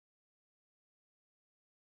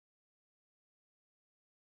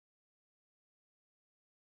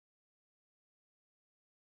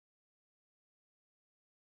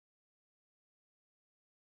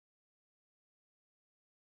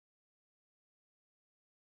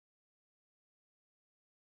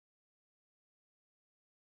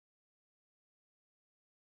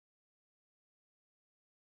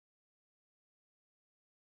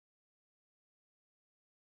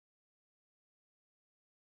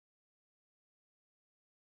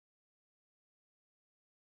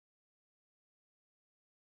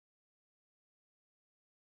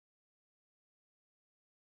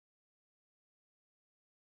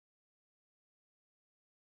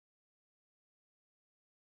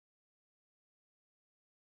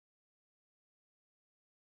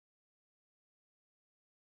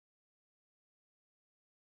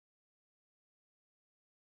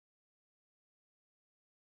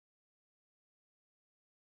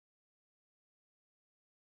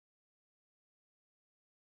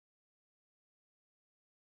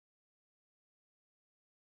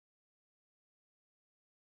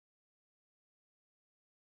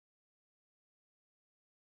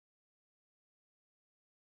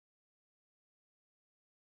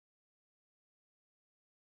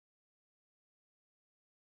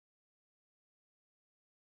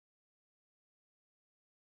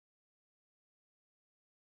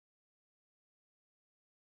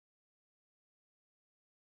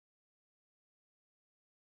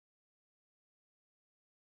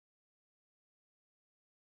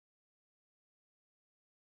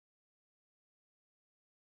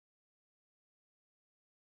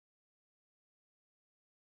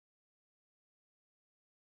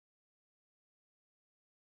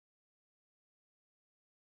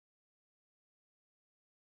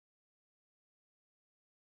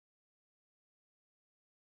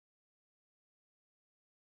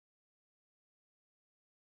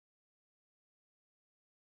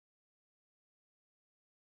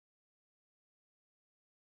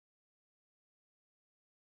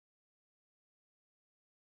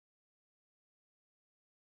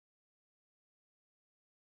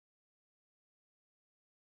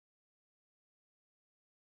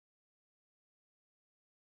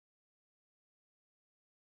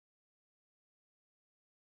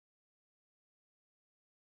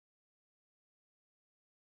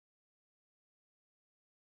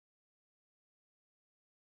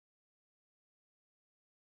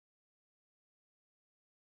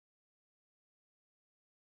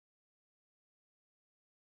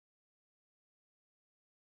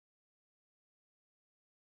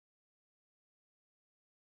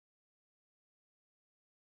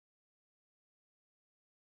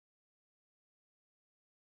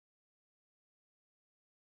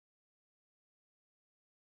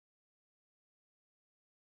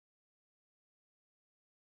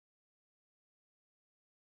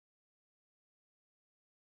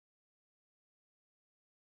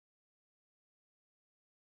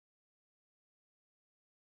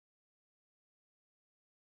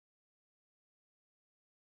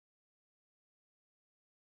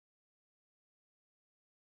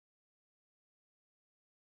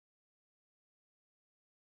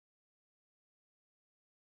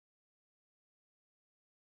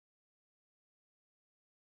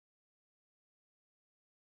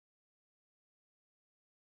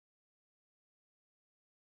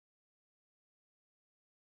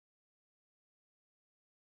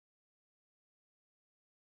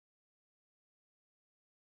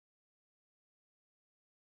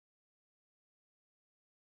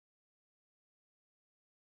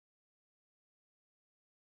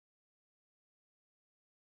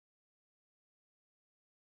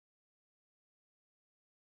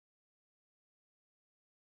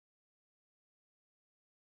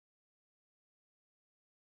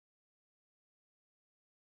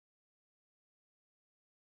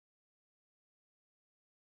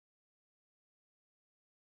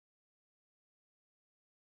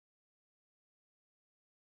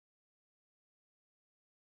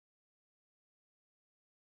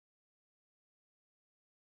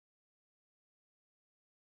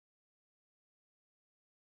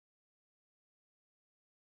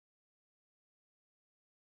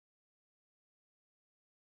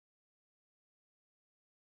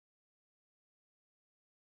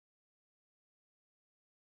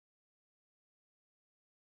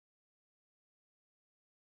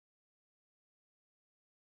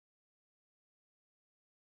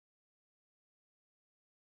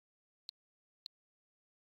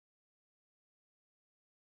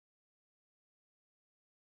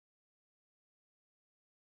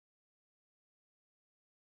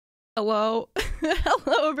Hello.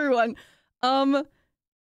 Hello, everyone. I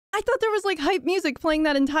thought there was like hype music playing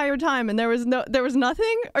that entire time and there was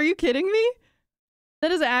nothing? Are you kidding me?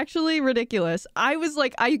 That is actually ridiculous.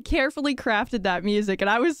 I carefully crafted that music and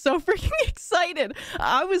I was so freaking excited.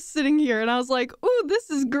 I was sitting here and I was like, ooh, this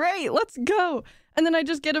is great. Let's go. And then I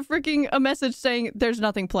just get a message saying there's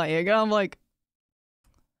nothing playing. And I'm like,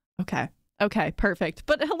 okay, perfect.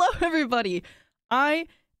 But hello, everybody. I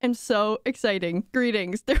am so exciting.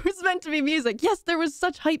 Greetings. There was meant to be music. Yes, there was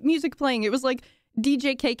such hype music playing. It was like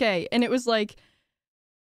DJ KK and it was like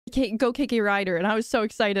Go KK Rider, and I was so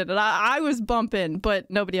excited, and I was bumping, but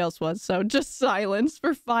nobody else was, so just silence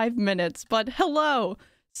for 5 minutes. But hello.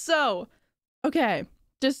 So, okay,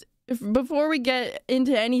 just before we get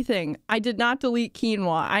into anything, I did not delete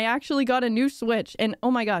quinoa. I actually got a new Switch, and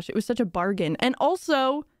oh my gosh, it was such a bargain. And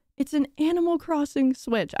also, it's an Animal Crossing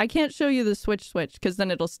Switch. I can't show you the Switch, because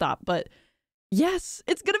then it'll stop, but yes,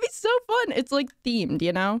 it's gonna be so fun. It's like themed,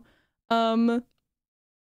 you know?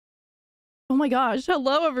 Oh my gosh,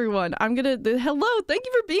 hello everyone. Hello, thank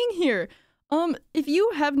you for being here. If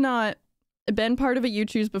you have not been part of a You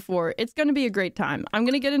Choose before, it's gonna be a great time. I'm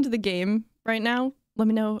gonna get into the game right now. Let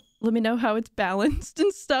me know how it's balanced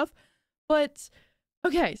and stuff. But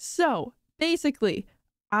okay, so basically,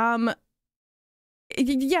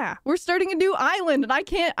 yeah, we're starting a new island and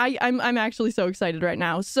I'm actually so excited right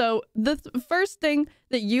now. So the first thing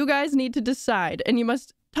that you guys need to decide, and you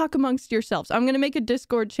must talk amongst yourselves. I'm gonna make a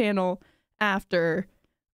Discord channel after,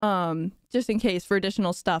 just in case for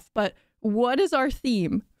additional stuff, but what is our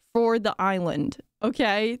theme for the island?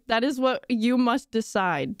 Okay, that is what you must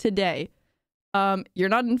decide today. You're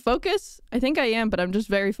not in focus? I think I am, but I'm just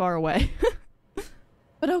very far away.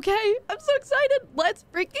 But okay, I'm so excited. Let's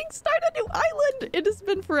freaking start a new island. It has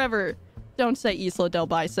been forever. Don't say Isla del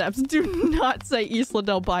Biceps. Do not say Isla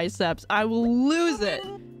del Biceps. I will lose it.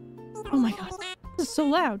 Oh my god, this is so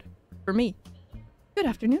loud for me. Good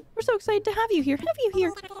afternoon. We're so excited to have you here.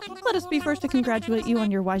 Let us be first to congratulate you on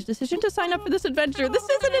your wise decision to sign up for this adventure. This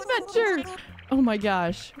is an adventure! Oh my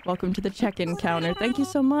gosh. Welcome to the check-in counter. Thank you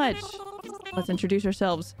so much. Let's introduce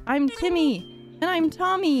ourselves. I'm Timmy. And I'm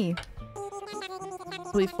Tommy.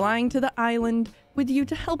 We'll be flying to the island with you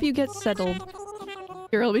to help you get settled.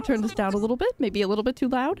 Here, let me turn this down a little bit. Maybe a little bit too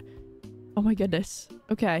loud. Oh my goodness.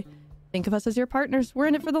 Okay. Think of us as your partners. We're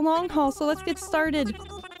in it for the long haul, so let's get started.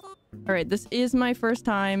 All right, this is my first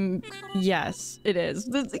time. Yes, it is.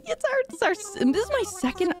 This is my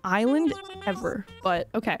second island ever. But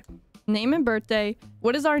okay, name and birthday.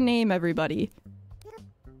 What is our name, everybody?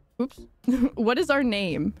 Oops. What is our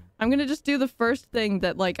name? I'm gonna just do the first thing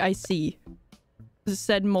that like I see. This is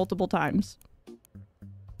said multiple times.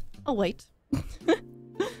 Oh wait.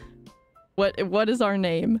 What is our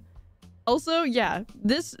name? Also, yeah,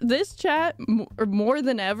 this chat, more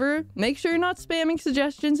than ever, make sure you're not spamming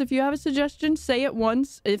suggestions. If you have a suggestion, say it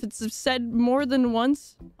once. If it's said more than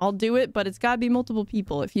once, I'll do it, but it's gotta be multiple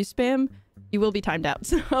people. If you spam, you will be timed out.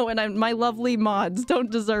 So, and my lovely mods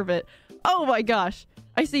don't deserve it. Oh my gosh.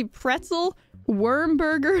 I see pretzel, worm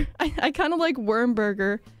burger. I kind of like worm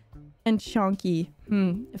burger and chunky.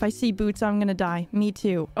 If I see boots, I'm gonna die. Me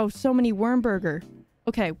too. Oh, so many worm burger.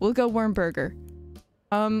 Okay, we'll go worm burger.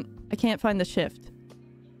 I can't find the shift.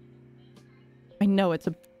 I know it's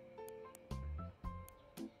a...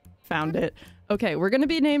 Found it. Okay, we're gonna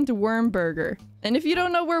be named Wormburger. And if you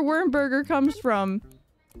don't know where Wormburger comes from,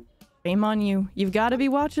 shame on you. You've got to be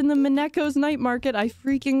watching the Mineko's Night Market. I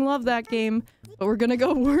freaking love that game. But we're gonna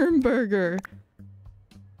go Wormburger.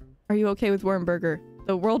 Are you okay with Wormburger?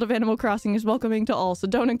 The world of Animal Crossing is welcoming to all, so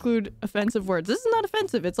don't include offensive words. This is not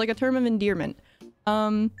offensive. It's like a term of endearment.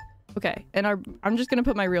 Okay, and I'm just gonna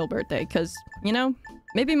put my real birthday, because, you know,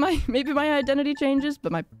 maybe my identity changes,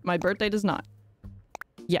 but my birthday does not.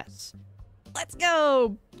 Yes. Let's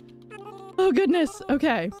go! Oh goodness,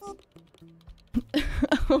 okay.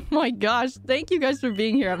 Oh my gosh, thank you guys for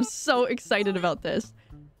being here. I'm so excited about this.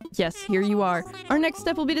 Yes, here you are. Our next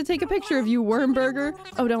step will be to take a picture of you, Wormburger.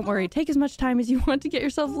 Oh, don't worry, take as much time as you want to get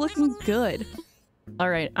yourself looking good.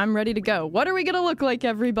 Alright, I'm ready to go. What are we gonna look like,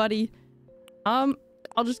 everybody?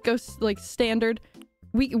 I'll just go, like, standard.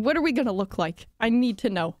 What are we gonna look like? I need to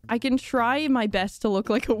know. I can try my best to look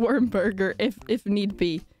like a Wormburger if need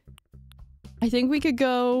be. I think we could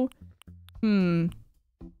go...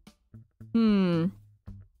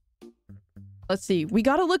 Let's see. We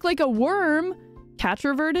gotta look like a worm. Catch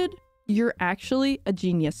reverted? You're actually a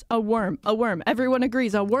genius. A worm. A worm. Everyone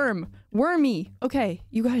agrees. A worm. Wormy. Okay.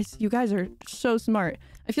 You guys are so smart.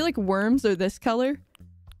 I feel like worms are this color.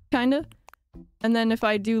 Kinda. And then if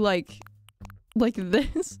I do like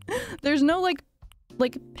this, there's no like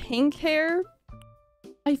pink hair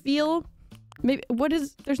I feel. Maybe, what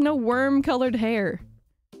is, there's no worm colored hair.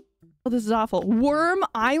 Oh, this is awful. Worm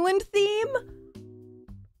Island theme?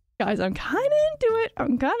 Guys, I'm kind of into it.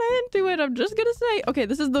 I'm just gonna say. Okay,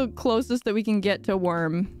 this is the closest that we can get to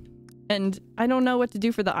worm. And I don't know what to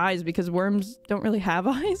do for the eyes because worms don't really have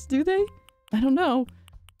eyes, do they? I don't know.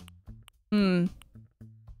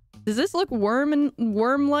 Does this look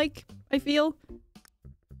worm-like, I feel?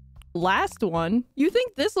 Last one. You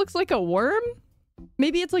think this looks like a worm?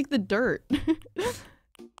 Maybe it's like the dirt.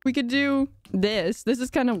 We could do this. This is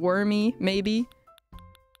kind of wormy, maybe.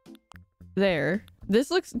 There. Does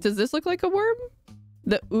this look like a worm?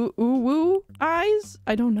 The ooh eyes?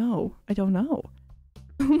 I don't know.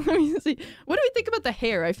 Let me see. What do we think about the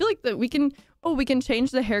hair? I feel like that we can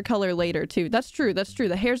change the hair color later too. That's true.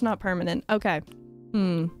 The hair's not permanent. Okay.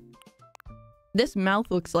 This mouth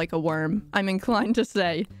looks like a worm, I'm inclined to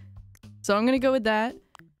say. So I'm gonna go with that.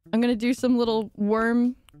 I'm gonna do some little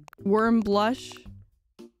worm blush.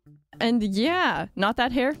 And yeah, not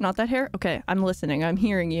that hair. Okay, I'm listening. I'm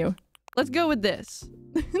hearing you. Let's go with this.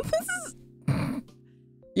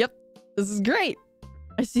 Yep, this is great.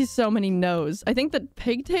 I see so many no's. I think that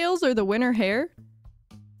pigtails are the winter hair.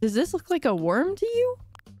 Does this look like a worm to you?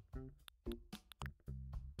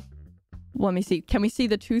 Let me see. Can we see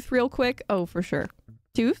the tooth real quick? Oh, for sure.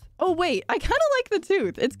 Tooth? Oh, wait. I kind of like the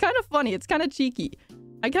tooth. It's kind of funny. It's kind of cheeky.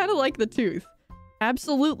 I kind of like the tooth.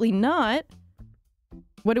 Absolutely not.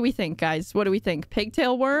 What do we think, guys? What do we think?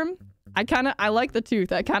 Pigtail worm? I like the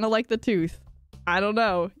tooth. I kind of like the tooth. I don't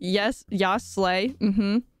know. Yes, slay.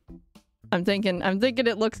 I'm thinking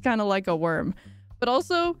it looks kind of like a worm. But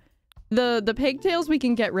also, the pigtails we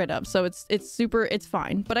can get rid of. So it's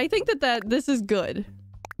fine. But I think that this is good.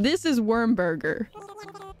 This is worm burger.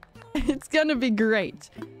 It's gonna be great.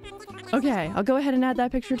 Okay, I'll go ahead and add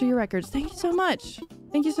that picture to your records. Thank you so much.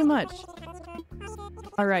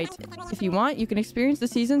 All right. If you want, you can experience the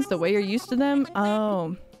seasons the way you're used to them.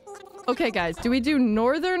 Oh. Okay, guys. Do we do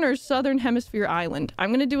northern or southern hemisphere island?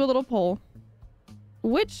 I'm gonna do a little poll.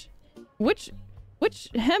 Which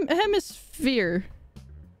hemisphere?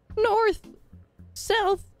 North,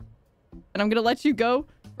 south. And I'm gonna let you go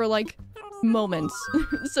for like moments.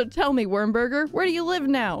 So tell me, Wormburger, where do you live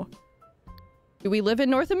now? Do we live in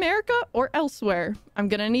North America or elsewhere? I'm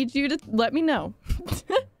gonna need you to let me know.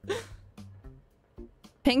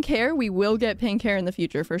 Pink hair? We will get pink hair in the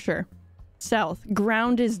future for sure. South.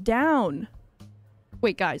 Ground is down.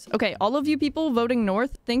 Wait, guys. Okay, all of you people voting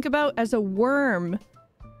north, think about as a worm,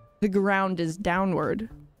 the ground is downward.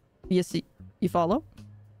 You see? You follow?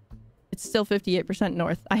 It's still 58%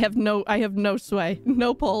 north. I have no sway.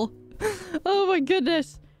 No pull. Oh my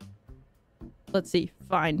goodness. Let's see.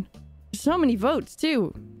 Fine. So many votes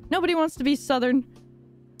too. Nobody wants to be southern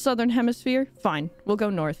hemisphere. Fine. We'll go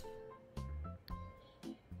north.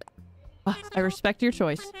 I respect your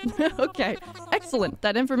choice. Okay. Excellent.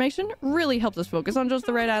 That information really helps us focus on just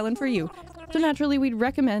the right island for you. So naturally, we'd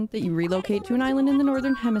recommend that you relocate to an island in the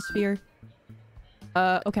northern hemisphere.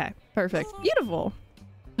 Okay. Perfect. Beautiful.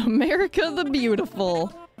 America the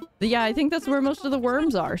Beautiful. Yeah, I think that's where most of the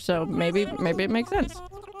worms are, so maybe it makes sense.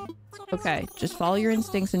 Okay, just follow your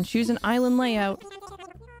instincts and choose an island layout.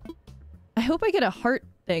 I hope I get a heart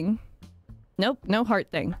thing. Nope, no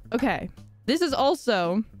heart thing. Okay. This is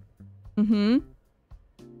also...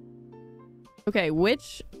 Okay,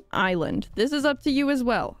 which island? This is up to you as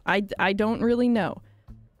well. I don't really know.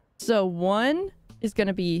 So 1 is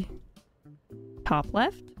gonna be top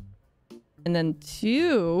left. And then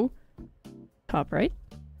 2 top right.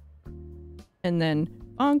 And then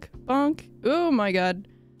bonk, bonk. Oh my god.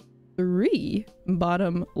 3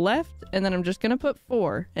 bottom left. And then I'm just gonna put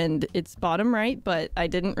 4. And it's bottom right, but I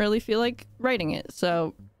didn't really feel like writing it.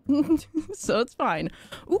 So, so it's fine.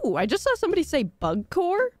 Ooh, I just saw somebody say bug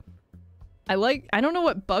core. I don't know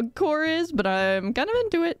what bug core is, but I'm kind of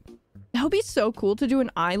into it. That would be so cool to do an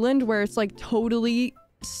island where it's like totally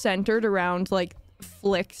centered around like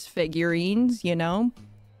Flick's figurines, you know?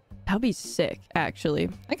 That would be sick, actually.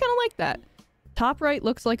 I kind of like that. Top right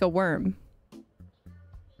looks like a worm.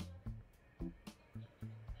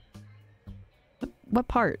 What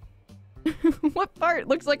part? What part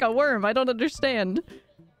looks like a worm? I don't understand.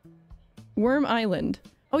 Worm Island.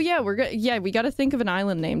 Oh yeah, we gotta think of an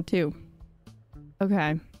island name too.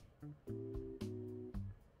 Okay.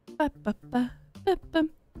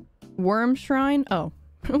 Worm Shrine? Oh.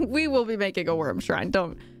 We will be making a worm shrine.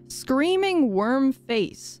 Don't. Screaming worm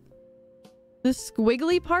face. The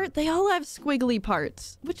squiggly part? They all have squiggly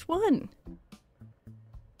parts. Which one?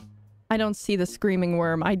 I don't see the screaming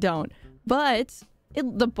worm. I don't. But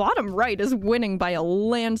The bottom right is winning by a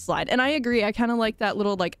landslide. And I agree. I kind of like that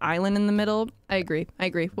little, like, island in the middle. I agree.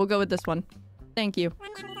 We'll go with this one. Thank you.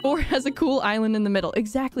 4 has a cool island in the middle.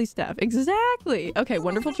 Exactly, Steph. Exactly. Okay,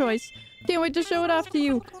 wonderful choice. Can't wait to show it off to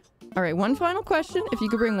you. All right, one final question. If you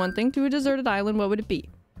could bring one thing to a deserted island, what would it be?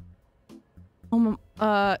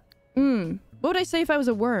 What would I say if I was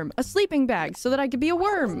a worm? A sleeping bag, so that I could be a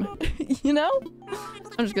worm. You know?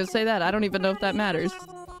 I'm just gonna say that. I don't even know if that matters.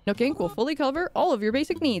 Nook Inc. will fully cover all of your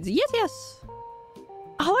basic needs. Yes, yes!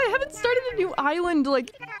 Oh, I haven't started a new island,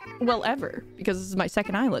 like, well, ever. Because this is my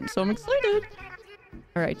second island, so I'm excited.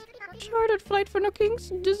 Alright. Chartered flight for Nook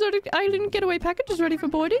Inc.'s deserted island getaway package is ready for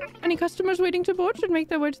boarding. Any customers waiting to board should make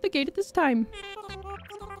their way to the gate at this time.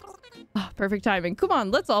 Ah, perfect timing. Come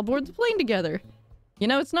on, let's all board the plane together. You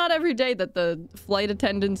know, it's not every day that the flight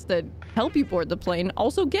attendants that help you board the plane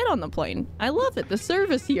also get on the plane. I love it. The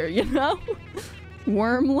service here, you know?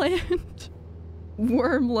 Wormland.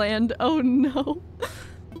 Wormland. Oh, no.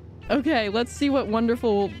 Okay, let's see what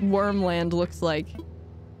wonderful Wormland looks like.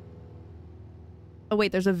 Oh,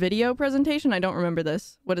 wait, there's a video presentation? I don't remember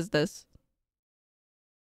this. What is this?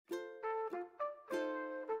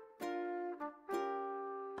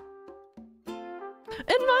 And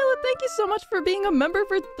Violet, thank you so much for being a member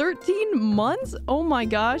for 13 months. Oh my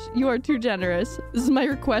gosh, you are too generous. This is my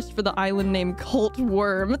request for the island name Cult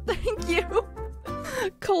Worm. Thank you.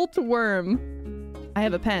 Cult Worm. I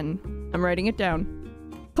have a pen. I'm writing it down.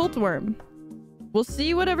 Cult Worm. We'll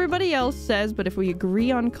see what everybody else says, but if we agree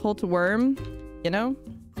on Cult Worm, you know,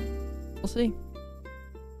 we'll see.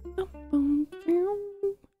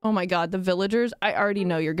 Oh my god, the villagers. I already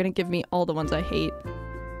know you're gonna give me all the ones I hate.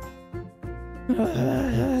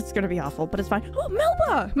 It's gonna be awful, but it's fine. Oh,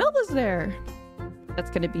 Melba! Melba's there! That's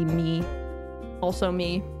gonna be me. Also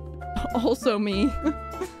me. Also me.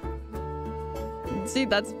 See,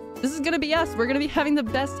 this is gonna be us. We're gonna be having the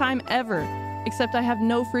best time ever. Except I have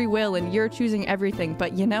no free will and you're choosing everything.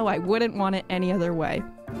 But you know, I wouldn't want it any other way.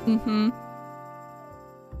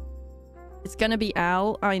 It's gonna be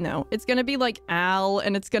Al. I know. It's gonna be like Al,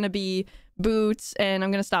 and it's gonna be Boots, and I'm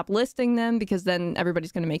gonna stop listing them because then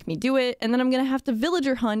everybody's gonna make me do it, and then I'm gonna have to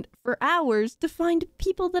villager hunt for hours to find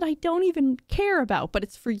people that I don't even care about. But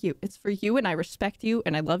it's for you. It's for you, and I respect you,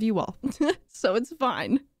 and I love you all. So it's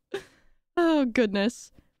fine. Oh,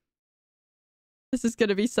 goodness. This is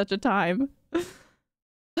gonna be such a time.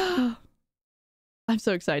 I'm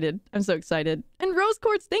so excited. I'm so excited. And Rose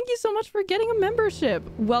Quartz, thank you so much for getting a membership.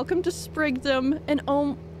 Welcome to Sprigdom, and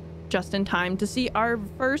oh, just in time to see our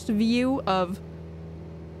first view of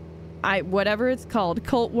whatever it's called,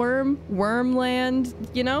 Cult Worm, Wormland,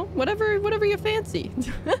 you know, whatever you fancy.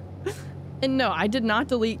 And no, I did not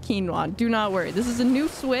delete Quinoa. Do not worry. This is a new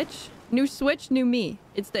switch, new me.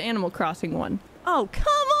 It's the Animal Crossing one. Oh, come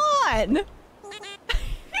on! Are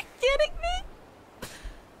you kidding me?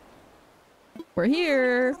 We're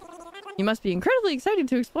here. You must be incredibly excited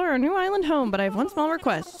to explore our new island home, but I have one small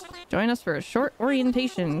request. Join us for a short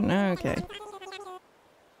orientation. Okay.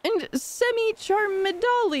 And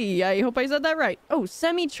Semi-Charmedali. I hope I said that right. Oh,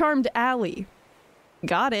 Semi-Charmed Alley.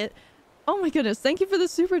 Got it. Oh my goodness. Thank you for the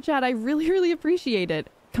super chat. I really, really appreciate it.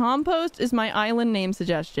 Compost is my island name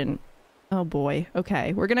suggestion. Oh boy.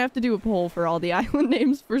 Okay. We're gonna have to do a poll for all the island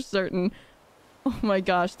names for certain. Oh my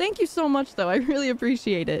gosh. Thank you so much, though. I really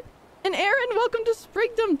appreciate it. And Aaron, welcome to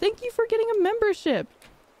Sprigdom. Thank you for getting a membership.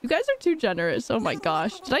 You guys are too generous. Oh my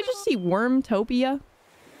gosh. Did I just see Wormtopia?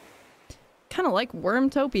 Kind of like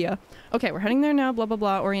Wormtopia. Okay, we're heading there now. Blah, blah,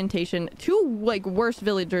 blah. Orientation. 2, like, worst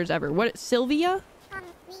villagers ever. What? Sylvia?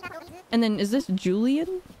 And then, is this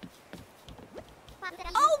Julian?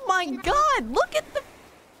 Oh my god! Look at the...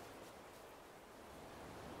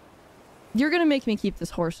 You're gonna make me keep this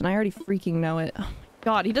horse, and I already freaking know it. Oh my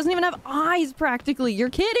god, he doesn't even have eyes, practically. You're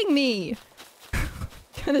kidding me! I'm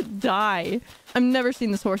gonna die. I've never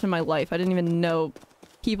seen this horse in my life. I didn't even know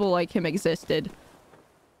people like him existed.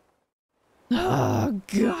 Oh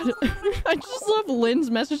god. I just love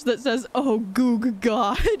Lynn's message that says, oh, goog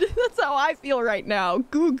god. That's how I feel right now.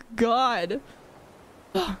 Goog god.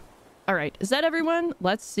 Alright, is that everyone?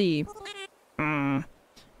 Let's see. Oh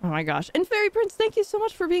my gosh. And Fairy Prince, thank you so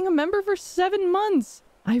much for being a member for 7 months.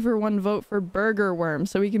 I for one vote for Burger Worm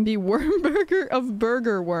so he can be Wormburger of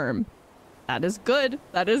Burger Worm. That is good.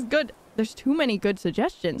 That is good. There's too many good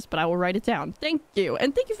suggestions, but I will write it down. Thank you.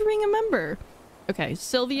 And thank you for being a member. Okay,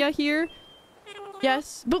 Sylvia here.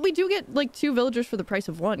 Yes, but we do get like 2 villagers for the price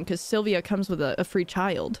of 1 because Sylvia comes with a free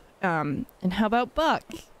child. And how about Buck?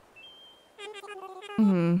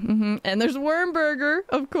 And there's Wormburger,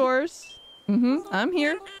 of course. I'm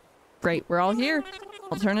here. Great, we're all here.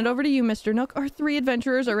 I'll turn it over to you, Mr. Nook. Our 3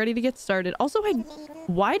 adventurers are ready to get started. Also,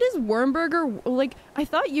 why does Wormburger, like, I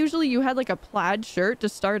thought usually you had like a plaid shirt to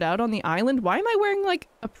start out on the island. Why am I wearing like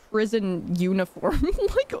a prison uniform?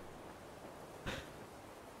 Like,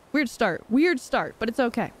 weird start, but it's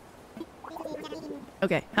okay.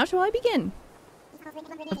 Okay, how shall I begin?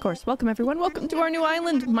 Of course, welcome everyone. Welcome to our new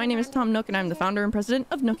island. My name is Tom Nook and I'm the founder and president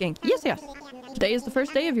of Nook Inc. Yes, yes. Today is the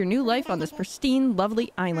first day of your new life on this pristine,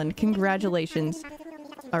 lovely island. Congratulations.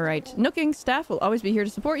 Alright, Nook Inc. staff will always be here to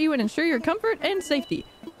support you and ensure your comfort and safety.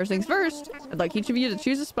 First things first, I'd like each of you to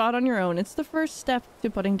choose a spot on your own. It's the first step to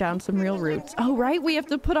putting down some real roots. Oh, right, we have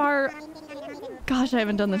to put our... Gosh, I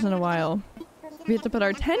haven't done this in a while. We have to put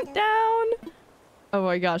our tent down. Oh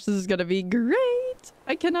my gosh, this is gonna be great.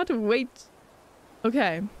 I cannot wait.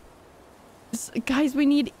 Okay. Guys, we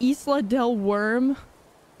need Isla del Worm.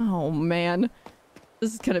 Oh man.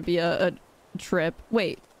 This is gonna be a trip.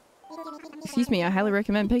 Wait. Excuse me, I highly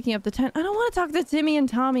recommend picking up the tent. I don't want to talk to Timmy and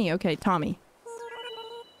Tommy. Okay, Tommy.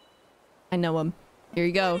 I know him. Here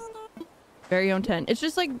you go. Very own tent. It's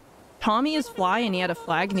just like Tommy is fly and he had a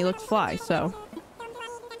flag and he looked fly, so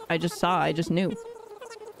I just knew.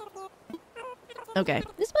 Okay.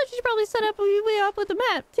 This spot you should probably set up with the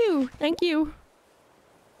map too. Thank you.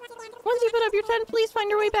 Once you put up your tent, please find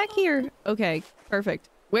your way back here. Okay, perfect.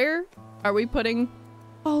 Where are we putting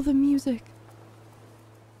all the music?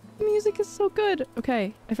 The music is so good.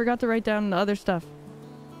 Okay, I forgot to write down the other stuff.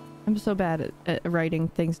 I'm so bad at writing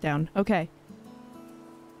things down. Okay.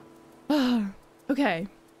 Okay.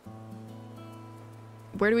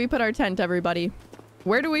 Where do we put our tent, everybody?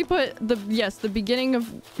 Where do we put the... Yes, the beginning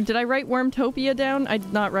of... Did I write Wormtopia down? I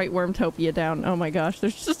did not write Wormtopia down. Oh my gosh,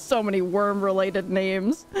 there's just so many worm-related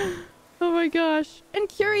names. Oh my gosh. And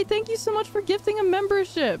Curie, thank you so much for gifting a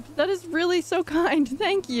membership. That is really so kind.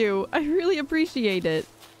 Thank you. I really appreciate it.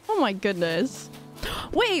 Oh my goodness.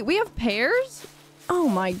 Wait, we have pears? Oh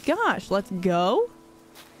my gosh, let's go.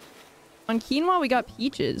 On quinoa, we got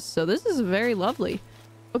peaches, so this is very lovely.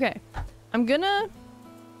 Okay, I'm gonna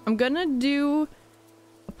do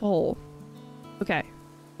a poll. Okay,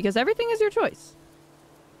 because everything is your choice.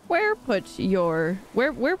 Where put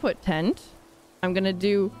tent? I'm gonna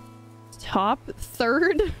do top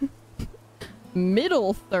third,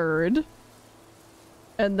 middle third,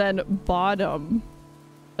 and then bottom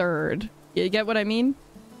third. You get what I mean?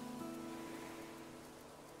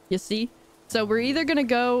 You see? So we're either gonna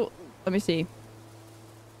go... Let me see.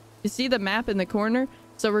 You see the map in the corner?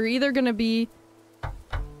 So we're either gonna be...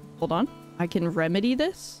 Hold on. I can remedy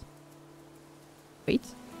this. Wait.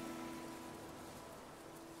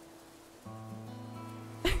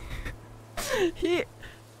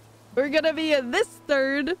 We're gonna be in this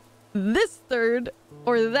third,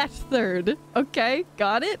 or that third. Okay,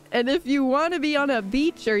 got it? And if you want to be on a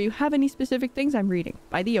beach or you have any specific things, I'm reading.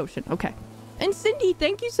 By the ocean. Okay. And Cindy,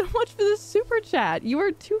 thank you so much for the super chat. You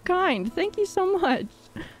are too kind. Thank you so much.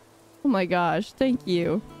 Oh my gosh. Thank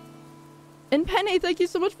you. And Penny, thank you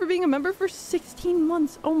so much for being a member for 16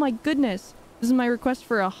 months. Oh my goodness. This is my request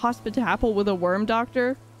for a hospitapple with a worm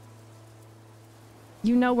doctor.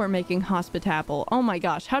 You know we're making hospitapple. Oh my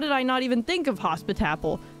gosh. How did I not even think of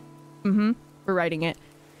hospitapple? We're writing it.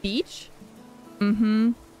 Beach?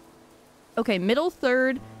 Okay, middle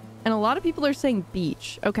third. And a lot of people are saying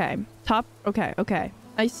beach. Okay. Top. Okay.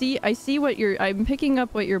 I see what I'm picking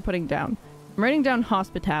up what you're putting down. I'm writing down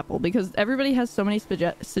hospitapple because everybody has so many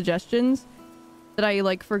suggestions that I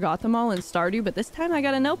like forgot them all in Stardew, but this time I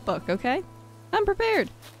got a notebook, okay? I'm prepared.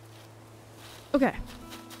 Okay.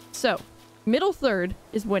 So, middle third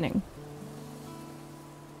is winning.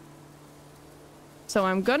 So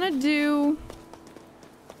I'm gonna do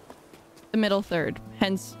the middle third,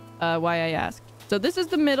 hence why I asked. So this is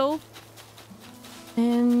the middle,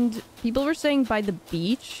 and people were saying by the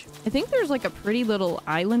beach. I think there's like a pretty little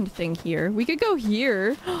island thing here. We could go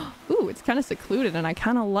here. Ooh, it's kind of secluded and I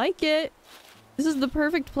kind of like it. This is the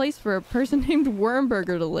perfect place for a person named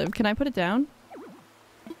Wormburger to live. Can I put it down?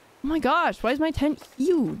 Oh my gosh, why is my tent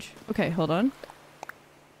huge? Okay, hold on.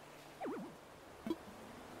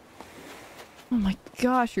 Oh my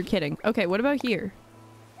gosh, you're kidding. Okay, what about here?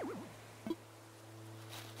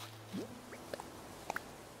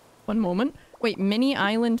 One moment. Wait, mini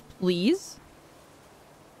island, please?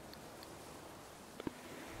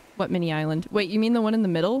 What mini island? Wait, you mean the one in the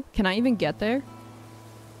middle? Can I even get there?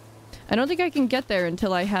 I don't think I can get there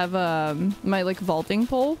until I have my like vaulting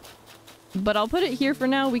pole. But I'll put it here for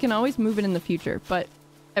now. We can always move it in the future. But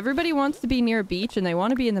everybody wants to be near a beach and they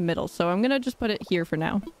want to be in the middle. So I'm gonna just put it here for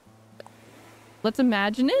now. Let's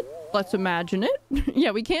imagine it. Let's imagine it.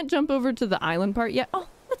 Yeah, we can't jump over to the island part yet. Oh,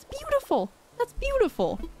 that's beautiful. That's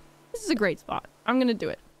beautiful. This is a great spot. I'm gonna do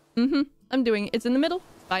it. I'm doing it. It's in the middle,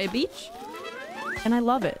 by a beach. And I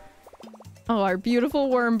love it. Oh, our beautiful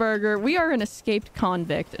worm burger. We are an escaped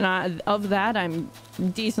convict. And of that, I'm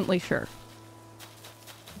decently sure.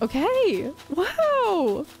 Okay.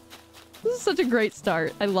 Wow. This is such a great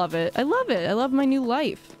start. I love it. I love it. I love my new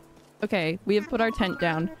life. Okay, we have put our tent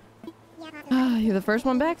down. You're the first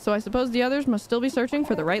one back, so I suppose the others must still be searching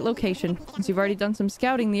for the right location. Since you've already done some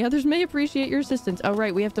scouting, the others may appreciate your assistance. Oh,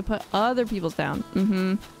 right, we have to put other people's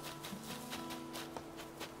down.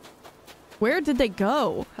 Where did they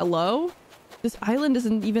go? Hello? This island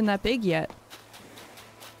isn't even that big yet.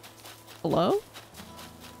 Hello?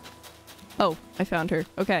 Oh, I found her.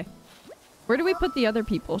 Okay. Where do we put the other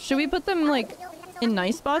people? Should we put them, like, in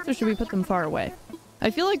nice spots, or should we put them far away? I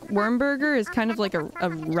feel like Wormburger is kind of like a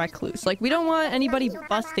recluse. Like, we don't want anybody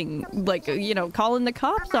busting, like, you know, calling the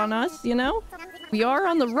cops on us, you know? We are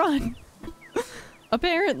on the run.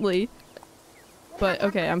 Apparently. But,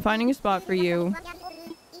 okay, I'm finding a spot for you.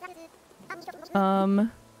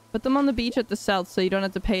 Put them on the beach at the south so you don't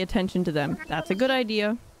have to pay attention to them. That's a good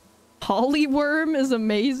idea. Hollyworm is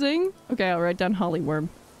amazing. Okay, I'll write down Hollyworm.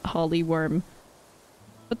 Hollyworm.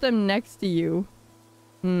 Put them next to you.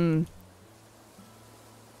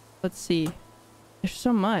 Let's see. There's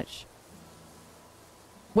so much.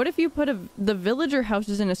 What if you put the villager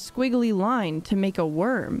houses in a squiggly line to make a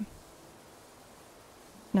worm?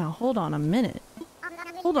 Now, hold on a minute.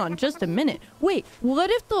 Hold on just a minute. Wait,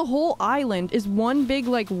 what if the whole island is one big,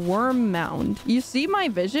 like, worm mound? You see my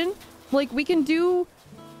vision? Like, we can do...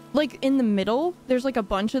 Like, in the middle, there's, like, a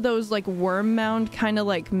bunch of those, like, worm mound kind of,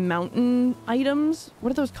 like, mountain items.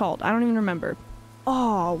 What are those called? I don't even remember.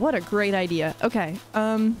 Oh, what a great idea. Okay,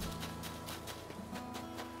 I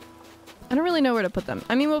don't really know where to put them.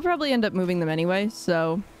 I mean, we'll probably end up moving them anyway,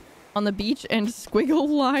 so... On the beach and squiggle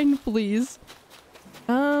line, please.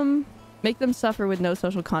 Make them suffer with no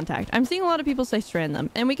social contact. I'm seeing a lot of people say strand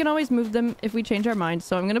them, and we can always move them if we change our minds,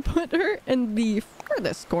 so I'm gonna put her in the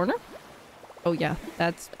furthest corner. Oh yeah,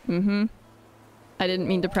 that's... I didn't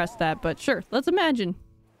mean to press that, but sure, let's imagine.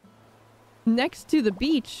 Next to the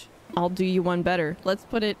beach, I'll do you one better. Let's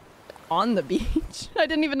put it on the beach. I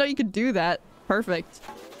didn't even know you could do that. Perfect.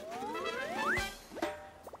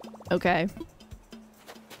 Okay.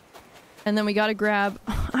 And then we gotta grab...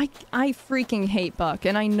 I freaking hate Buck,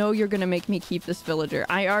 and I know you're gonna make me keep this villager.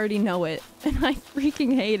 I already know it, and I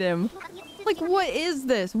freaking hate him. Like, what is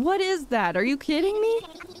this? What is that? Are you kidding me?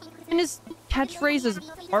 And his catchphrase is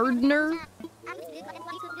partner?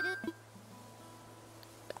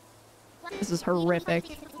 This is horrific.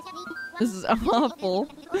 This is awful.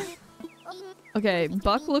 Okay,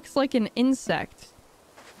 Buck looks like an insect.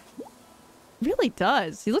 Really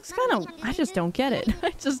does. He looks kind of... I just don't get it.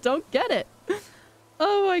 I just don't get it.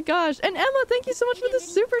 Oh my gosh. And Emma, thank you so much for the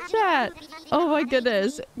super chat. Oh my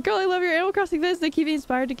goodness. Girl, I love your Animal Crossing vids. They keep me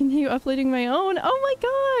inspired to continue uploading my own. Oh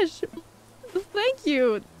my gosh. Thank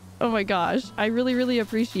you. Oh my gosh. I really, really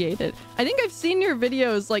appreciate it. I think I've seen your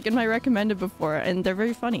videos like in my recommended before, and they're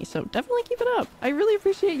very funny. So definitely keep it up. I really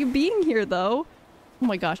appreciate you being here though. Oh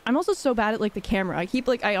my gosh. I'm also so bad at like the camera.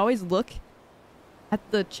 I always look at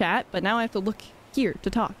the chat, but now I have to look here to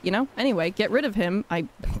talk, you know? Anyway, get rid of him.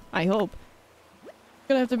 I hope.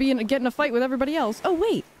 Gonna have to get in a fight with everybody else. Oh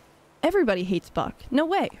wait, everybody hates Buck. No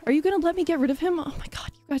way. Are you gonna let me get rid of him? Oh my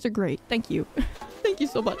god, you guys are great. Thank you. Thank you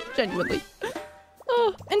so much, genuinely.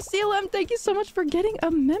 Oh, and CLM, thank you so much for getting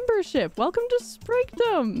a membership. Welcome to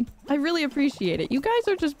Sprigdom. I really appreciate it. You guys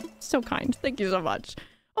are just so kind. Thank you so much.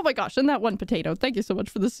 Oh my gosh, and that one potato. Thank you so much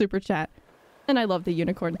for the super chat. And I love the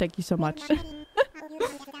unicorn. Thank you so much.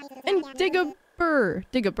 And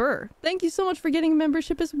Digabur, thank you so much for getting a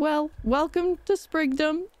membership as well. Welcome to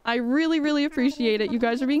Sprigdom. I really, really appreciate it. You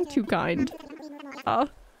guys are being too kind. Oh,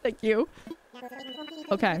 thank you.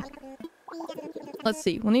 Okay. Let's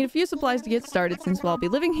see. We'll need a few supplies to get started since we'll all be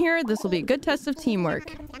living here. This will be a good test of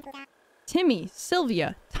teamwork. Timmy,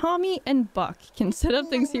 Sylvia, Tommy, and Buck can set up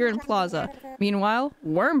things here in Plaza. Meanwhile,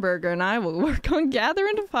 Wormburger and I will work on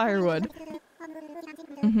gathering firewood.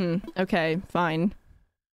 Okay, fine.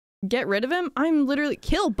 Get rid of him? I'm literally...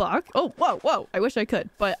 Kill Buck? Oh, whoa. I wish I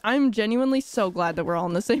could. But I'm genuinely so glad that we're all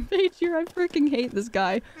on the same page here. I freaking hate this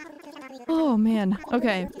guy. Oh, man.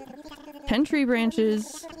 Okay. 10 tree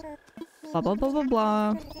branches. Blah, blah, blah, blah,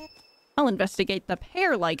 blah. I'll investigate the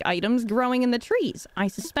pear-like items growing in the trees. I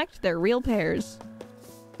suspect they're real pears.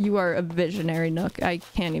 You are a visionary, Nook. I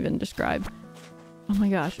can't even describe. Oh my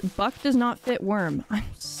gosh. Buck does not fit worm. I'm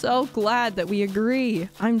so glad that we agree.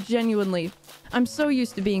 I'm so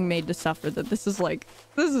used to being made to suffer that this is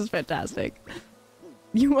fantastic.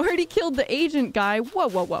 You already killed the agent guy. Whoa,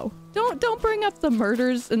 whoa, whoa. Don't bring up the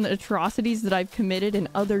murders and the atrocities that I've committed in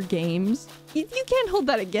other games. You can't hold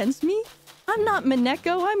that against me. I'm not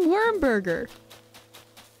Mineko, I'm Wormburger.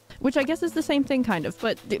 Which I guess is the same thing, kind of,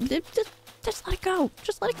 but just let it go.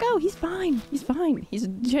 Just let it go. He's fine. He's fine. He's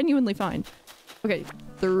genuinely fine. Okay,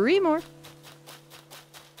 3 more.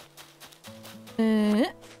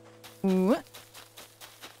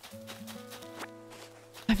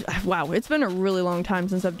 Wow, it's been a really long time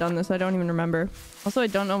since I've done this. I don't even remember. Also, I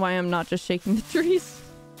don't know why I'm not just shaking the trees.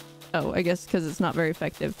 Oh, I guess because it's not very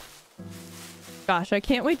effective. Gosh, I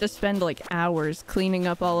can't wait to spend like hours cleaning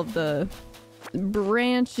up all of the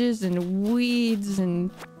branches and weeds and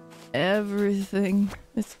everything.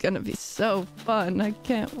 It's gonna be so fun. I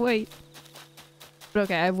can't wait. But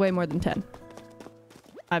okay, I have way more than 10.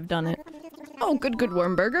 I've done it. Oh, good,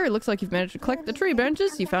 Wormburger. It looks like you've managed to collect the tree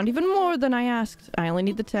branches. You found even more than I asked. I only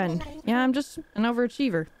need the 10. Yeah, I'm just an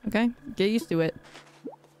overachiever, okay? Get used to it.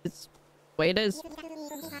 It's the way it is.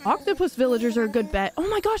 Octopus villagers are a good bet. Oh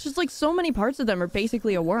my gosh, it's like so many parts of them are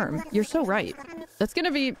basically a worm. You're so right. That's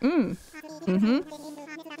gonna be...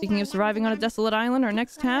 Speaking of surviving on a desolate island, our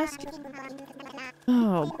next task...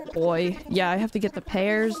 Oh boy. Yeah, I have to get the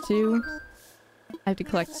pears too. I have to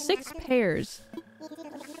collect 6 pears.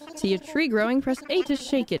 See a tree growing, press A to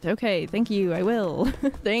shake it. Okay, thank you, I will.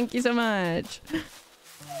 Thank you so much.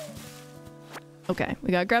 Okay,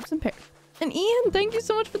 we gotta grab some pears. And Ian, thank you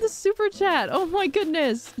so much for the super chat. Oh my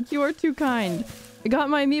goodness, you are too kind. I got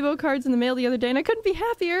my amiibo cards in the mail the other day and I couldn't be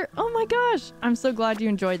happier. Oh my gosh, I'm so glad you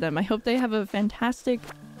enjoyed them. I hope they have a fantastic,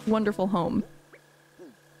 wonderful home.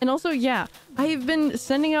 And also, yeah, I've been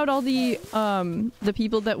sending out all the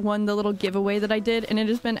people that won the little giveaway that I did, and it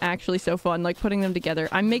has been actually so fun, like, putting them together.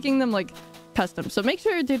 I'm making them, like, custom. So make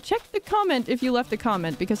sure to check the comment if you left a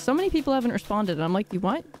comment, because so many people haven't responded, and I'm like, do you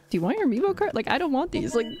want your amiibo card? Like, I don't want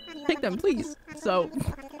these. Like, take them, please. So,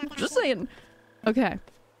 just saying. Okay.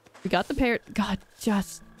 We got the pear. God,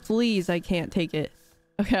 just please, I can't take it.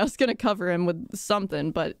 Okay, I was gonna cover him with something,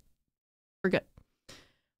 but we're good.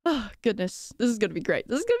 Oh, goodness. This is gonna be great.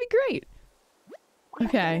 This is gonna be great.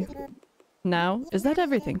 Okay. Now, is that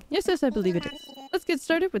everything? Yes, I believe it is. Let's get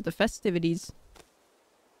started with the festivities.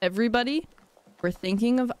 Everybody, we're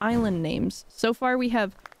thinking of island names. So far, we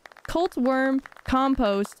have Cult Worm,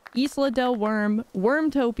 Compost, Isla del Worm,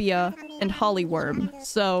 Wormtopia, and Hollyworm.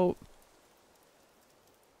 So,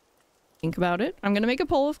 think about it. I'm gonna make a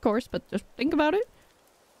poll, of course, but just think about it.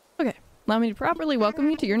 Okay. Allow me to properly welcome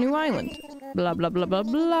you to your new island. Blah, blah, blah, blah,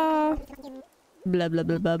 blah. Blah, blah,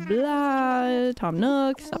 blah, blah, blah. Tom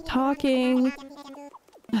Nook, stop talking.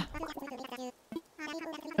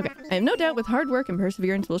 Okay, I have no doubt with hard work and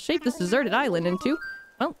perseverance we'll shape this deserted island into...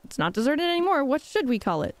 Well, it's not deserted anymore. What should we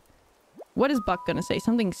call it? What is Buck gonna say?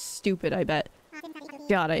 Something stupid, I bet.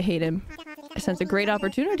 God, I hate him. I sense a great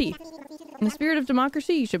opportunity. In the spirit of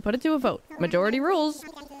democracy, you should put it to a vote. Majority rules.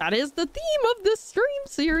 That is the theme of this stream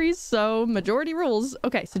series, so majority rules.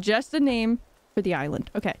 Okay, suggest a name for the island.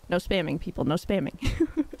 Okay, no spamming, people. No spamming.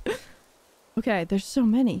 Okay, there's so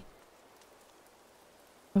many.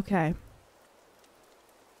 Okay.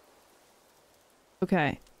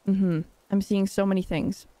 Okay. I'm seeing so many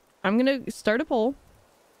things. I'm gonna start a poll.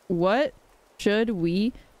 What should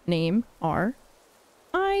we name our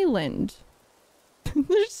island?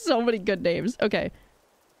 There's so many good names. Okay.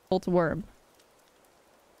 Cult Worm.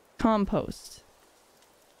 Compost.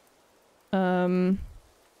 Isla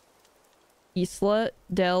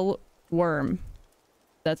del Worm.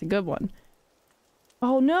 That's a good one.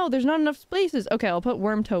 Oh no, there's not enough spaces. Okay, I'll put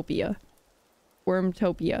Wormtopia.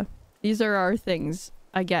 Wormtopia. These are our things,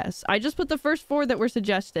 I guess. I just put the first 4 that were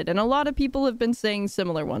suggested, and a lot of people have been saying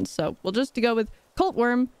similar ones, so we'll just go with Cult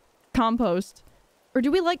Worm, Compost. Or do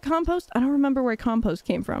we like Compost? I don't remember where Compost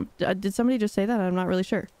came from. Did somebody just say that? I'm not really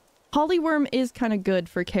sure. Hollyworm is kind of good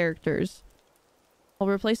for characters. I'll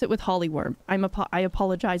replace it with Hollyworm. I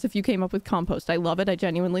apologize if you came up with Compost. I love it. I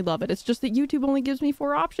genuinely love it. It's just that YouTube only gives me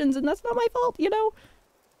 4 options, and that's not my fault, you know?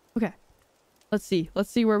 Okay. Let's see. Let's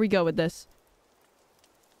see where we go with this.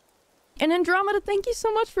 And Andromeda, thank you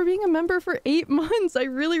so much for being a member for 8 months. I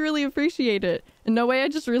really, really appreciate it. And no way, I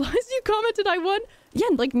just realized you commented I won. Yeah,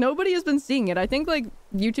 like, nobody has been seeing it. I think, like,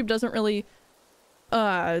 YouTube doesn't really,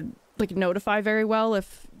 like, notify very well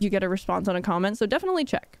if you get a response on a comment. So definitely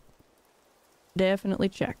check. Definitely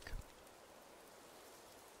check.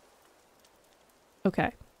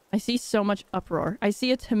 Okay. I see so much uproar. I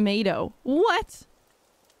see a tomato. What?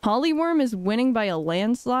 Hollyworm is winning by a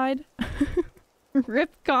landslide?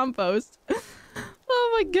 Rip Compost.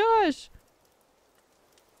 Oh my gosh.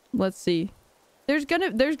 Let's see. There's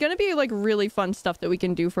gonna be like really fun stuff that we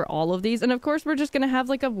can do for all of these. And of course, we're just gonna have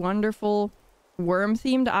like a wonderful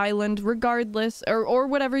worm-themed island regardless, or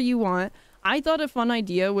whatever you want. I thought a fun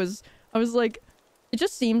idea was, I was like, it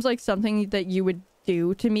just seems like something that you would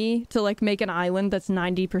do to me to like make an island that's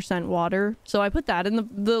 90% water. So I put that in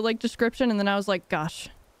the like description, and then I was like, gosh,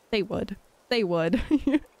 they would.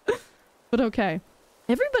 But okay.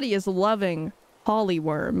 Everybody is loving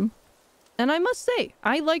Hollyworm. And I must say,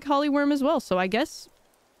 I like Hollyworm as well, so I guess,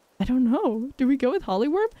 I don't know. Do we go with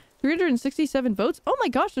Hollyworm? 367 votes? Oh my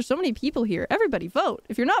gosh, there's so many people here. Everybody vote.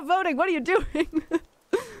 If you're not voting, what are you doing?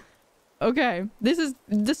 Okay, this is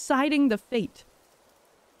deciding the fate.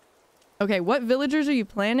 Okay, what villagers are you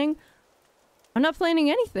planning? I'm not planning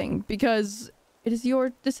anything because it is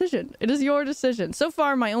your decision. It is your decision. So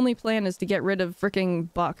far, my only plan is to get rid of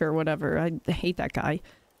freaking Buck or whatever. I hate that guy.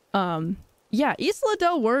 Yeah, Isla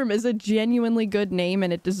del Worm is a genuinely good name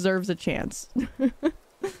and it deserves a chance.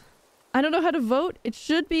 I don't know how to vote. It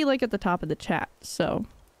should be like at the top of the chat, so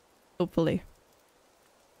hopefully.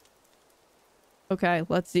 Okay,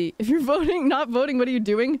 let's see. If you're voting, not voting, what are you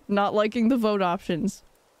doing? Not liking the vote options.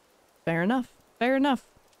 Fair enough. Fair enough.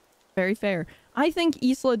 Very fair. I think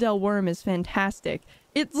Isla del Worm is fantastic.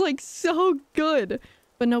 It's like so good,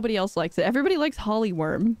 but nobody else likes it. Everybody likes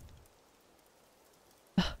Hollyworm.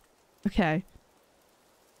 Okay.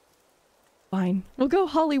 Fine. We'll go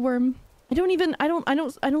Hollyworm. I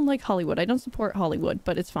don't like Hollywood. I don't support Hollywood,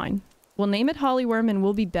 but it's fine. We'll name it Hollyworm and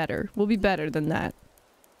we'll be better. We'll be better than that.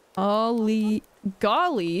 Golly.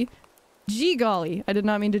 Gee golly. I did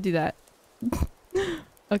not mean to do that.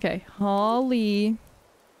 Okay. Holly.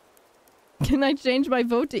 Can I change my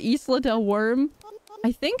vote to Isla del Worm?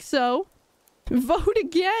 I think so. Vote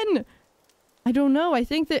again. I don't know. I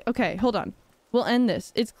think that... Okay, hold on. We'll end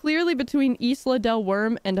this. It's clearly between Isla del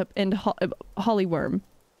Worm and Hollyworm.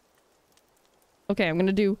 Okay, I'm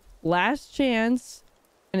gonna do last chance,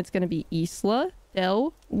 and it's gonna be Isla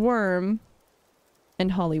del Worm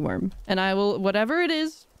and Hollyworm. And I will, whatever it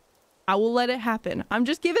is, I will let it happen. I'm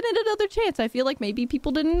just giving it another chance. I feel like maybe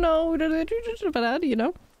people didn't know, but you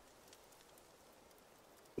know.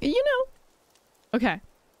 You know. Okay.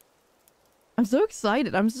 I'm so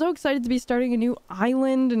excited. I'm so excited to be starting a new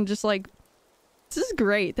island and just like... This is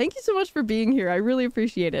great. Thank you so much for being here. I really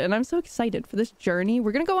appreciate it. And I'm so excited for this journey.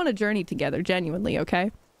 We're gonna go on a journey together, genuinely,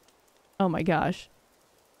 okay? Oh my gosh.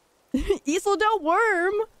 Isla del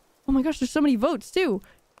Worm! Oh my gosh, there's so many votes, too.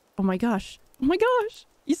 Oh my gosh. Oh my gosh.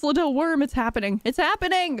 Isla del Worm, it's happening. It's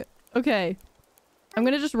happening! Okay. I'm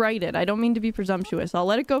gonna just write it. I don't mean to be presumptuous. I'll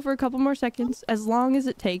let it go for a couple more seconds, as long as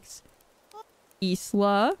it takes.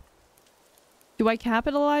 Isla. Do I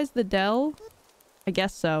capitalize the del? I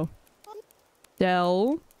guess so.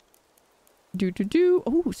 Del. Do.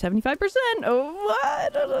 Oh, 75%. Oh,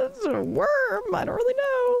 what? It's a worm. I don't really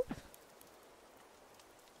know.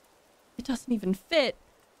 It doesn't even fit.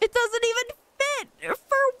 It doesn't even fit.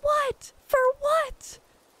 For what? For what?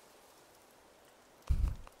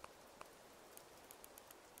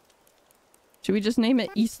 Should we just name it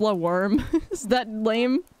Isla Worm? Is that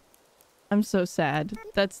lame? I'm so sad.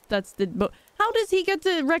 That's the... How does he get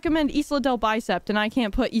to recommend Isla del Bicep and I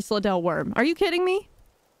can't put Isla del Worm? Are you kidding me?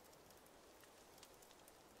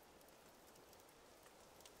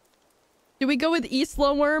 Do we go with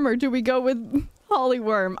Isla Worm or do we go with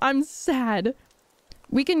Hollyworm? I'm sad.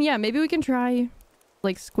 We can, yeah, maybe we can try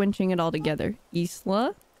like squinching it all together.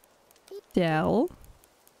 Isla del.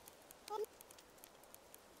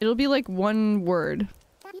 It'll be like one word.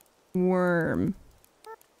 Worm.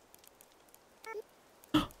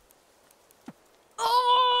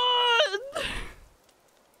 Oh!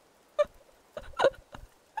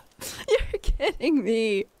 You're kidding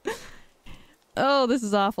me. Oh, this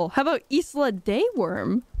is awful. How about Isla de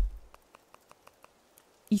Worm?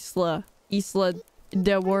 Isla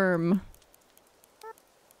de Worm.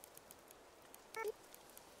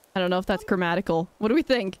 I don't know if that's grammatical. What do we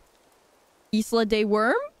think? Isla de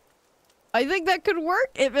Worm? I think that could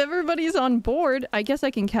work if everybody's on board. I guess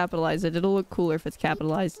I can capitalize it. It'll look cooler if it's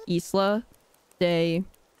capitalized. Isla de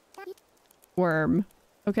Worm.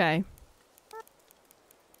 Okay.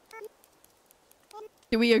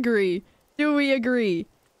 Do we agree? Do we agree?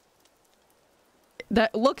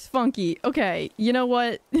 That looks funky. Okay, you know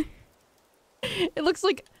what? It looks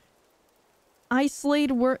like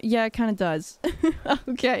Islade worm. Yeah, it kind of does.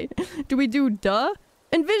 Okay. Do we do duh?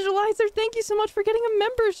 And Visualizer, thank you so much for getting a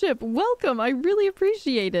membership. Welcome. I really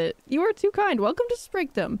appreciate it. You are too kind. Welcome to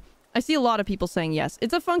Sprigdom. I see a lot of people saying yes.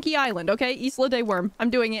 It's a funky island, okay? Isla de Worm. I'm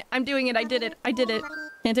doing it. I'm doing it. I did it. I did it.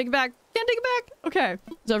 Can't take it back. Can't take it back. Okay.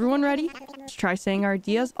 Is everyone ready? Let's try saying our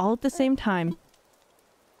ideas all at the same time.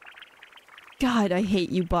 God, I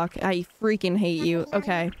hate you, Buck. I freaking hate you.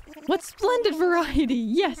 Okay. What splendid variety!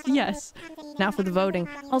 Yes, yes! Now for the voting.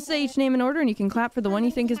 I'll say each name in order and you can clap for the one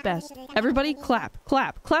you think is best. Everybody, clap,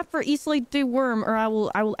 clap, clap for Isla de Worm or I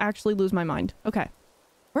will actually lose my mind. Okay.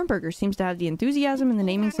 Wormburger seems to have the enthusiasm and the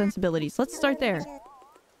naming sensibilities. Let's start there.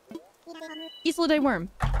 Isla de Worm.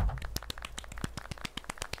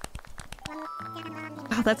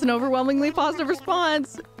 Oh, that's an overwhelmingly positive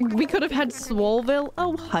response. We could have had Swoleville.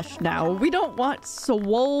 Oh, hush now. We don't want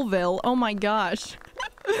Swoleville. Oh my gosh.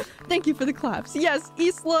 Thank you for the claps. Yes,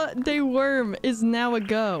 Isla de Worm is now a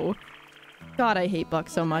go. God, I hate Buck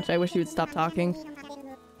so much. I wish he would stop talking.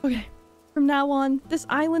 Okay. From now on, this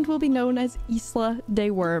island will be known as Isla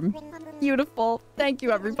de Worm. Beautiful. Thank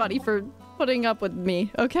you, everybody, for putting up with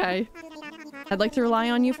me. Okay. I'd like to rely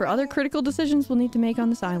on you for other critical decisions we'll need to make on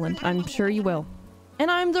this island. I'm sure you will. And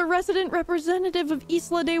I'm the resident representative of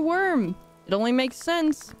Isla de Worm. It only makes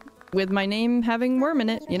sense with my name having worm in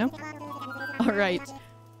it, you know? Alright.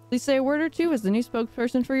 Please say a word or two as the new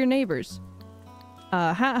spokesperson for your neighbors.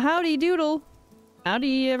 Howdy doodle.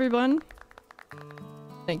 Howdy, everyone.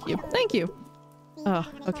 Thank you. Thank you.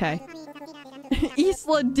 Oh, okay.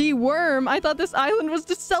 Isla de Worm. I thought this island was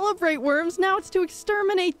to celebrate worms. Now it's to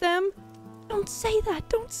exterminate them. Don't say that.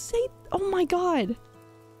 Don't say... Oh my god.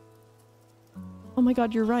 Oh my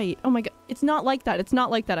god, you're right. Oh my god. It's not like that. It's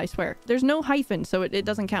not like that, I swear. There's no hyphen, so it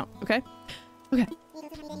doesn't count, okay? Okay.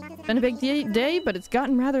 Been a big day, but it's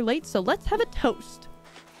gotten rather late, so let's have a toast.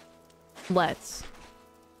 Let's.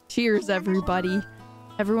 Cheers, everybody.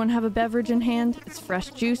 Everyone have a beverage in hand. It's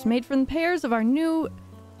fresh juice made from the pears of our new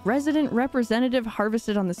resident representative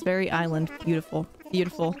harvested on this very island. Beautiful.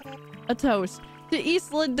 Beautiful. A toast to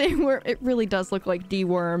Isla de Worm. It really does look like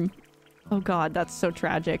D-Worm. Oh god, that's so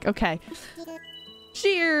tragic. Okay.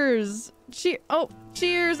 Cheers! Oh,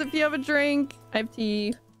 cheers if you have a drink. I have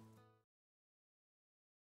tea.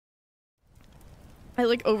 I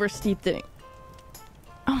like oversteeped it.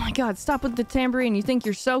 Oh my god, stop with the tambourine. You think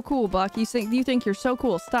you're so cool, Buck. You think you're so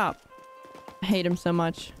cool. Stop. I hate him so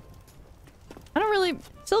much. I don't really...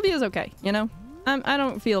 Sylvia's okay, you know? I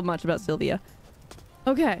don't feel much about Sylvia.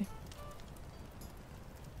 Okay.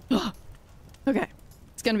 Okay.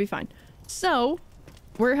 It's gonna be fine. So,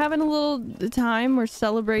 we're having a little time. We're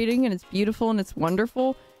celebrating and it's beautiful and it's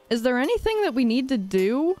wonderful. Is there anything that we need to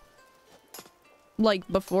do? Like,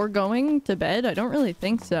 before going to bed? I don't really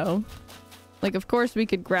think so. Like, of course, we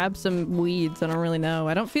could grab some weeds. I don't really know.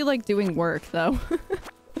 I don't feel like doing work, though.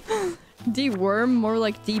 D-Worm, more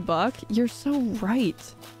like D-Buck. You're so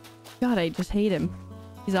right. God, I just hate him.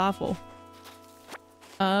 He's awful.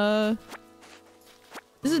 This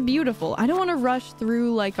is beautiful. I don't want to rush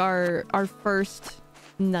through, like, our first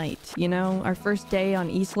night, you know? Our first day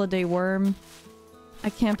on Isla de Worm.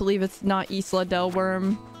 I can't believe it's not Isla del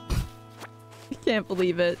Worm. I can't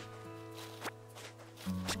believe it.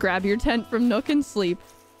 Just grab your tent from Nook and sleep.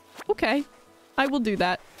 Okay. I will do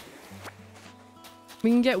that.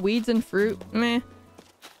 We can get weeds and fruit. Meh.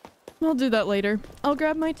 I'll do that later. I'll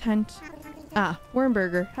grab my tent. Ah,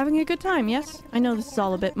 Wormburger. Having a good time, yes? I know this is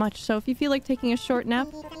all a bit much, so if you feel like taking a short nap,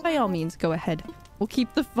 by all means, go ahead. We'll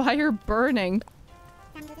keep the fire burning.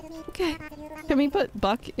 Okay. Can we put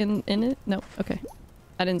Buck in it? No. Okay.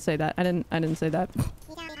 I didn't say that. I didn't say that.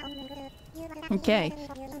 Okay.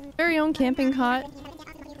 Very own camping cot.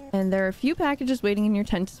 And there are a few packages waiting in your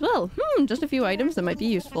tent as well. Just a few items that might be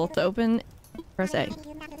useful. To open, press A.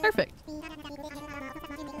 Perfect.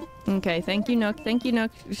 Okay, thank you, Nook. Thank you,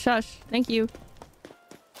 Nook. Shush. Thank you.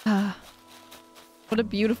 Ah. What a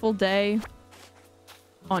beautiful day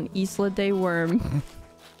on Isla de Worm.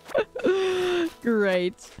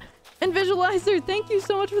 Great. And Visualizer, thank you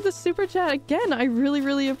so much for the super chat. Again, I really,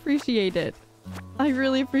 really appreciate it. I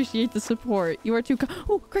really appreciate the support. You are too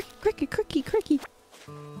oh, cricky.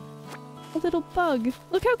 A little bug.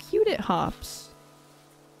 Look how cute it hops.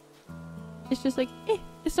 It's just like,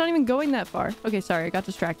 it's not even going that far. Okay, sorry, I got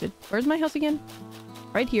distracted. Where's my house again?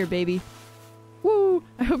 Right here, baby. Woo!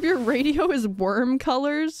 I hope your radio is worm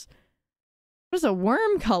colors. What is a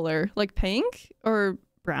worm color? Like pink? Or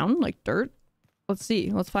brown? Like dirt? Let's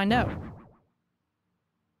see. Let's find out.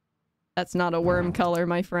 That's not a worm color,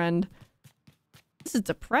 my friend. This is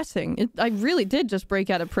depressing. I really did just break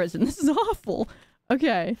out of prison. This is awful.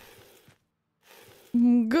 Okay.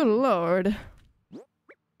 Good lord.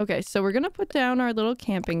 Okay, so we're gonna put down our little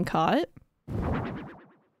camping cot.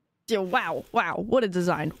 Yeah, wow, what a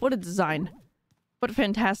design. What a design. What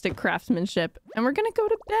fantastic craftsmanship. And we're gonna go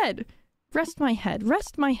to bed. Rest my head.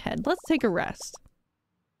 Let's take a rest.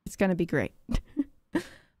 It's gonna be great.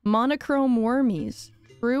 Monochrome wormies.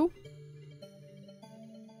 True?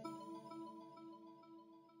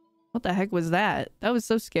 What the heck was that? That was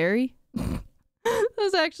so scary. That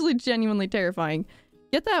was actually genuinely terrifying.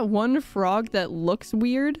 Get that one frog that looks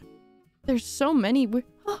weird? There's so many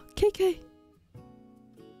oh, KK!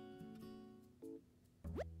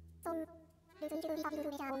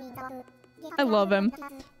 I love him.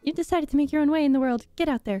 You decided to make your own way in the world. Get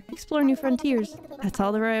out there. Explore new frontiers. That's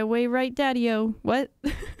all the way right, Daddy-o. What?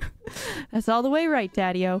 That's all the way right,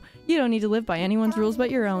 Daddy-o. You don't need to live by anyone's rules but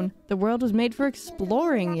your own. The world was made for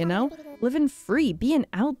exploring, you know? Living free, being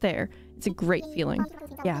out there. It's a great feeling.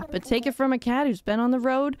 Yeah, but take it from a cat who's been on the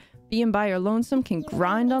road. Being by your lonesome can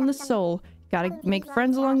grind on the soul. Gotta make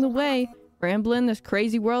friends along the way. Rambling this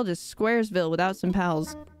crazy world is Squaresville without some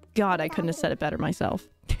pals. God, I couldn't have said it better myself.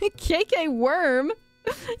 KK Worm?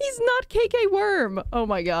 He's not KK Worm! Oh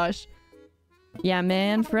my gosh. Yeah,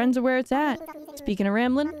 man, friends are where it's at. Speaking of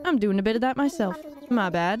rambling, I'm doing a bit of that myself. My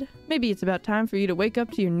bad. Maybe it's about time for you to wake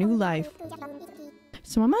up to your new life.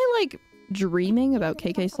 So am I, like, dreaming about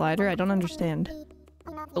KK Slider? I don't understand.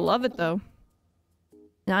 I love it, though.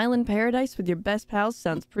 An island paradise with your best pals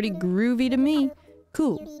sounds pretty groovy to me.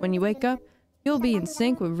 Cool. When you wake up, you'll be in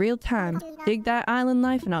sync with real time. Dig that island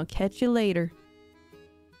life and I'll catch you later.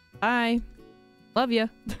 Bye. Love ya.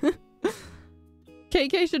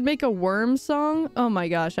 KK should make a worm song? Oh my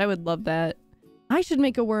gosh, I would love that. I should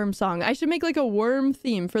make a worm song. I should make like a worm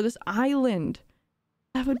theme for this island.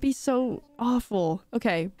 That would be so awful.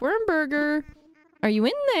 Okay, Wormburger. Are you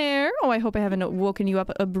in there? Oh, I hope I haven't woken you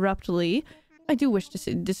up abruptly. I do wish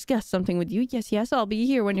to discuss something with you. Yes, yes, I'll be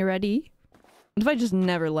here when you're ready. What if I just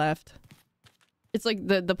never left? It's like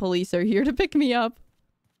the police are here to pick me up.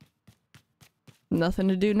 Nothing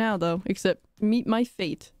to do now, though, except meet my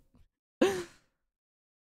fate.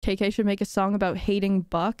 KK should make a song about hating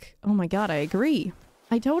Buck. Oh my god, I agree.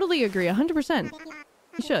 I totally agree, 100%.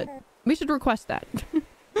 We should. We should request that.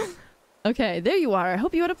 Okay, there you are. I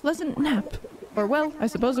hope you had a pleasant nap. Or, well, I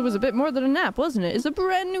suppose it was a bit more than a nap, wasn't it? It's a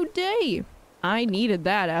brand new day. I needed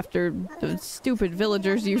that after the stupid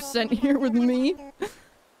villagers you sent here with me.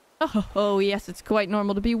 Oh, yes, it's quite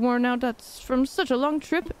normal to be worn out. That's from such a long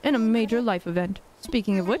trip and a major life event.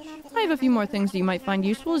 Speaking of which, I have a few more things that you might find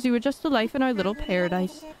useful as you adjust to life in our little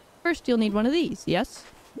paradise. First, you'll need one of these, yes?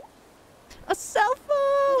 A cell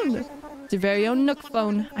phone! It's your very own Nook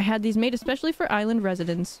phone. I had these made especially for island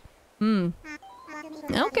residents.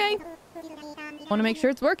 Okay. Want to make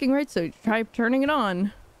sure it's working right, so try turning it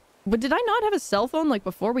on. But did I not have a cell phone, like,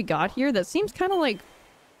 before we got here? That seems kind of, like,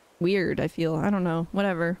 weird, I feel. I don't know.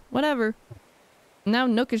 Whatever. Whatever. Now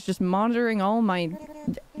Nook is just monitoring all my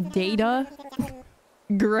data.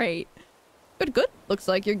 Great. Good, good. Looks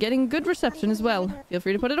like you're getting good reception as well. Feel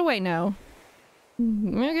free to put it away now.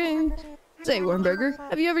 Okay. Say, Wormburger,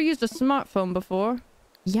 have you ever used a smartphone before?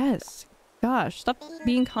 Yes. Gosh, stop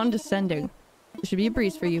being condescending. This should be a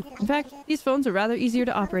breeze for you. In fact, these phones are rather easier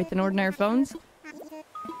to operate than ordinary phones.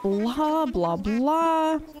 Blah, blah,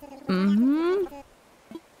 blah.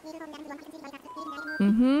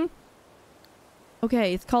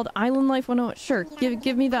 Okay, it's called Island Life 101. Sure,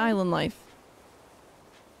 give me the Island Life.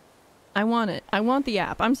 I want it. I want the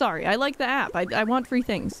app. I'm sorry. I like the app. I want free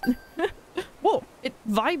things. Whoa, it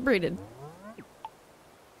vibrated.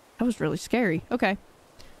 That was really scary. Okay.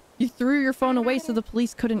 You threw your phone away so the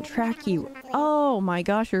police couldn't track you. Oh my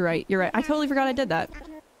gosh, you're right. You're right. I totally forgot I did that.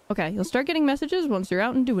 Okay, you'll start getting messages once you're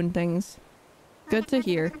out and doing things. Good to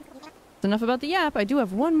hear. That's enough about the app. I do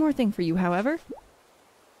have one more thing for you, however.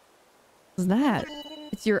 What's that?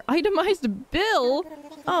 It's your itemized bill!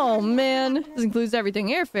 Oh man. This includes everything.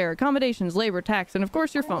 Airfare, accommodations, labor, tax, and of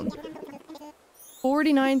course your phone.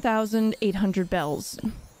 49,800 bells.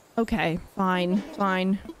 Okay, fine,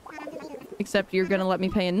 fine. Except you're gonna let me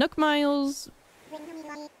pay in Nook miles.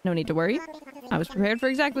 No need to worry. I was prepared for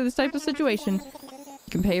exactly this type of situation. You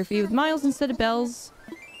can pay your fee with miles instead of bells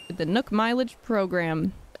with the Nook mileage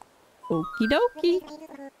program. Okie dokie.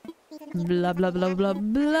 Blah blah blah blah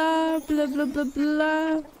blah blah blah blah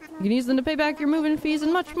blah. You can use them to pay back your moving fees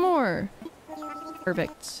and much more.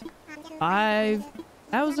 Perfect.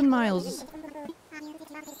 5,000 miles.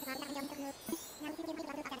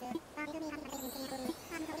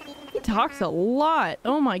 He talks a lot.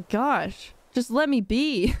 Oh my gosh. Just let me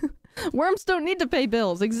be. Worms don't need to pay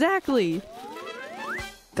bills. Exactly.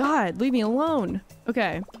 God, leave me alone.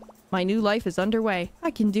 Okay. My new life is underway.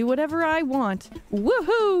 I can do whatever I want.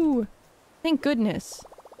 Woohoo! Thank goodness.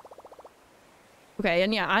 Okay,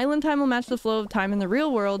 and yeah, island time will match the flow of time in the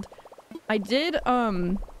real world. I did,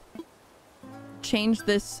 change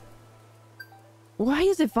this. Why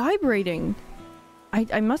is it vibrating?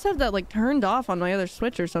 I must have that, like, turned off on my other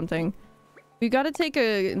Switch or something. We gotta take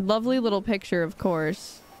a lovely little picture, of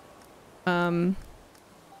course.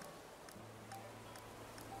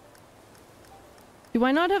 Do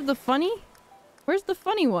I not have the funny? Where's the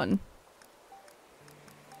funny one?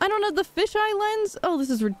 I don't have the fisheye lens? Oh, this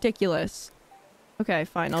is ridiculous. Okay,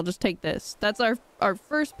 fine. I'll just take this. That's our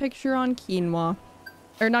first picture on quinoa.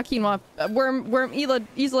 Or not quinoa.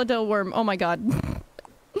 Isla del Worm. Oh my god.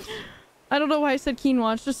 I don't know why I said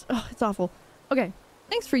quinoa. It's just... Oh, it's awful. Okay.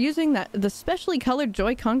 Thanks for using the specially colored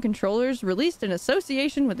Joy-Con controllers released in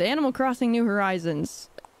association with Animal Crossing New Horizons.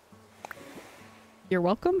 You're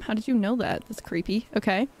welcome? How did you know that? That's creepy.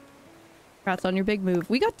 Okay. Congrats on your big move.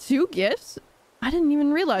 We got 2 gifts? I didn't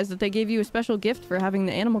even realize that they gave you a special gift for having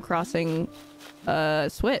the Animal Crossing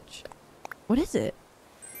Switch. What is it?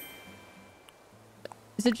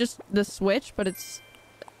 Is it just the Switch, but it's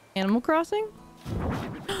Animal Crossing?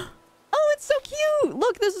 Oh, it's so cute!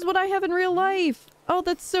 Look, this is what I have in real life! Oh,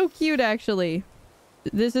 that's so cute, actually.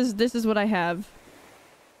 This is what I have.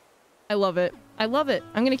 I love it. I love it.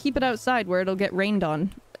 I'm gonna keep it outside where it'll get rained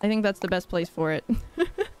on. I think that's the best place for it.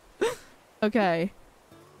 Okay.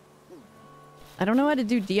 I don't know how to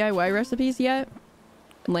do DIY recipes yet.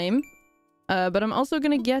 Lame. But I'm also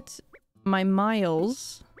gonna get my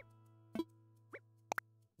miles.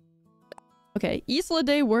 Okay, Isla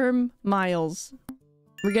de Worm miles.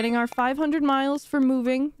 We're getting our 500 miles for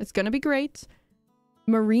moving. It's gonna be great.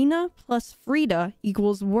 Marina plus Frida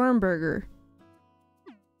equals Wormburger.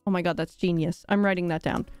 Oh my god, that's genius. I'm writing that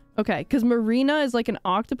down. Okay, because Marina is like an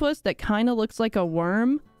octopus that kind of looks like a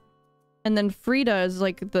worm. And then Frida is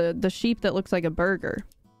like the sheep that looks like a burger.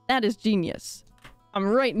 That is genius. I'm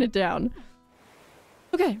writing it down.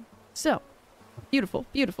 Okay, so. Beautiful,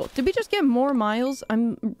 beautiful. Did we just get more miles?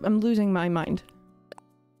 I'm losing my mind.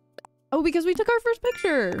 Oh, because we took our first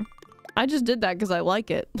picture. I just did that because I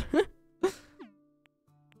like it.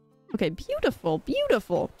 Okay, beautiful,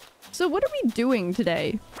 beautiful. So what are we doing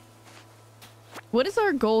today? What is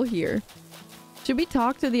our goal here? Should we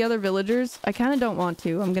talk to the other villagers? I kind of don't want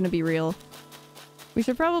to. I'm gonna be real. We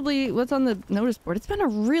should probably... What's on the notice board? It's been a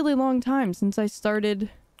really long time since I started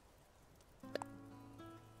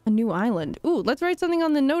a new island. Ooh, let's write something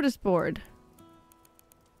on the notice board.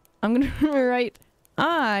 I'm gonna write...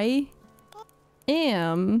 I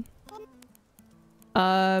am...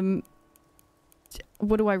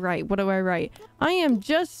 What do I write? What do I write? I am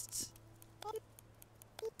just...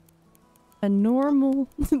 a normal...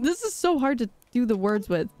 This is so hard to do the words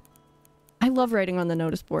with. I love writing on the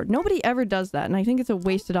notice board. Nobody ever does that, and I think it's a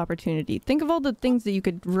wasted opportunity. Think of all the things that you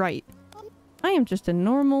could write. I am just a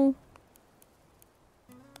normal...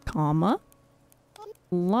 comma...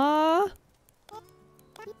 la...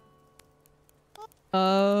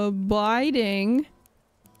 abiding...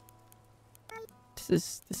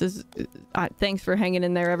 This is... thanks for hanging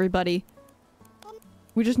in there, everybody.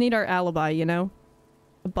 We just need our alibi, you know?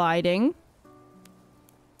 Abiding...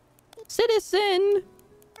 citizen!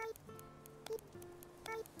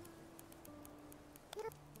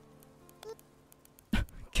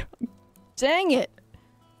 Dang it!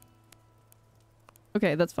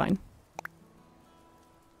 Okay, that's fine.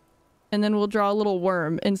 And then we'll draw a little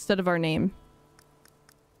worm instead of our name.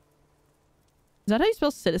 Is that how you spell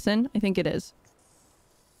citizen? I think it is.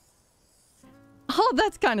 Oh,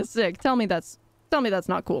 that's kind of sick. Tell me that's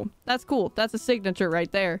not cool. That's cool. That's a signature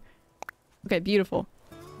right there. Okay, beautiful.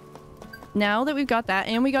 Now that we've got that,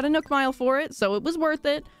 and we got a Nook Mile for it, so it was worth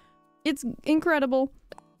it. It's incredible.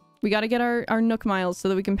 We gotta get our Nook Miles so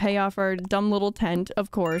that we can pay off our dumb little tent,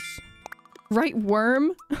 of course. Right,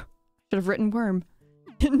 worm? Should have written worm.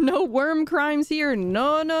 No worm crimes here.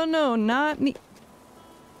 No, no, no, not me.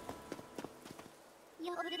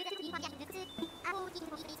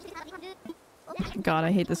 God,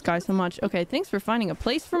 I hate this guy so much. Okay, thanks for finding a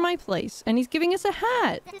place for my place. And he's giving us a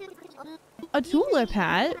hat. A tulip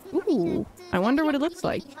hat? Ooh, I wonder what it looks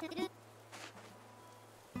like.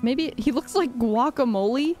 Maybe he looks like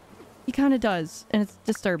guacamole? He kind of does, and it's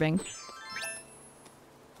disturbing.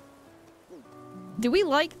 Do we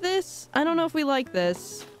like this? I don't know if we like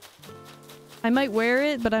this. I might wear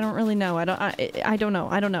it, but I don't really know. I don't know.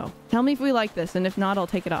 I don't know. Tell me if we like this, and if not, I'll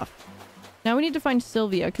take it off. Now we need to find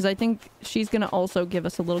Sylvia, because I think she's gonna also give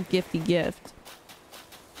us a little gifty gift.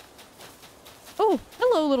 Oh,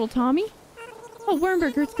 hello, little Tommy. Oh,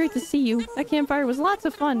 Wormburger, it's great to see you. That campfire was lots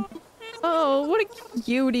of fun. Oh, what a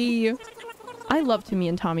cutie. I love Timmy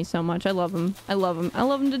and Tommy so much. I love them. I love them. I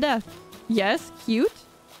love them to death. Yes, cute.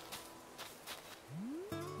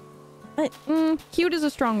 Cute is a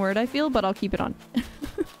strong word, I feel, but I'll keep it on.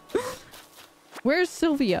 Where's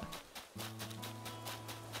Sylvia?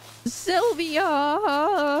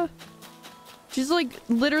 Sylvia! She's like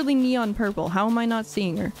literally neon purple. How am I not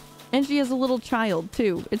seeing her? And she has a little child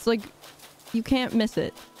too. It's like, you can't miss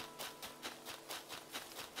it.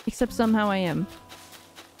 Except somehow I am.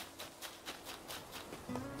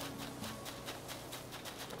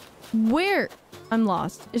 Where? I'm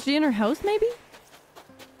lost. Is she in her house, maybe?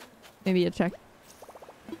 Maybe a check.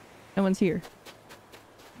 No one's here.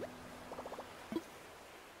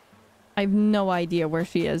 I have no idea where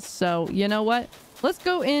she is. So, you know what? Let's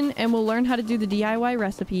go in and we'll learn how to do the DIY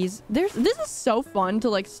recipes. This is so fun to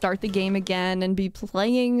like start the game again and be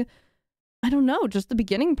playing, I don't know, just the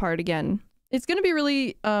beginning part again. It's gonna be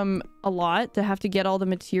really a lot to have to get all the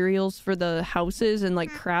materials for the houses and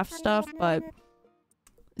like craft stuff, but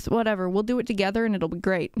it's whatever. We'll do it together and it'll be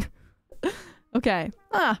great. Okay.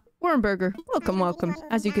 Wormburger. Welcome, welcome.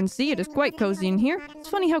 As you can see, it is quite cozy in here. It's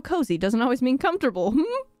funny how cozy doesn't always mean comfortable.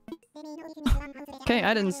 Okay,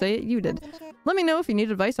 I didn't say it, you did. Let me know if you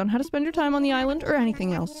need advice on how to spend your time on the island or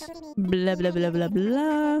anything else. Blah, blah, blah, blah,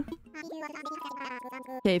 blah.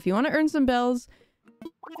 Okay, if you want to earn some bells...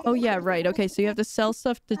 Oh yeah, right. Okay, so you have to sell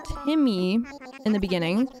stuff to Timmy in the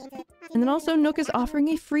beginning. And then also Nook is offering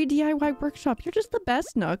a free DIY workshop. You're just the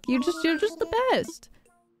best, Nook. You're just the best.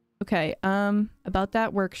 Okay, about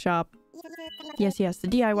that workshop. Yes, the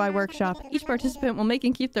DIY workshop. Each participant will make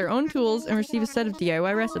and keep their own tools and receive a set of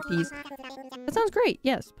DIY recipes. That sounds great.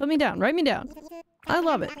 Yes, put me down. Write me down. I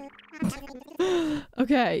love it.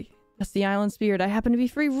 Okay, that's the island spirit. I happen to be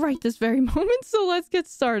free right this very moment, so let's get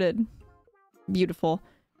started. Beautiful.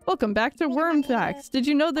 Welcome back to Worm Facts. Did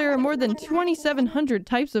you know there are more than 2,700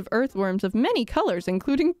 types of earthworms of many colors,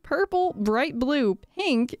 including purple, bright blue,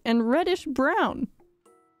 pink, and reddish brown?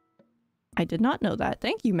 I did not know that.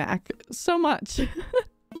 Thank you, Mac, so much.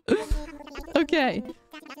 Okay.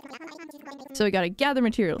 So we gotta gather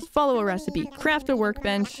materials, follow a recipe, craft a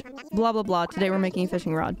workbench, blah, blah, blah. Today we're making a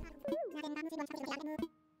fishing rod.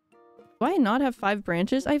 Do I not have 5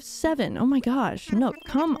 branches? I have 7. Oh my gosh. No,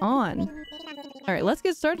 come on. Alright, let's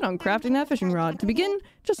get started on crafting that fishing rod. To begin,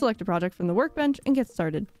 just select a project from the workbench and get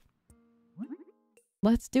started.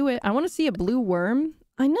 Let's do it. I want to see a blue worm.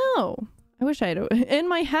 I know. I wish I had and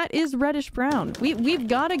my hat is reddish brown. We've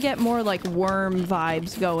got to get more like worm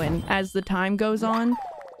vibes going as the time goes on.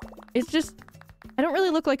 It's just, I don't really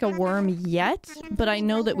look like a worm yet, but I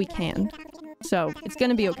know that we can. So it's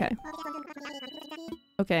gonna be okay.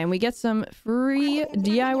 Okay, and we get some free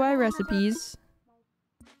DIY recipes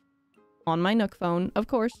on my Nook phone. Of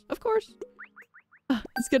course.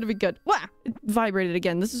 It's gonna be good. Wow! It vibrated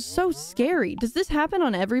again. This is so scary. Does this happen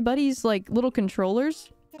on everybody's like little controllers?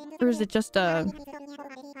 Or is it just a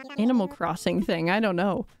Animal Crossing thing? I don't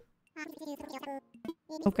know.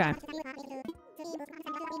 Okay.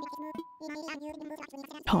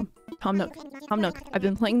 Tom Nook. I've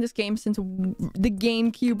been playing this game since the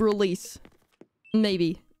GameCube release.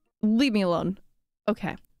 Maybe. Leave me alone.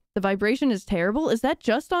 Okay. The vibration is terrible. Is that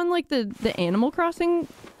just on like the Animal Crossing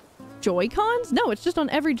Joy-Cons? No, it's just on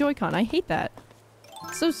every Joy-Con. I hate that.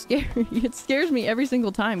 It's so scary. It scares me every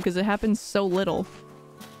single time because it happens so little.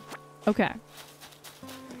 Okay.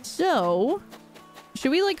 So, should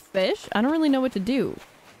we like fish? I don't really know what to do.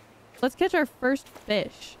 Let's catch our first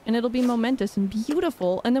fish, and it'll be momentous and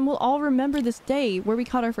beautiful, and then we'll all remember this day where we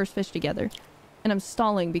caught our first fish together. And I'm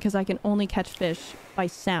stalling because I can only catch fish by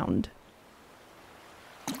sound.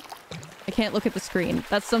 I can't look at the screen.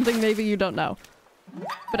 That's something maybe you don't know.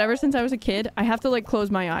 But ever since I was a kid, I have to like close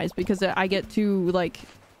my eyes because I get too like...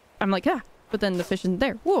 I'm like, ah! But then the fish isn't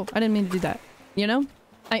there. Whoa! I didn't mean to do that. You know?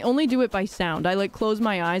 I only do it by sound. I like close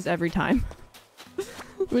my eyes every time.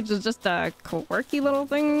 Which is just a quirky little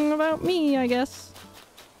thing about me, I guess.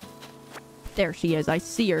 There she is. I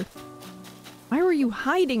see her. Why were you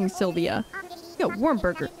hiding, Sylvia? Yo,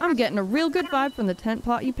 Wormburger. I'm getting a real good vibe from the tent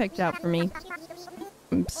plot you picked out for me.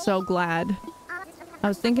 I'm so glad. I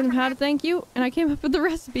was thinking of how to thank you, and I came up with the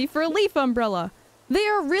recipe for a leaf umbrella. They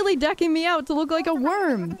are really decking me out to look like a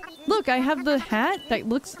worm. Look, I have the hat that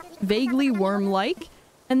looks vaguely worm-like,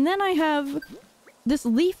 and then I have this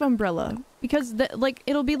leaf umbrella. Because, like,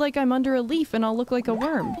 it'll be like I'm under a leaf and I'll look like a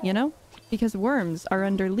worm, you know? Because worms are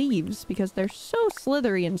under leaves, because they're so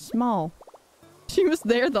slithery and small. She was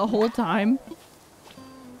there the whole time.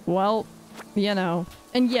 Well, you know.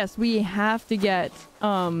 And yes, we have to get,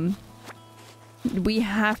 the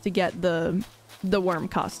worm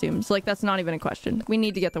costumes. Like, that's not even a question. We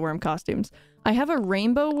need to get the worm costumes. I have a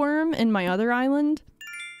rainbow worm in my other island.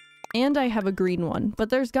 And I have a green one. But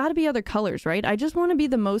there's got to be other colors, right? I just want to be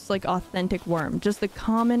the most, like, authentic worm. Just the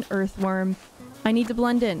common earthworm. I need to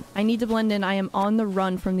blend in. I am on the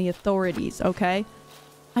run from the authorities, okay?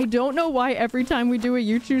 I don't know why every time we do a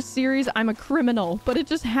You Choose series, I'm a criminal. But it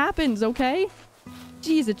just happens, okay?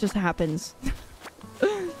 Jeez, it just happens.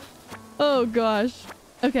 Oh, gosh.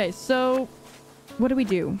 Okay, so... what do we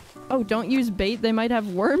do? Oh, don't use bait. They might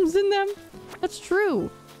have worms in them? That's true.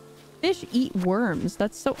 Fish eat worms.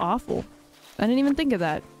 That's so awful. I didn't even think of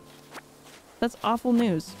that. That's awful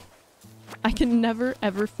news. I can never,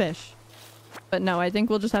 ever fish. But no, I think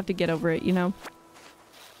we'll just have to get over it, you know?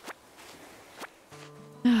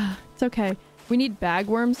 It's okay. We need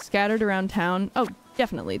bagworms scattered around town. Oh,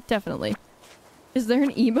 definitely, definitely. Is there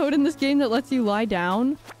an emote in this game that lets you lie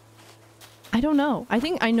down? I don't know.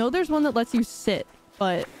 I know there's one that lets you sit,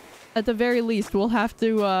 but at the very least, we'll have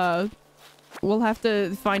to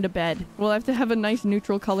find a bed. We'll have to have a nice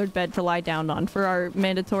neutral colored bed to lie down on for our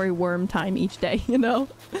mandatory worm time each day, you know?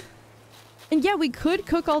 And yeah, we could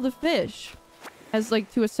cook all the fish as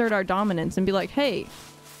like to assert our dominance and be like, hey,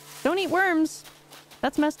 don't eat worms.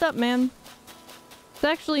 That's messed up, man. It's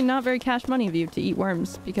actually not very cash money of you to eat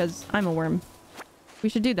worms because I'm a worm. We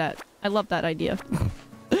should do that. I love that idea.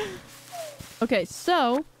 Okay,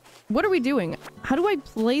 so what are we doing? How do I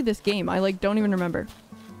play this game? I like don't even remember.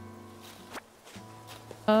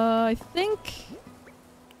 I think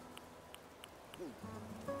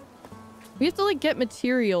we have to like get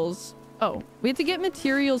materials. Oh, we have to get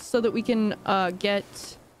materials so that we can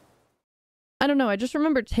get, I don't know, I just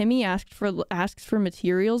remember Timmy asks for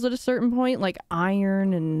materials at a certain point, like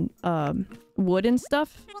iron and wood and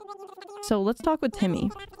stuff. So let's talk with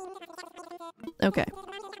Timmy. Okay.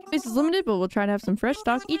 Space is limited, but we'll try to have some fresh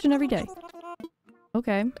stock each and every day.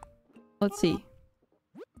 Okay. Let's see.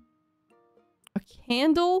 A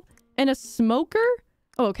candle and a smoker?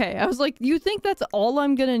 Oh, okay. I was like, you think that's all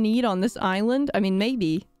I'm gonna need on this island? I mean,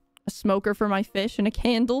 maybe. A smoker for my fish and a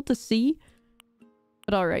candle to see.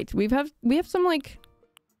 But alright. We have some, like,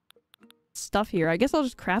 stuff here. I guess I'll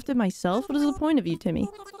just craft it myself. What is the point of you, Timmy?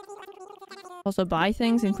 Also buy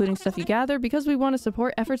things, including stuff you gather, because we want to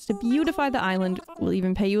support efforts to beautify the island. We'll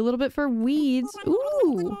even pay you a little bit for weeds.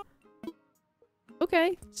 Ooh!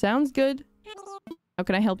 Okay. Sounds good. How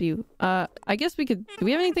can I help you? I guess we could... Do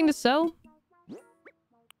we have anything to sell?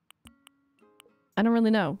 I don't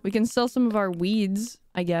really know. We can sell some of our weeds,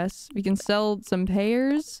 I guess. We can sell some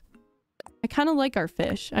pears. I kind of like our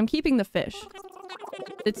fish. I'm keeping the fish.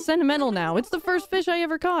 It's sentimental now. It's the first fish I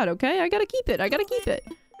ever caught, okay? I gotta keep it. I gotta keep it.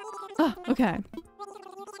 Oh, okay.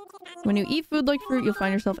 When you eat food like fruit, you'll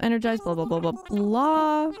find yourself energized, blah, blah, blah, blah,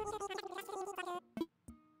 blah.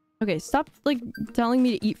 Okay, stop, like, telling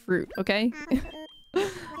me to eat fruit, okay?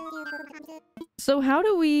 So how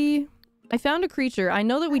do we... I found a creature. I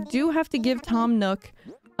know that we do have to give Tom Nook...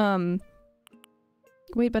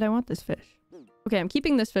 Wait, but I want this fish. Okay, I'm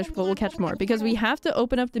keeping this fish, but we'll catch more. Because we have to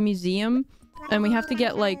open up the museum, and we have to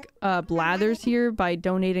get, like, blathers here by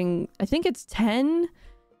donating... I think it's 10...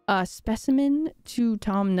 specimen to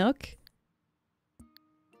Tom Nook.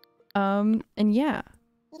 And yeah.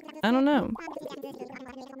 I don't know.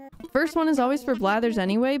 First one is always for blathers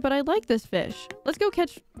anyway, but I like this fish. Let's go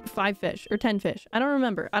catch 5 fish or 10 fish. I don't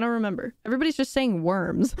remember. I don't remember. Everybody's just saying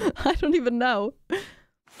worms. I don't even know.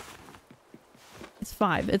 It's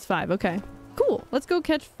 5. It's 5. Okay. Cool. Let's go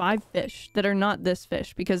catch 5 fish that are not this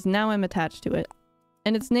fish because now I'm attached to it.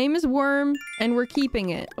 And its name is Worm and we're keeping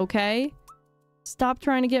it, okay? Stop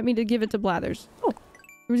trying to get me to give it to Blathers. Oh,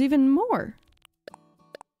 there was even more.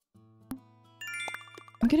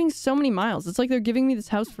 I'm getting so many miles. It's like they're giving me this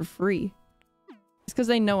house for free. It's because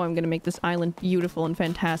they know I'm going to make this island beautiful and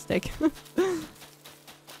fantastic.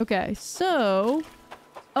 Okay, so...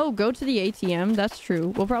 Oh, go to the ATM. That's true.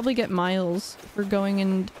 We'll probably get miles for going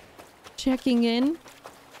and checking in.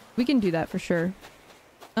 We can do that for sure.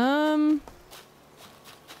 Oh,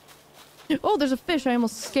 there's a fish. I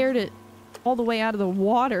almost scared it all the way out of the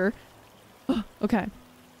water. Okay.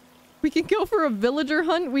 We can go for a villager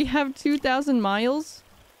hunt. We have 2,000 miles.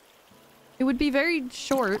 It would be very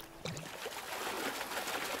short.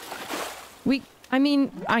 I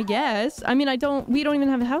mean, I guess. I mean, we don't even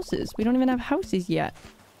have houses. We don't even have houses yet.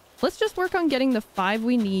 Let's just work on getting the 5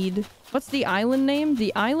 we need. What's the island name?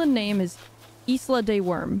 The island name is Isla de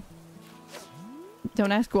Worm.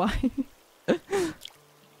 Don't ask why.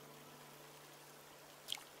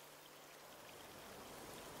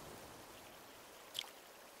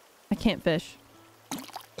 I can't fish.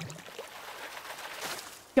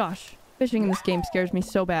 Gosh, fishing in this game scares me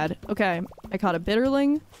so bad. Okay, I caught a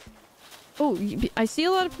bitterling. Oh, I see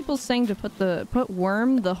a lot of people saying to put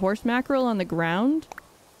Worm, the horse mackerel, on the ground.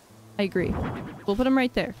 I agree. We'll put him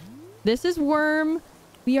right there. This is Worm.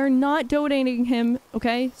 We are not donating him,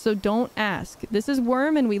 okay? So don't ask. This is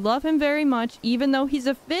Worm and we love him very much. Even though he's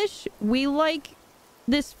a fish, we like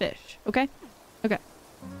this fish, okay? Okay.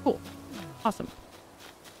 Cool. Awesome.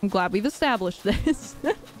 I'm glad we've established this.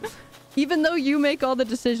 Even though you make all the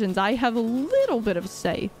decisions, I have a little bit of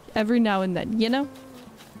say every now and then, you know?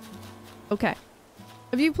 Okay.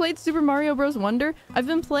 Have you played Super Mario Bros. Wonder? I've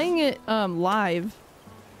been playing it live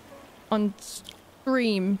on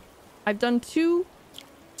stream I've done 2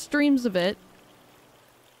 streams of it.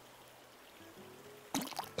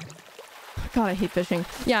 God, I hate fishing.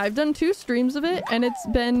 Yeah, I've done 2 streams of it, and it's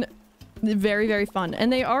been very, very fun.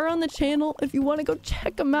 And they are on the channel if you want to go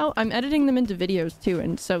check them out. I'm editing them into videos too,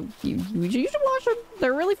 and so you should watch them.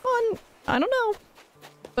 They're really fun. I don't know.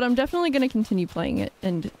 But I'm definitely going to continue playing it,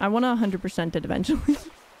 and I want to 100% it eventually.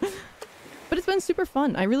 But it's been super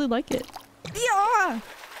fun. I really like it. Yeah!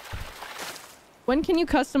 When can you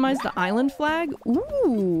customize the island flag?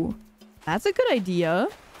 Ooh, that's a good idea.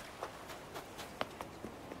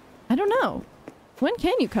 I don't know. When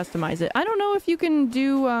can you customize it? I don't know if you can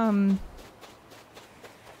do, well,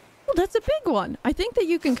 that's a big one. I think that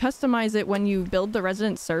you can customize it when you build the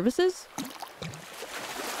resident services.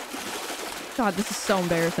 God, this is so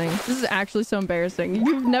embarrassing. This is actually so embarrassing.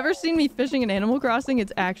 You've never seen me fishing in Animal Crossing?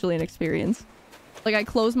 It's actually an experience. Like, I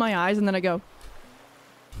close my eyes and then I go.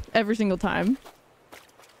 Every single time.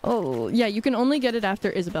 Oh, yeah, you can only get it after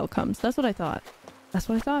Isabel comes. That's what I thought. That's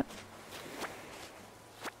what I thought.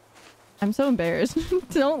 I'm so embarrassed.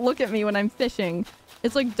 Don't look at me when I'm fishing.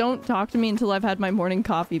 It's like, don't talk to me until I've had my morning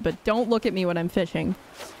coffee, but don't look at me when I'm fishing.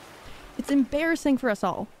 It's embarrassing for us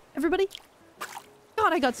all. Everybody?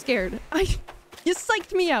 God, I got scared. You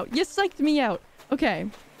psyched me out. You psyched me out. Okay.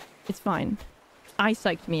 It's fine. I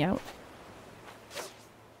psyched me out.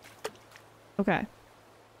 Okay.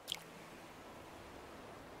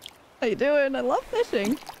 How you doing? I love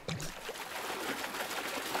fishing.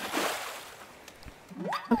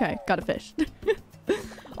 Okay, got a fish.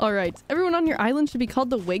 All right, everyone on your island should be called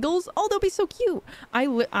the Wiggles. Oh, they'll be so cute. I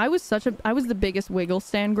was the biggest Wiggle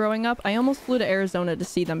stan growing up. I almost flew to Arizona to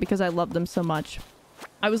see them because I love them so much.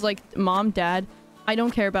 I was like, Mom, Dad, I don't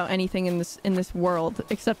care about anything in this world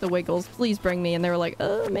except the Wiggles. Please bring me. And they were like,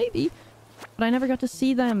 maybe. But I never got to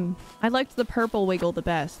see them. I liked the purple Wiggle the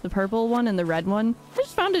best. The purple one and the red one. I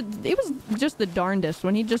just found it was just the darndest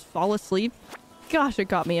when he'd just fall asleep. Gosh, it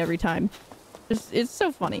got me every time. It's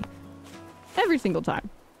so funny. Every single time.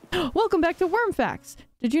 Welcome back to Worm Facts.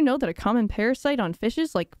 Did you know that a common parasite on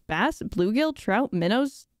fishes like bass, bluegill, trout,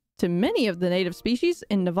 minnows, to many of the native species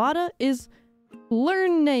in Nevada is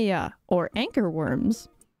Lernea, or anchor worms?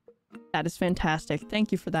 That is fantastic.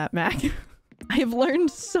 Thank you for that, Mac. I have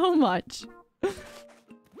learned so much.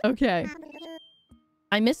 Okay.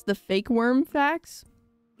 I missed the fake worm facts.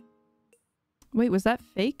 Wait, was that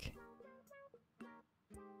fake?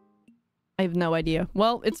 I have no idea.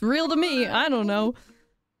 Well, it's real to me. I don't know.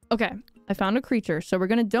 Okay, I found a creature. So we're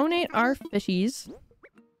gonna donate our fishies.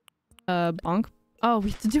 Bonk. Oh, we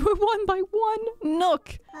have to do it one by one.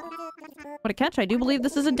 Nook. What a catch. I do believe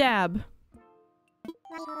this is a dab.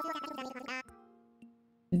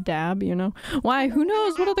 Dab, you know? Why, who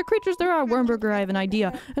knows what other creatures there are? Wormburger, I have an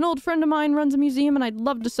idea. An old friend of mine runs a museum and I'd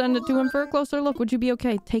love to send it to him for a closer look. Would you be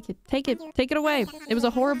okay? Take it. Take it. Take it away. It was a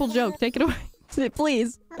horrible joke. Take it away.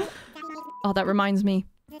 Please. Oh, that reminds me.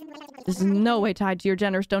 This is in no way tied to your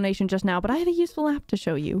generous donation just now, but I had a useful app to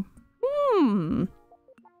show you. Boop,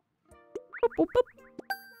 boop, boop.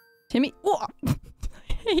 Timmy. Oh, I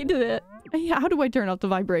hated it. How do I turn off the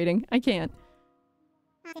vibrating? I can't.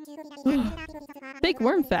 Fake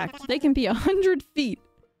worm fact. They can be 100 feet.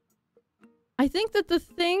 I think that the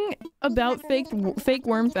thing about fake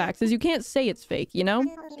worm facts is you can't say it's fake, you know?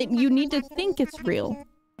 You need to think it's real.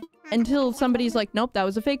 Until somebody's like, nope, that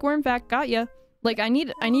was a fake worm fact. Got ya. Like, I need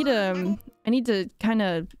to kind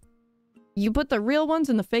of... You put the real ones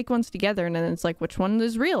and the fake ones together, and then it's like, which one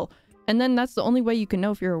is real? And then that's the only way you can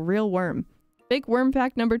know if you're a real worm. Fake worm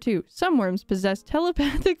fact number 2. Some worms possess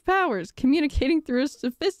telepathic powers, communicating through a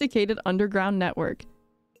sophisticated underground network.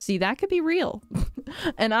 See, that could be real.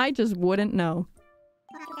 And I just wouldn't know.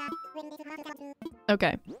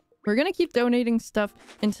 Okay. We're gonna keep donating stuff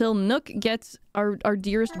until Nook gets our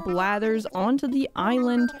dearest blathers onto the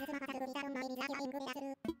island.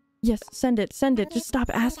 Yes, send it. Send it. Just stop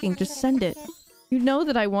asking. Just send it. You know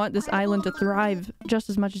that I want this island to thrive just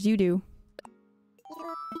as much as you do.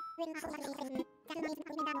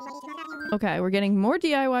 Okay, we're getting more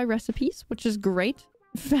DIY recipes, which is great.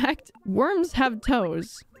 In fact, worms have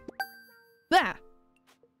toes. Ah!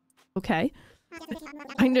 Okay.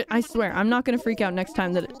 I swear, I'm not gonna freak out next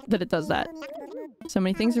time that it does that. So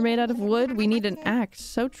many things are made out of wood. We need an axe.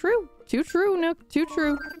 So true. Too true, Nook. Too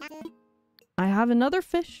true. I have another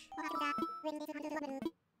fish.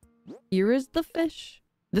 Here is the fish.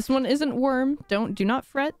 This one isn't worm. Do not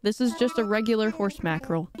fret. This is just a regular horse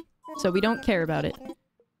mackerel. So we don't care about it.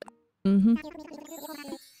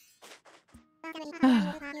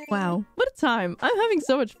 Wow. What a time. I'm having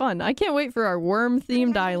so much fun. I can't wait for our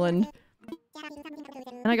worm-themed island.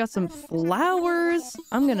 And I got some flowers.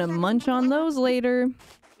 I'm gonna munch on those later.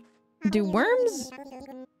 Do worms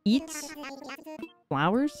eat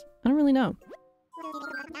flowers? I don't really know.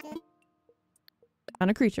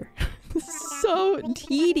 Found a creature. So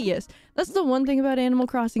tedious. That's the one thing about Animal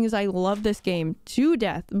Crossing is I love this game to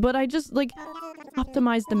death, but I just like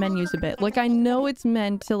optimize the menus a bit. Like I know it's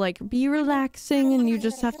meant to like be relaxing and you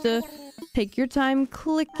just have to take your time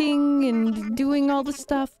clicking and doing all the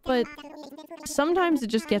stuff, but sometimes it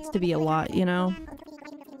just gets to be a lot, you know?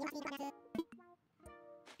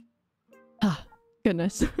 Ah,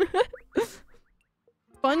 goodness.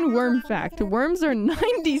 Fun worm fact. Worms are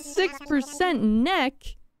 96% neck.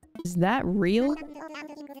 Is that real?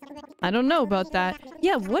 I don't know about that.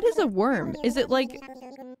 Yeah, what is a worm? Is it like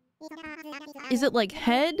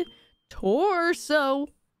head, torso,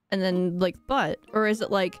 and then like butt? Or is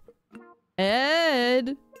it like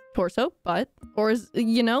head, torso, butt? Or is,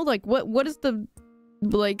 you know, like what is the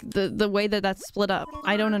like the way that that's split up?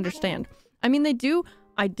 I don't understand. I mean, they do.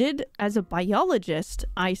 I did, as a biologist,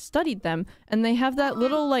 I studied them, and they have that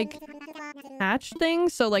little, like, hatch thing,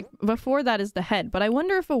 so, like, before that is the head, but I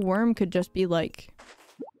wonder if a worm could just be, like,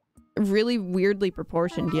 really weirdly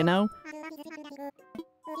proportioned, you know?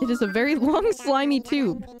 It is a very long, slimy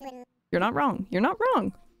tube. You're not wrong. You're not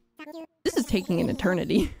wrong. This is taking an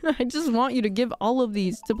eternity. I just want you to give all of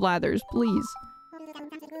these to Blathers, please.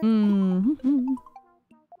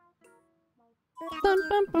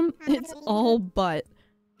 It's all butt.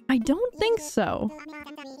 I don't think so.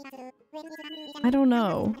 I don't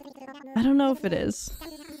know. I don't know if it is.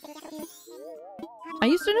 I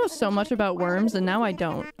used to know so much about worms and now I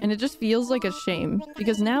don't. And it just feels like a shame.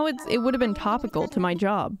 Because now it would have been topical to my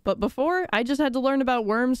job. But before, I just had to learn about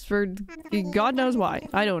worms for God knows why.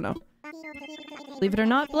 I don't know. Believe it or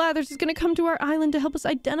not, Blathers is going to come to our island to help us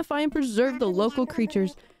identify and preserve the local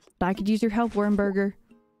creatures. But I could use your help, Wormburger.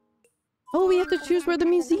 Oh, we have to choose where the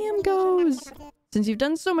museum goes. Since you've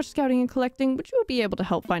done so much scouting and collecting, would you be able to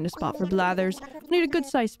help find a spot for Blathers? We need a good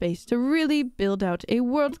sized space to really build out a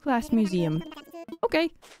world-class museum.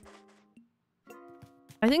 Okay.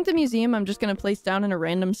 I think the museum I'm just gonna place down in a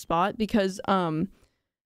random spot because, it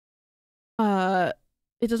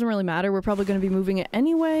doesn't really matter. We're probably gonna be moving it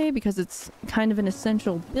anyway because it's kind of an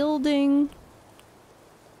essential building.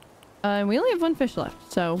 And we only have one fish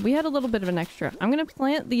left, so we had a little bit of an extra. I'm gonna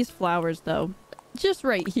plant these flowers, though. Just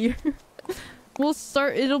right here. We'll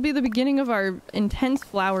start- it'll be the beginning of our intense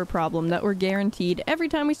flower problem that we're guaranteed every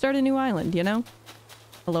time we start a new island, you know?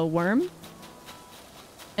 Hello, worm.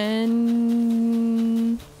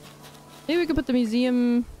 And... maybe we could put the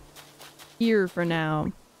museum here for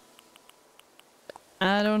now.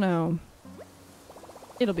 I don't know.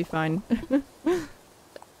 It'll be fine.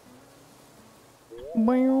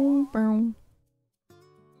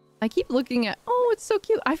 I keep looking at- oh, it's so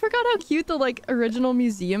cute. I forgot how cute the, like, original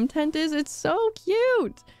museum tent is. It's so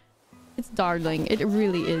cute. It's darling. It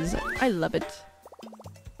really is. I love it.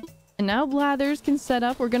 And now Blathers can set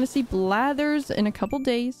up. We're gonna see Blathers in a couple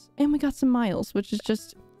days. And we got some miles, which is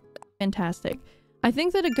just fantastic. I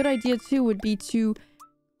think that a good idea, too, would be to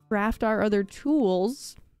craft our other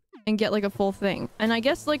tools and get, like, a full thing. And I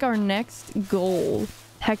guess, like, our next goal,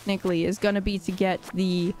 technically, is gonna be to get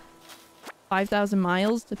the 5,000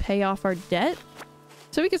 miles to pay off our debt.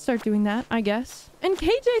 So we can start doing that, I guess. And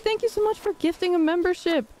KJ, thank you so much for gifting a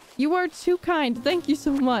membership. You are too kind. Thank you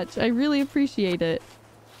so much. I really appreciate it.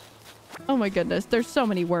 Oh my goodness. There's so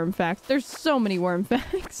many worm facts. There's so many worm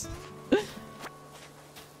facts.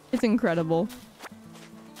 It's incredible.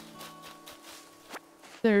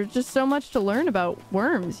 There's just so much to learn about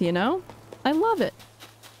worms, you know? I love it.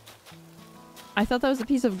 I thought that was a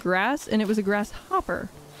piece of grass and it was a grasshopper.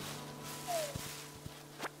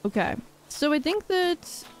 Okay, so I think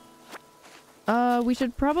that we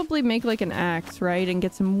should probably make like an axe, right? And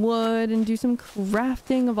get some wood and do some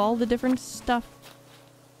crafting of all the different stuff.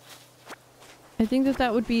 I think that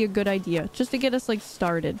that would be a good idea, just to get us like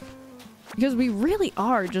started. Because we really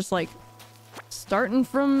are just like starting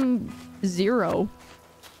from zero.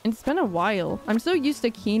 It's been a while. I'm so used to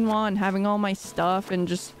quinoa and having all my stuff and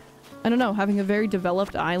just, I don't know, having a very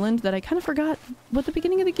developed island that I kind of forgot what the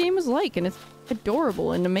beginning of the game was like, and it's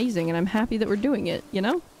adorable and amazing, and I'm happy that we're doing it, you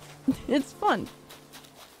know? It's fun.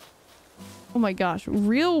 Oh my gosh,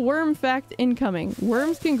 real worm fact incoming.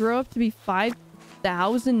 Worms can grow up to be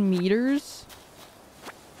 5,000 meters.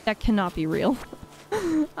 That cannot be real.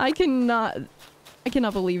 I cannot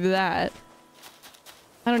believe that.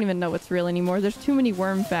 I don't even know what's real anymore. There's too many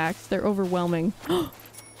worm facts. They're overwhelming.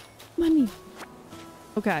 Money.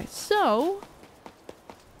 Okay, so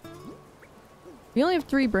we only have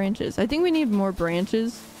 3 branches. I think we need more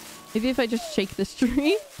branches. Maybe if I just shake this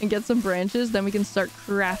tree and get some branches, then we can start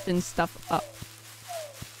crafting stuff up.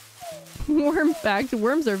 Worm fact.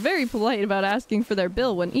 Worms are very polite about asking for their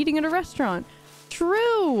bill when eating at a restaurant.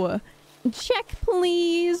 True. Check,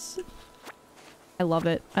 please. I love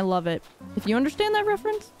it. I love it. If you understand that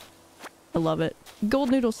reference, I love it.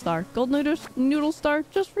 Gold noodle star. Gold noodle star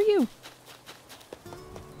just for you.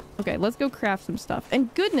 Okay, let's go craft some stuff.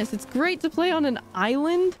 And goodness, it's great to play on an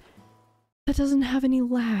island that doesn't have any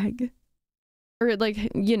lag. Or like,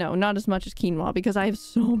 you know, not as much as quinoa because I have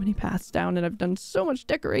so many paths down and I've done so much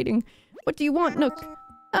decorating. What do you want, Nook?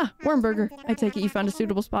 Ah, worm burger. I take it you found a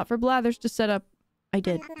suitable spot for Blathers to set up. I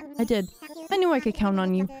did. I knew I could count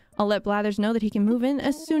on you. I'll let Blathers know that he can move in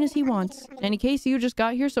as soon as he wants. In any case, you just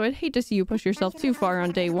got here, so I'd hate to see you push yourself too far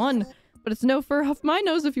on day one. But it's no fur off my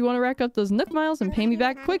nose if you want to rack up those Nook miles and pay me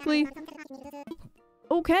back quickly.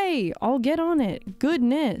 Okay, I'll get on it.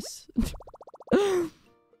 Goodness.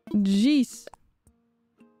 Jeez.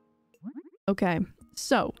 Okay,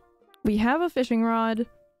 so we have a fishing rod.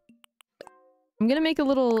 I'm gonna make a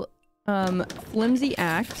little flimsy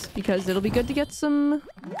axe because it'll be good to get some,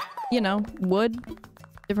 you know, wood,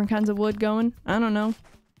 different kinds of wood going. I don't know.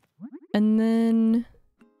 And then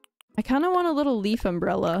I kind of want a little leaf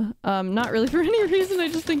umbrella. Not really for any reason. I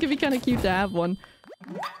just think it'd be kind of cute to have one.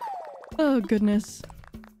 Oh goodness.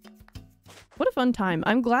 What a fun time.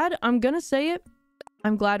 I'm glad, I'm gonna say it,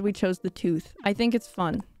 I'm glad we chose the tooth. I think it's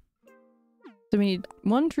fun. So we need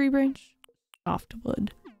one tree branch,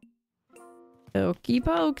 softwood. Okie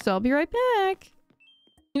pokes, I'll be right back.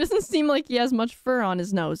 He doesn't seem like he has much fur on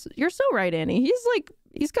his nose. You're so right, Annie.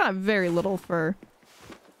 He's got very little fur.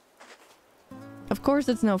 Of course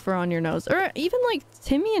it's no fur on your nose. Or even like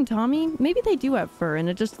Timmy and Tommy, maybe they do have fur and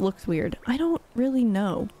it just looks weird. I don't really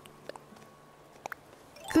know.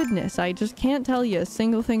 Goodness, I just can't tell you a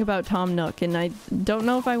single thing about Tom Nook and I don't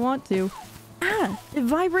know if I want to. Ah, it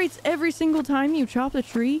vibrates every single time you chop a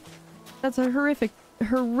tree. That's a horrific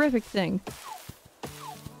thing.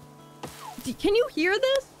 Can you hear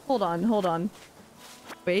this? Hold on.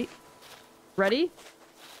 Wait. Ready?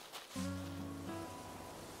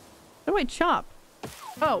 How do I chop?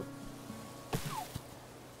 Oh.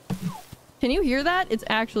 Can you hear that? It's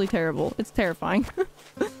actually terrible. It's terrifying.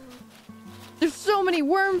 There's so many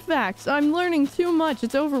worm facts. I'm learning too much.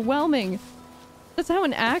 It's overwhelming. That's how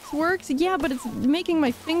an axe works? Yeah, but it's making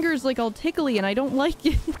my fingers like all tickly and I don't like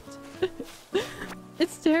it.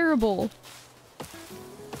 It's terrible.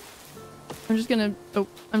 I'm just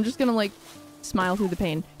gonna like smile through the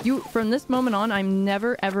pain. From this moment on, I'm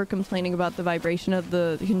never ever complaining about the vibration of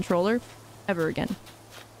the controller ever again.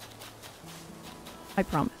 I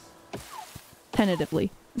promise.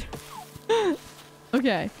 Tentatively.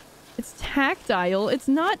 Okay. It's tactile. It's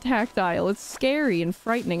not tactile. It's scary and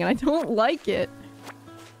frightening and I don't like it.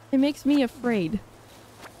 It makes me afraid.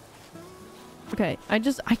 Okay, I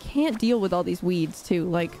can't deal with all these weeds too.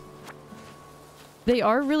 Like, they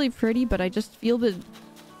are really pretty, but I just feel the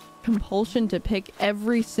compulsion to pick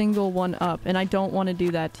every single one up, and I don't want to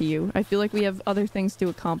do that to you. I feel like we have other things to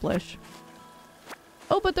accomplish.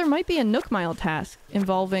 Oh, but there might be a Nook Mile task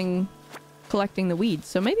involving collecting the weeds,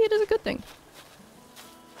 so maybe it is a good thing.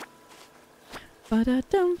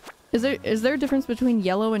 Ba-da-dum. Is there a difference between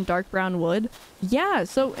yellow and dark brown wood? Yeah,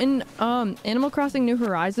 so in Animal Crossing New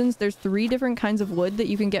Horizons, there's 3 different kinds of wood that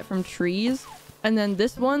you can get from trees. And then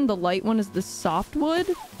this one, the light one, is the soft wood.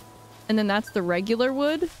 And then that's the regular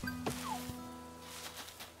wood.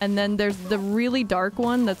 And then there's the really dark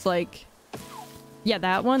one that's like... Yeah,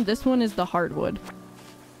 that one. This one is the hardwood.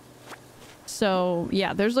 So,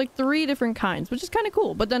 yeah, there's like 3 different kinds, which is kind of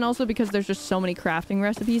cool. But then also because there's just so many crafting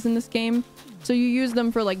recipes in this game, so you use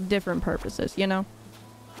them for like different purposes, you know?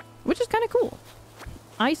 Which is kind of cool.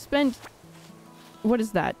 I spent... What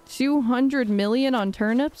is that? 200 million on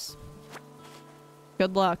turnips?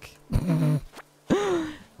 Good luck. Don't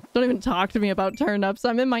even talk to me about turnips.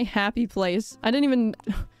 I'm in my happy place. I didn't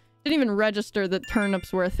even register that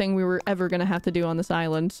turnips were a thing we were ever gonna have to do on this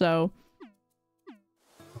island, so...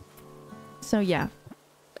 So yeah.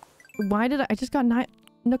 Why did I just got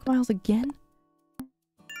Nook Miles again?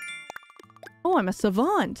 Oh, I'm a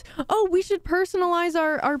savant. Oh, we should personalize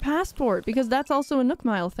our passport because that's also a Nook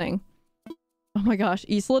Mile thing. Oh my gosh,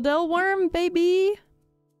 Isla del Worm, baby.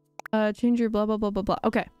 Change your blah blah blah blah blah.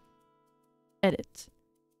 Okay. Edit.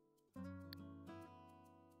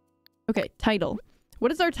 Okay, title.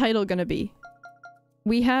 What is our title gonna be?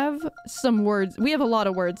 We have some words. We have a lot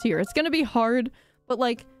of words here. It's gonna be hard, but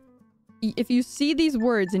like, if you see these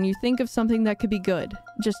words and you think of something that could be good,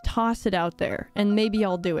 just toss it out there and maybe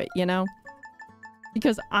I'll do it, you know?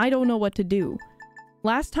 Because I don't know what to do.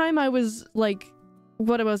 Last time I was like,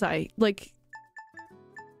 what was I? Like,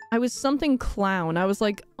 I was something clown. I was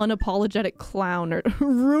like unapologetic clown or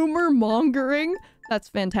rumor mongering. That's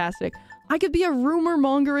fantastic. I could be a rumor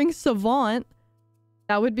mongering savant.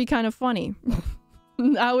 That would be kind of funny.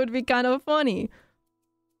 That would be kind of funny.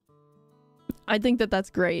 I think that that's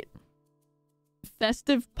great.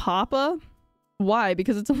 Festive Papa? Why?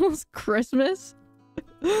 Because it's almost Christmas?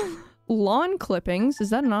 Lawn clippings? Is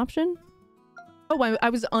that an option? Oh, I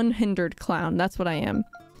was unhindered clown. That's what I am.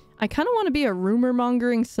 I kind of want to be a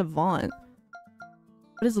rumor-mongering savant.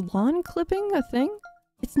 But is lawn clipping a thing?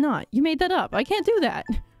 It's not. You made that up. I can't do that.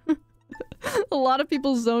 A lot of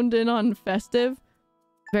people zoned in on festive.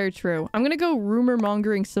 Very true. I'm gonna go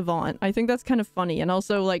rumor-mongering savant. I think that's kind of funny. And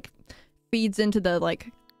also, like, feeds into the,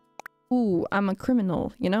 like, ooh, I'm a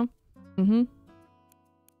criminal, you know? Mm-hmm.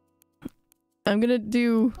 I'm gonna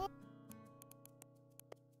do...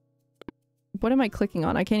 What am I clicking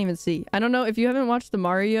on? I can't even see. I don't know. If you haven't watched the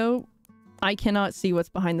Mario, I cannot see what's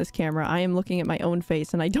behind this camera. I am looking at my own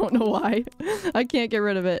face and I don't know why. I can't get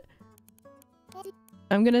rid of it.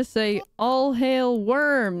 I'm gonna say all hail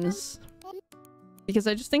worms. Because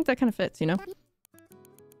I just think that kind of fits, you know?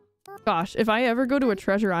 Gosh, if I ever go to a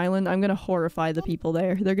treasure island, I'm gonna horrify the people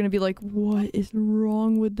there. They're gonna be like, what is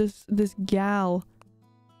wrong with this gal?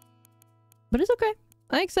 But it's okay.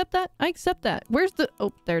 I accept that. I accept that. Where's the...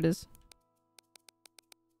 Oh, there it is.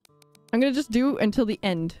 I'm gonna just do until the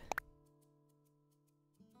end.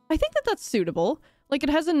 I think that that's suitable. Like, it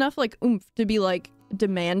has enough, like, oomph to be, like,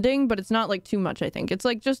 demanding, but it's not, like, too much, I think. It's,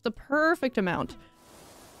 like, just the perfect amount.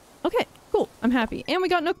 Okay, cool. I'm happy. And we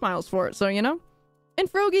got Nook Miles for it, so, you know?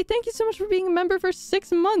 And Frogie, thank you so much for being a member for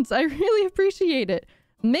 6 months. I really appreciate it.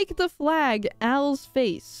 Make the flag Al's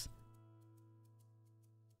face.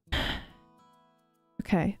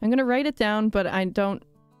 Okay, I'm gonna write it down, but I don't...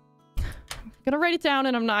 I'm gonna write it down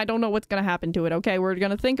and I don't know what's gonna happen to it, okay? We're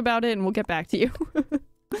gonna think about it and we'll get back to you.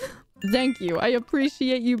 Thank you. I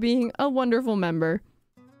appreciate you being a wonderful member.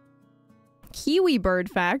 Kiwi bird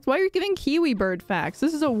fact? Why are you giving kiwi bird facts?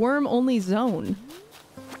 This is a worm-only zone.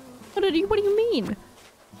 What do you mean?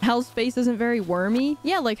 Al's face isn't very wormy?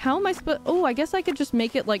 Yeah, like, how am I supposed... Oh, I guess I could just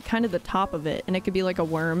make it, like, kind of the top of it, and it could be, like, a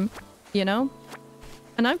worm, you know?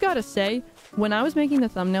 And I've got to say, when I was making the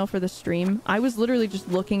thumbnail for the stream, I was literally just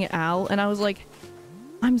looking at Al, and I was like,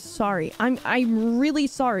 I'm sorry. I'm really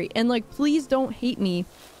sorry. And, like, please don't hate me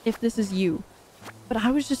if this is you. But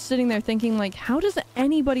I was just sitting there thinking, like, how does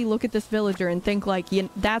anybody look at this villager and think, like, yeah,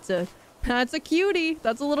 that's a cutie.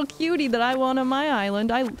 That's a little cutie that I want on my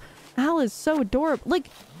island. Al is so adorable. Like,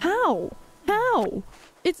 how? How?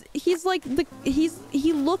 He's like,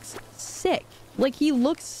 he looks sick. Like, he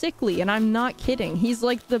looks sickly, and I'm not kidding. He's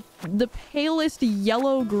like the palest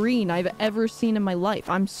yellow-green I've ever seen in my life.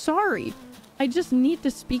 I'm sorry. I just need to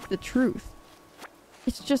speak the truth.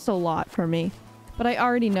 It's just a lot for me. But I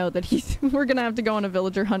already know that we're gonna have to go on a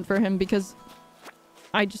villager hunt for him because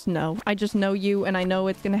I just know. I just know you, and I know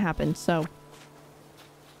it's gonna happen, so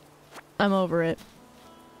I'm over it.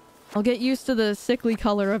 I'll get used to the sickly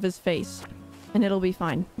color of his face, and it'll be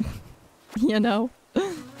fine. You know?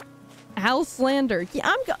 Al slander.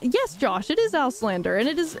 Yeah, yes, Josh, it is Al slander, and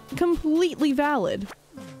it is completely valid.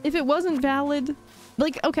 If it wasn't valid...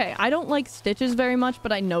 Like, okay, I don't like Stitches very much,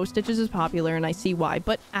 but I know Stitches is popular, and I see why.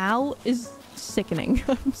 But Al is sickening.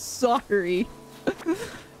 I'm sorry.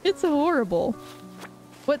 It's horrible.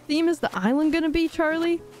 What theme is the island gonna be,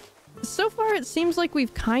 Charlie? So far, it seems like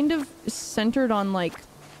we've kind of centered on, like,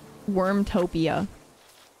 Wormtopia.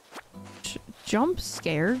 Jump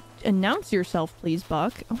scare? Announce yourself, please,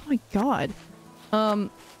 Buck. Oh my god.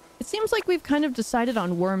 It seems like we've kind of decided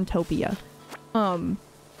on Wormtopia.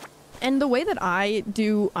 And the way that I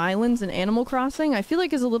do islands in Animal Crossing, I feel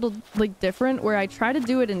like is a little, like, different, where I try to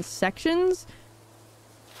do it in sections.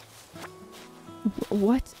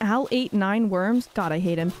 What? Al ate 9 worms? God, I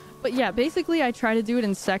hate him. But yeah, basically I try to do it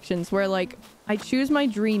in sections where, like, I choose my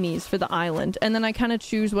dreamies for the island, and then I kind of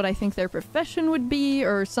choose what I think their profession would be,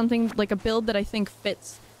 or something, like a build that I think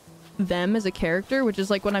fits them as a character, which is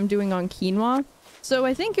like what I'm doing on Quinoa. So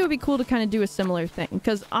I think it would be cool to kind of do a similar thing,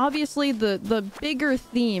 because obviously the bigger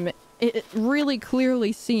theme, it really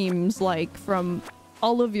clearly seems like from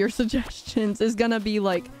all of your suggestions is gonna be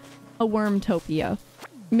like a Wormtopia.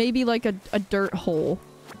 Maybe like a dirt hole,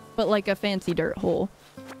 but like a fancy dirt hole.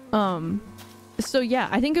 So yeah,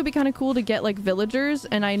 I think it would be kind of cool to get like villagers,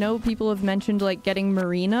 and I know people have mentioned like getting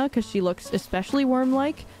Marina because she looks especially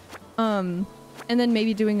worm-like. And then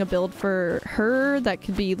maybe doing a build for her that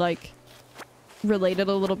could be like related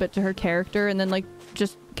a little bit to her character, and then like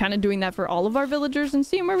just kind of doing that for all of our villagers and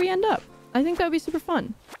seeing where we end up. I think that would be super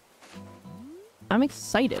fun. I'm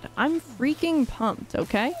excited. I'm freaking pumped,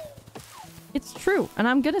 okay? It's true, and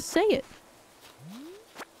I'm gonna say it.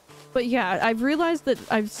 But yeah, I've realized that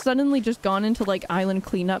I've suddenly just gone into like island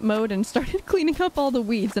cleanup mode and started cleaning up all the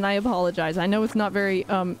weeds, and I apologize. I know it's not very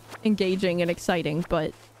engaging and exciting,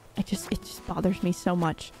 but it just bothers me so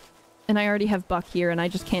much. And I already have Buck here, and I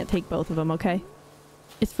just can't take both of them, okay?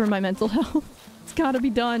 It's for my mental health. It's gotta be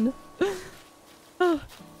done.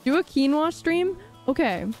 Do a quinoa stream?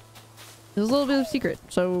 Okay. There's a little bit of secret,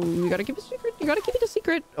 so you gotta keep it secret. You gotta keep it a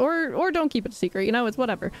secret, or don't keep it a secret. You know, it's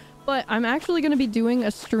whatever. But I'm actually gonna be doing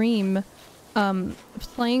a stream,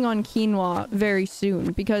 playing on quinoa very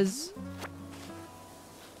soon because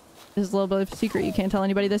there's a little bit of a secret. You can't tell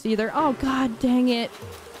anybody this either. Oh god, dang it,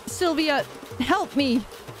 Sylvia, help me,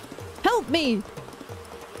 help me!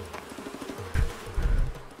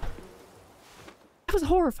 That was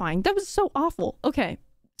horrifying. That was so awful. Okay.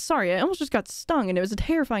 Sorry, I almost just got stung and it was a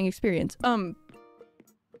terrifying experience. But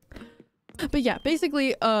yeah,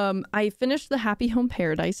 basically, I finished the Happy Home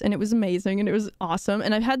Paradise and it was amazing and it was awesome.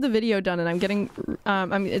 And I've had the video done and I'm getting,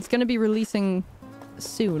 it's gonna be releasing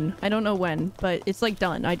soon. I don't know when, but it's like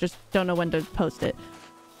done. I just don't know when to post it.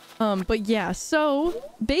 But yeah, so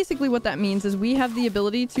basically what that means is we have the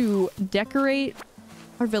ability to decorate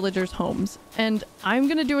our villagers' homes. And I'm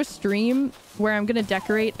gonna do a stream where I'm gonna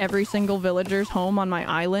decorate every single villager's home on my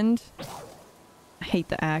island. I hate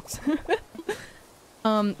the axe.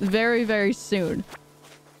 Very, very soon.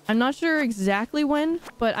 I'm not sure exactly when,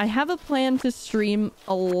 but I have a plan to stream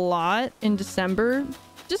a lot in December.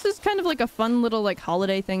 Just as kind of like a fun little like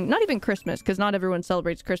holiday thing. Not even Christmas, because not everyone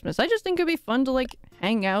celebrates Christmas. I just think it'd be fun to like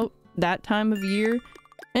hang out that time of year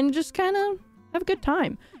and just kind of have a good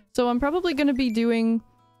time. So I'm probably going to be doing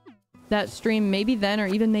that stream maybe then or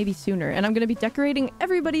even maybe sooner. And I'm going to be decorating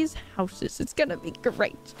everybody's houses. It's going to be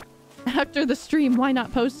great. After the stream, why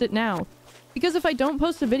not post it now? Because if I don't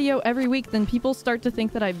post a video every week, then people start to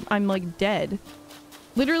think that I'm like dead.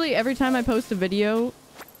 Literally every time I post a video,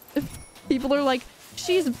 people are like,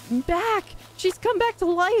 she's back. She's come back to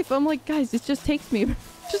life. I'm like, guys, it just takes me,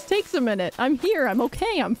 just takes a minute. I'm here. I'm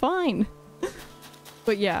okay. I'm fine.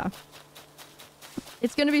 But yeah.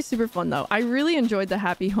 It's gonna be super fun though. I really enjoyed the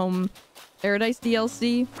Happy Home Paradise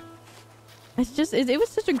DLC. It's just, it was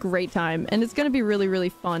such a great time. And it's gonna be really, really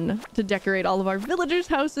fun to decorate all of our villagers'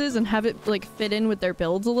 houses and have it like fit in with their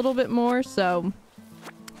builds a little bit more. So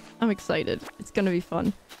I'm excited. It's gonna be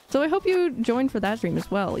fun. So I hope you join for that stream as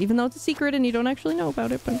well. Even though it's a secret and you don't actually know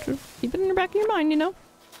about it. But keep it in the back of your mind, you know?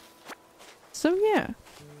 So yeah.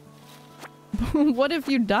 What if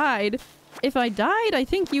you died? If I died, I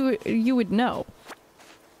think you would know.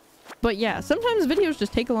 But yeah, sometimes videos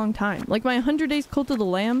just take a long time. Like my 100 Days Cult of the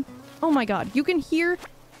Lamb. Oh my god, you can hear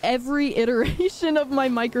every iteration of my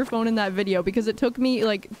microphone in that video because it took me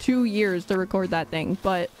like 2 years to record that thing.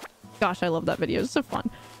 But gosh, I love that video. It's so fun.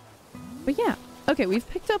 But yeah. Okay, we've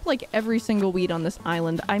picked up like every single weed on this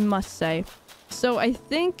island, I must say. So I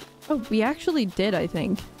think... Oh, we actually did, I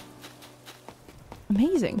think.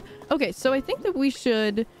 Amazing. Okay, so I think that we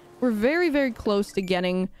should... We're very, very close to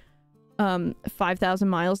getting 5,000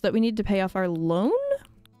 miles that we need to pay off our loan.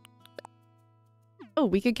 Oh,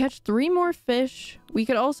 we could catch 3 more fish. We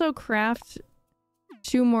could also craft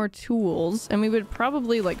 2 more tools. And we would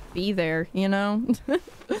probably like be there, you know?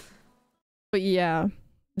 But yeah.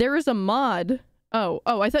 There is a mod. Oh,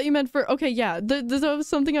 I thought you meant for... Okay, yeah. There's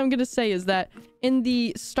something I'm gonna say is that in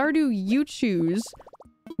the Stardew You Choose,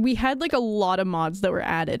 we had like a lot of mods that were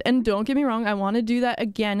added. And don't get me wrong, I want to do that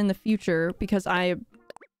again in the future because this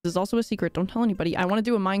is also a secret, don't tell anybody. I want to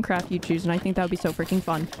do a Minecraft You Choose and I think that would be so freaking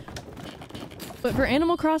fun. But for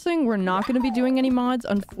Animal Crossing, we're not going to be doing any mods,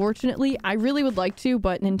 unfortunately. I really would like to,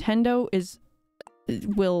 but Nintendo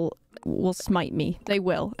will smite me. They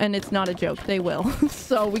will. And it's not a joke. They will.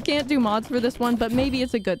 So we can't do mods for this one, but maybe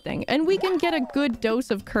it's a good thing. And we can get a good dose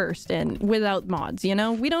of cursed in without mods, you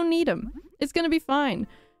know? We don't need them. It's going to be fine.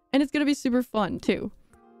 And it's going to be super fun, too.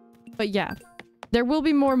 But yeah. There will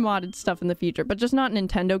be more modded stuff in the future, but just not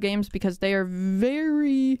Nintendo games because they are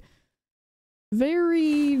very,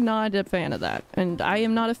 very not a fan of that. And I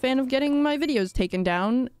am not a fan of getting my videos taken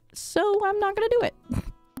down, so I'm not gonna do it.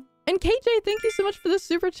 And KJ, thank you so much for the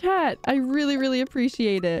super chat. I really, really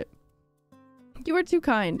appreciate it. You are too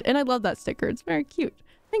kind, and I love that sticker. It's very cute.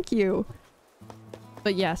 Thank you.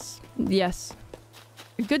 But yes, yes.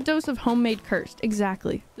 A good dose of homemade cursed.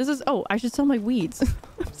 Exactly. This is... Oh, I should sell my weeds.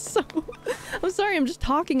 I'm sorry, I'm just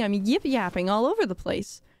talking. I'm yip-yapping all over the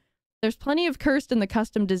place. There's plenty of cursed in the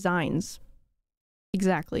custom designs.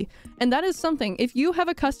 Exactly. And that is something. If you have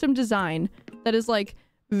a custom design that is, like,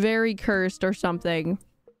 very cursed or something,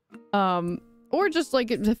 or just,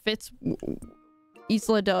 like, it fits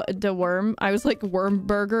Isla de Worm. I was like, Worm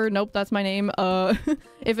Burger. Nope, that's my name.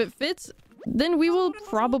 If it fits, then we will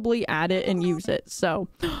probably add it and use it. So,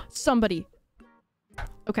 somebody.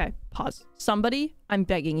 Okay, pause. Somebody, I'm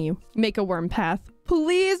begging you, make a worm path.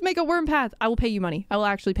 Please make a worm path. I will pay you money. I will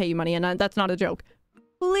actually pay you money, and that's not a joke.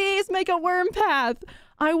 Please make a worm path.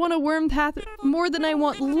 I want a worm path more than I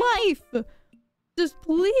want life. Just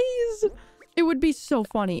please. It would be so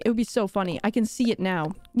funny. It would be so funny. I can see it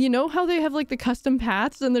now. You know how they have like the custom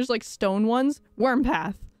paths and there's like stone ones? Worm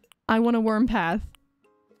path. I want a worm path.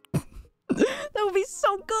 That would be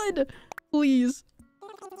so good. Please.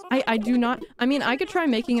 I do not. I mean, I could try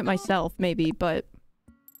making it myself maybe, but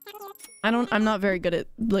I'm not very good at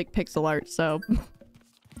like pixel art, so.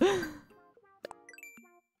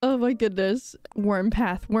 Oh my goodness. Worm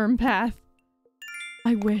path, worm path.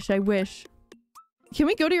 I wish. Can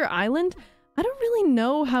we go to your island? I don't really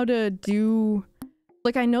know how to do...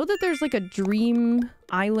 Like, I know that there's like a dream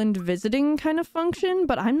island visiting kind of function,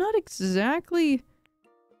 but I'm not exactly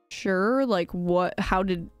sure like how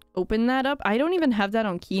to open that up. I don't even have that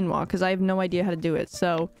on Quinoa because I have no idea how to do it.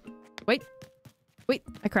 So, wait,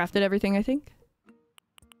 I crafted everything, I think.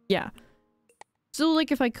 Yeah. So,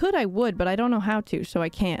 like, if I could, I would, but I don't know how to, so I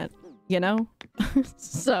can't, you know?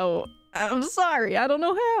 So, I'm sorry, I don't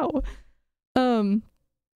know how.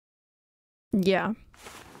 Yeah.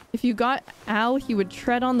 If you got Al, he would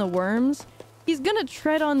tread on the worms. He's gonna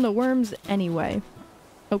tread on the worms anyway.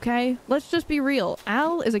 Okay? Let's just be real.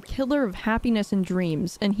 Al is a killer of happiness and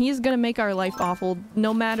dreams, and he's gonna make our life awful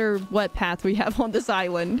no matter what path we have on this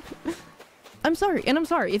island. I'm sorry, and I'm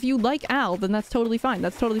sorry. If you like Al, then that's totally fine.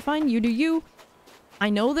 That's totally fine. You do you. I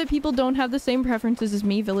know that people don't have the same preferences as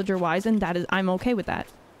me, villager-wise, and I'm okay with that.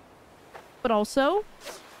 But also,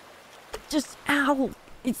 just Al.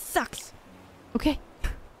 It sucks. Okay.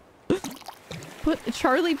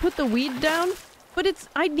 Charlie put the weed down, but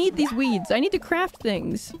I need these weeds. I need to craft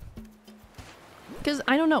things. Because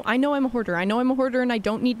I don't know. I know I'm a hoarder. I know I'm a hoarder and I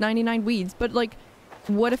don't need 99 weeds, but like,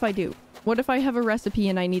 what if I do? What if I have a recipe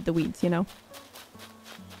and I need the weeds, you know?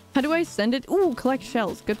 How do I send it? Ooh, collect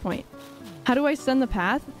shells. Good point. How do I send the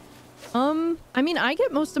path? I mean, I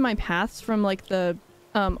get most of my paths from like the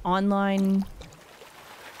online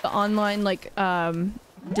like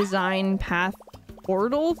design path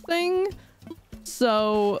portal thing.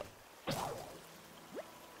 So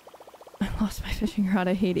I lost my fishing rod.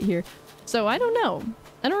 I hate it here. So I don't know.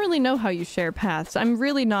 I don't really know how you share paths. I'm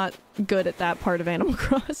really not good at that part of Animal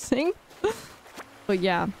Crossing. But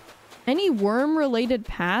yeah, any worm related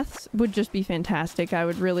paths would just be fantastic. I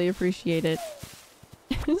would really appreciate it.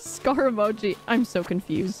 Scar emoji. I'm so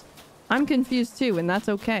confused. I'm confused too, and that's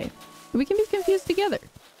okay. We can be confused together.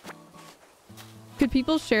 Could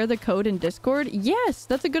people share the code in Discord? Yes,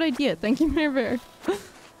 that's a good idea. Thank you, Mare Bear.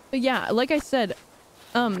 But yeah, like I said,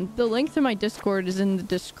 the link to my Discord is in the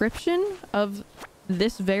description of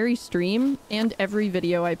this very stream and every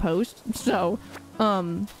video I post. So,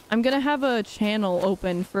 I'm gonna have a channel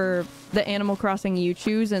open for the Animal Crossing you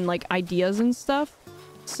choose and like ideas and stuff.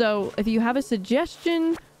 So if you have a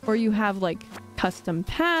suggestion or you have like custom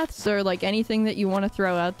paths or like anything that you want to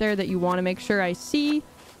throw out there that you want to make sure I see,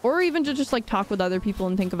 or even to just like talk with other people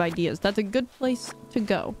and think of ideas, that's a good place to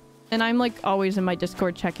go. And I'm like always in my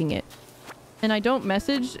Discord checking it. And I don't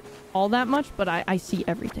message all that much, but I see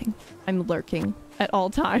everything. I'm lurking at all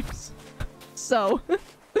times. So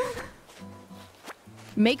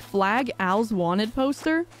make flag Al's wanted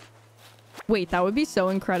poster. Wait, that would be so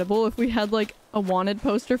incredible if we had like a wanted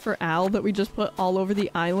poster for Al that we just put all over the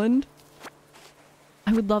island.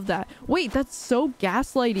 I would love that. Wait, that's so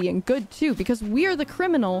gaslighty and good too, because we're the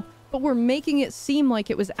criminal, but we're making it seem like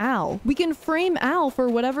it was Al. We can frame Al for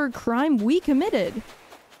whatever crime we committed.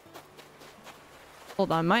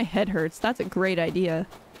 Hold on, my head hurts. That's a great idea.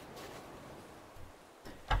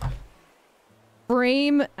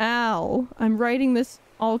 Frame Al. I'm writing this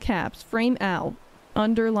all caps. Frame Al.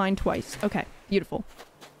 Underline twice. Okay, beautiful.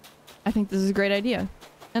 I think this is a great idea.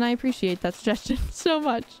 And I appreciate that suggestion so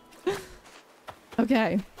much.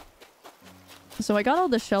 Okay. So I got all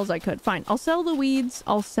the shells I could. Fine. I'll sell the weeds.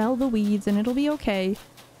 I'll sell the weeds and it'll be okay.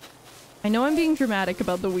 I know I'm being dramatic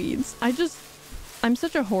about the weeds. I'm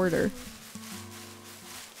such a hoarder.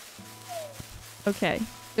 Okay.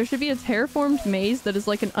 There should be a terraformed maze that is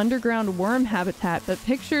like an underground worm habitat, but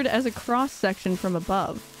pictured as a cross-section from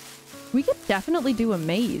above. We could definitely do a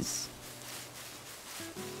maze.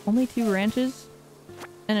 Only 2 branches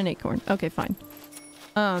and an acorn. Okay, fine.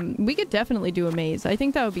 We could definitely do a maze. I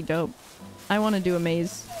think that would be dope. I want to do a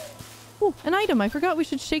maze. Ooh, an item. I forgot we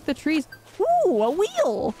should shake the trees. Ooh, a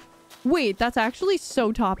wheel. Wait, that's actually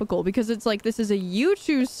so topical because it's like this is a you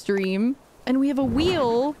choose stream And we have a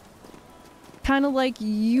wheel. Kind of like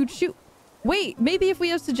you choose. Wait, maybe if we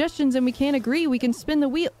have suggestions and we can't agree, we can spin the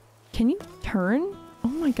wheel. Can you turn? Oh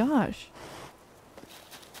my gosh.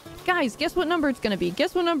 Guys, guess what number it's gonna be.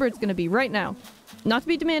 Guess what number it's gonna be right now. Not to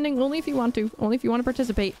be demanding, only if you want to. Only if you want to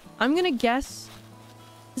participate. I'm gonna guess...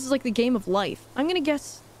 This is like the game of life. I'm gonna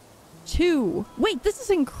guess 2. Wait, this is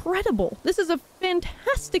incredible. This is a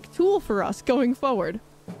fantastic tool for us going forward.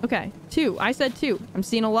 Okay, 2. I said 2. I'm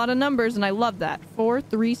seeing a lot of numbers and I love that. 4,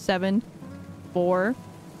 3, 7, 4.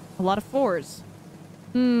 A lot of 4s.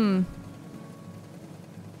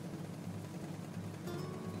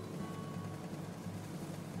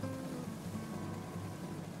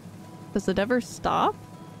 Does it ever stop?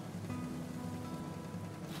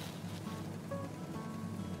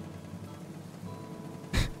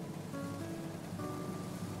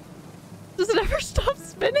 Does it ever stop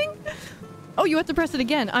spinning? Oh, you have to press it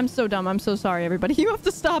again. I'm so dumb. I'm so sorry, everybody. You have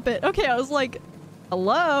to stop it. Okay, I was like,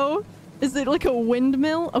 hello? Is it like a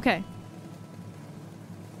windmill? Okay.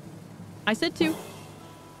 I said 2.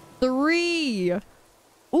 3.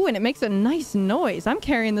 Ooh, and it makes a nice noise. I'm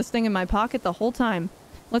carrying this thing in my pocket the whole time.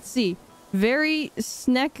 Let's see. Very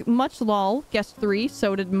snack much lol. Guessed 3.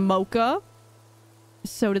 So did Mocha.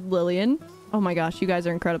 So did Lillian. Oh my gosh, you guys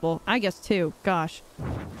are incredible. I guessed 2. Gosh.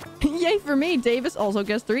 Yay for me. Davis also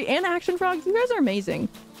guessed 3. And Action Frog. You guys are amazing.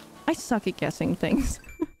 I suck at guessing things.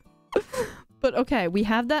 But okay, we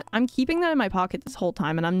have that. I'm keeping that in my pocket this whole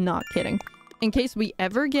time, and I'm not kidding. In case we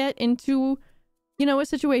ever get into, you know, a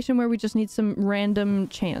situation where we just need some random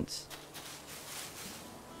chance.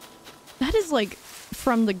 That is like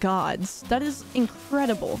from the gods. That is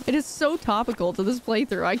incredible. It is so topical to this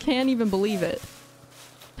playthrough. I can't even believe it.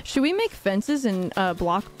 Should we make fences and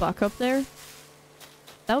block Buck up there?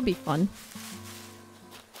 That would be fun.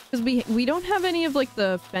 Because we don't have any of like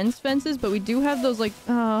the fences, but we do have those like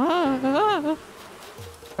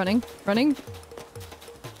running.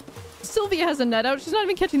 Sylvia has a net out. She's not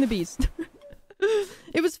even catching the beast.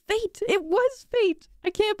 It was fate. It was fate. I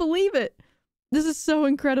can't believe it. This is so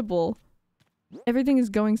incredible. Everything is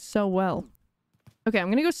going so well. Okay, I'm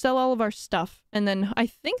gonna go sell all of our stuff, and then I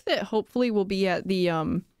think that hopefully we'll be at the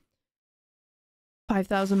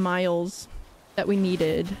 5,000 miles that we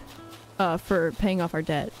needed for paying off our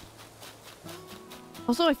debt.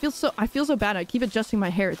 Also, I feel so bad. I keep adjusting my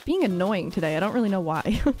hair. It's being annoying today. I don't really know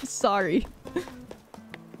why. I'm sorry.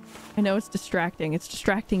 I know it's distracting. It's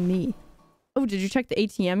distracting me. Oh, did you check the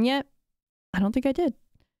ATM yet? I don't think I did.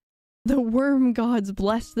 The worm gods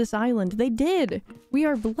blessed this island. They did. We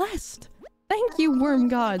are blessed. Thank you, worm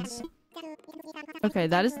gods. Okay,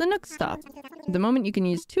 that is the Nook stop. At the moment, you can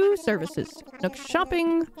use 2 services. Nook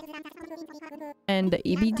shopping and the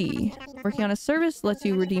EBD. Working on a service lets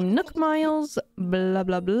you redeem Nook miles. Blah,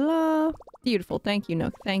 blah, blah. Beautiful. Thank you,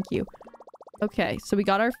 Nook. Thank you. Okay, so we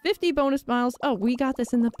got our 50 bonus miles. Oh, we got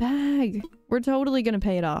this in the bag. We're totally gonna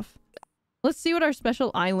pay it off. Let's see what our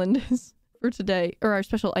special island is for today. Or our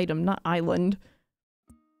special item, not island.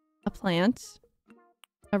 A plant.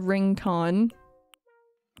 A ring con.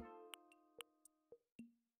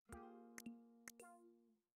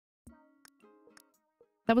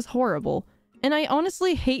 That was horrible. And I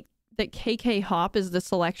honestly hate that KK hop is the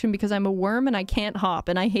selection because I'm a worm and I can't hop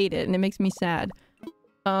and I hate it and it makes me sad.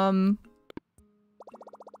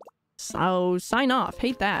 So sign off.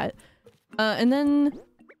 Hate that. And then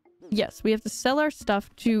yes, we have to sell our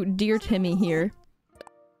stuff to Dear Timmy here.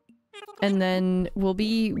 And then we'll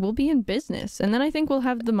be in business. And then I think we'll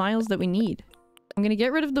have the miles that we need. I'm gonna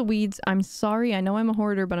get rid of the weeds. I'm sorry, I know I'm a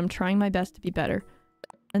hoarder, but I'm trying my best to be better.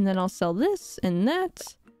 And then I'll sell this and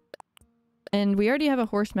that. And we already have a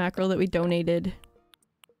horse mackerel that we donated.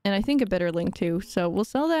 And I think a bitterling too. So we'll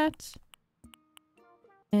sell that.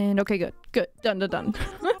 And okay, good. Good. Done, done, done.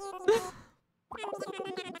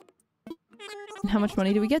 And how much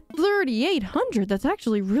money do we get? 3,800! That's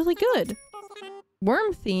actually really good.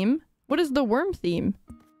 Worm theme? What is the worm theme?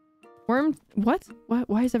 Worm... What?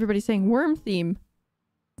 Why is everybody saying worm theme?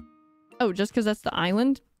 Oh, just because that's the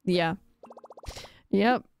island? Yeah.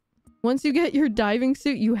 Yep. Once you get your diving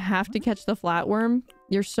suit, you have to catch the flatworm.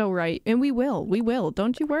 You're so right. And we will. We will.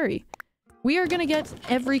 Don't you worry. We are gonna get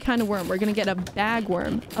every kind of worm. We're gonna get a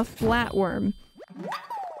bagworm, a flatworm,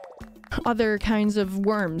 other kinds of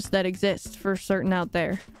worms that exist for certain out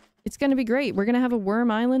there. It's gonna be great. We're gonna have a worm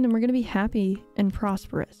island and we're gonna be happy and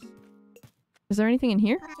prosperous. Is there anything in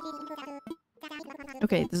here?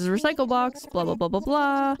 Okay, this is a recycle box. Blah, blah, blah, blah,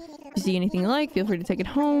 blah. If you see anything you like, feel free to take it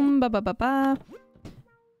home. Ba, ba, ba, ba.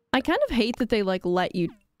 I kind of hate that they, like, let you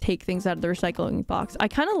take things out of the recycling box. I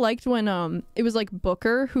kind of liked when, it was, like,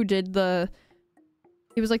 Booker who did the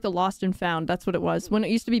He was like the lost and found. That's what it was. When it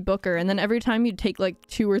used to be Booker. And then every time you'd take like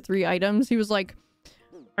 2 or 3 items, he was like,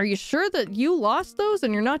 are you sure that you lost those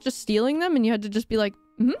and you're not just stealing them? And you had to just be like,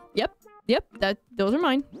 yep, those are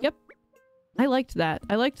mine. Yep. I liked that.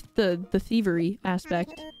 I liked the thievery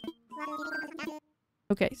aspect.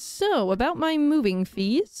 Okay, so about my moving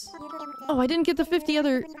fees. Oh, I didn't get the 50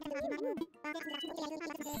 other...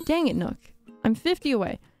 Dang it, Nook. I'm 50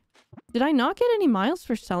 away. Did I not get any miles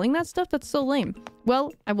for selling that stuff? That's so lame.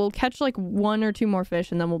 Well, I will catch like 1 or 2 more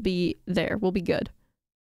fish and then we'll be there. We'll be good.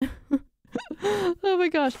 Oh my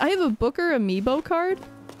gosh. I have a Booker amiibo card.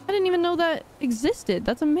 I didn't even know that existed.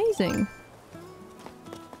 That's amazing.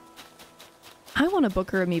 I want a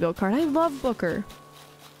Booker amiibo card. I love Booker.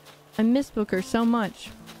 I miss Booker so much.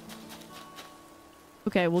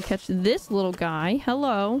 Okay, we'll catch this little guy.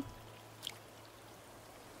 Hello.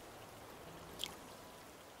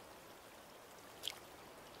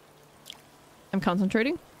 I'm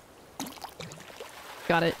concentrating.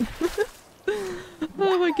 Got it.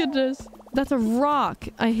 Oh my goodness. That's a rock.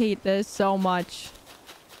 I hate this so much.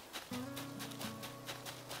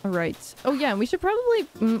 Alright. Oh yeah, we should probably...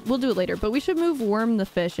 we'll do it later, but we should move Worm the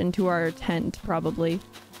fish into our tent, probably.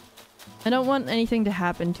 I don't want anything to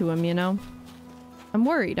happen to him, you know? I'm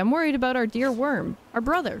worried. I'm worried about our dear Worm. Our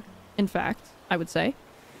brother, in fact, I would say.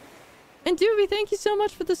 And Doobie, thank you so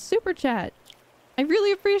much for the super chat. I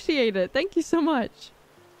really appreciate it. Thank you so much.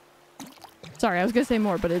 Sorry, I was gonna say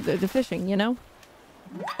more, but the fishing, you know?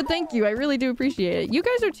 But thank you. I really do appreciate it. You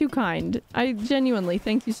guys are too kind. I genuinely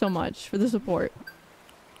thank you so much for the support.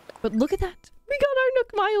 But look at that. We got our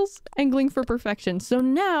Nook Miles. Angling for perfection. So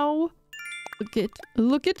now,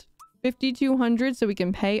 look at 5,200 so we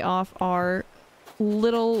can pay off our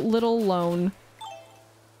little loan.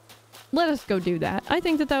 Let us go do that. I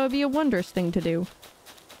think that would be a wondrous thing to do.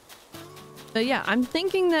 But yeah, I'm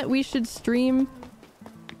thinking that we should stream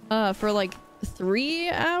for like 3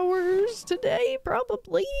 hours today,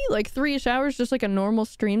 probably. Like 3-ish hours, just like a normal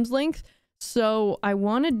stream's length. So I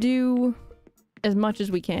want to do as much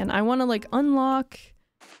as we can. I want to like unlock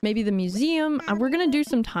maybe the museum. We're gonna do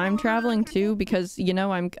some time traveling too because, you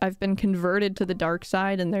know, I've been converted to the dark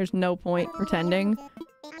side and there's no point pretending.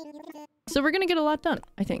 So we're gonna get a lot done,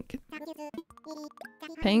 I think.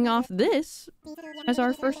 Paying off this as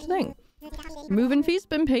our first thing. Moving fee's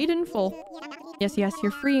been paid in full. Yes,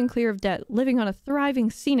 you're free and clear of debt, living on a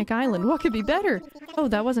thriving scenic island. What could be better? Oh,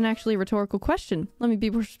 that wasn't actually a rhetorical question. Let me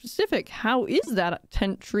be more specific. How is that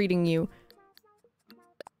tent treating you?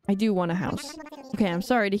 I do want a house. Okay, I'm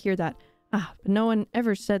sorry to hear that. Ah, but no one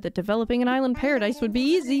ever said that developing an island paradise would be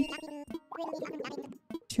easy.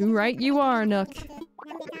 Too right you are, Nook.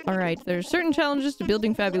 Alright, there are certain challenges to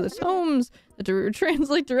building fabulous homes that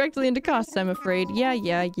translate directly into costs, I'm afraid.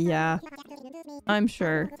 Yeah. I'm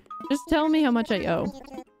sure. Just tell me how much I owe.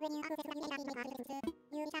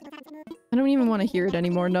 I don't even want to hear it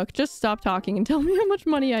anymore, Nook. Just stop talking and tell me how much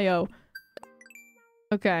money I owe.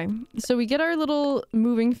 Okay, so we get our little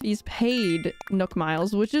moving fees paid Nook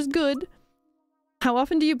Miles, which is good. How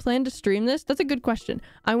often do you plan to stream this? That's a good question.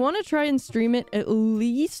 I want to try and stream it at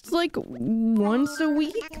least like once a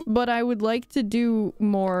week, but I would like to do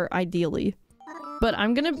more ideally. But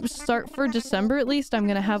I'm gonna start for December at least. I'm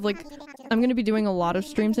gonna be doing a lot of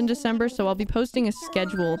streams in December, so I'll be posting a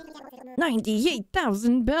schedule.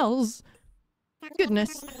 98,000 bells!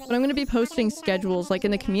 Goodness. But I'm gonna be posting schedules like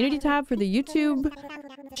in the community tab for the YouTube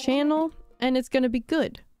channel, and it's gonna be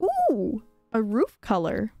good. Ooh! A roof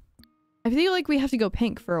color. I feel like we have to go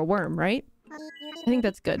pink for a worm, right? I think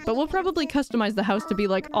that's good. But we'll probably customize the house to be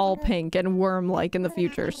like all pink and worm-like in the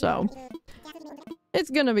future, so...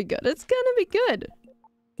 It's gonna be good. It's gonna be good.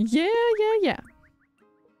 Yeah.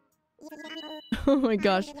 Oh my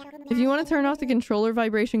gosh. If you want to turn off the controller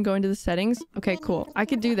vibration, go into the settings. Okay, cool. I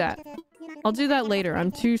could do that. I'll do that later.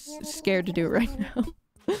 I'm too scared to do it right now.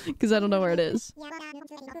 Because I don't know where it is.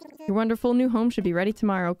 Your wonderful new home should be ready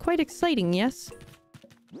tomorrow. Quite exciting, yes?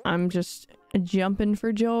 I'm just jumping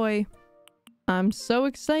for joy. I'm so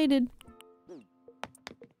excited.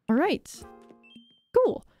 Alright.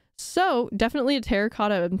 Cool. So, definitely a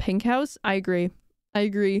terracotta and pink house. I agree.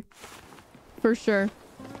 For sure.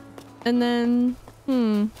 And then...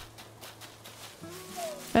 I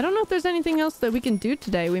don't know if there's anything else that we can do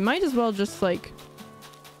today. We might as well just, like...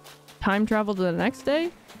 time travel to the next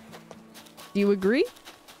day? Do you agree?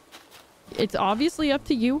 It's obviously up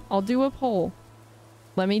to you. I'll do a poll.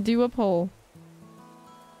 Let me do a poll.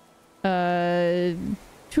 To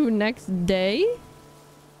next day?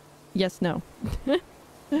 Yes, no.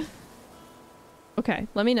 Okay,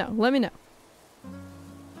 let me know. Let me know.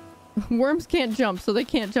 Worms can't jump, so they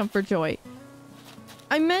can't jump for joy.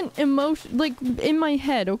 I meant emotion, like, in my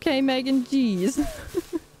head, okay, Megan? Jeez.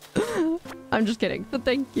 I'm just kidding, but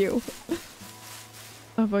thank you.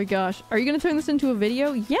 Oh my gosh. Are you gonna turn this into a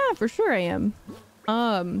video? Yeah, for sure I am.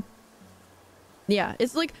 Yeah,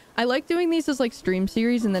 it's like, I like doing these as like stream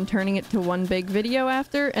series and then turning it to one big video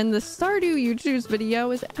after, and the Stardew You Choose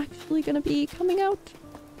video is actually gonna be coming out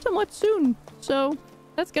somewhat soon. So,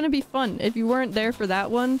 that's gonna be fun. If you weren't there for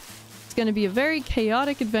that one, it's gonna be a very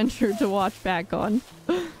chaotic adventure to watch back on.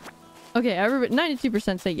 Okay,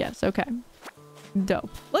 92% say yes. Okay. Dope.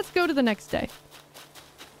 Let's go to the next day.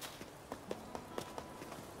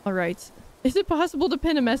 Alright. Is it possible to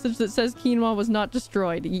pin a message that says quinoa was not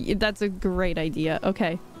destroyed? That's a great idea.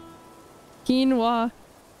 Okay. Quinoa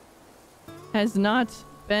has not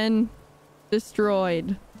been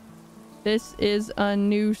destroyed. This is a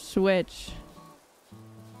new switch.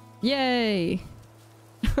 Yay!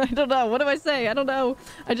 I don't know. What do I say? I don't know.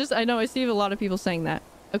 I know I see a lot of people saying that.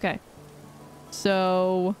 Okay.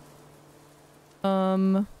 So... Okay.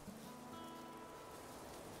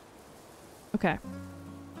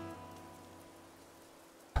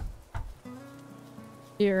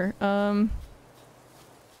 Here,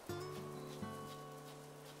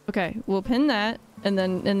 okay, we'll pin that, and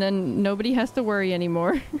then nobody has to worry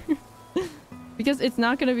anymore. Because it's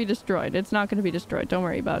not gonna be destroyed. It's not gonna be destroyed. Don't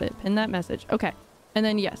worry about it. Pin that message. Okay. And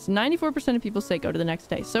then yes, 94% of people say go to the next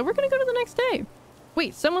day. So we're gonna go to the next day.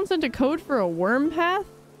 Wait, someone sent a code for a worm path?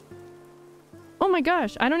 Oh my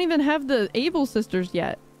gosh, I don't even have the Able sisters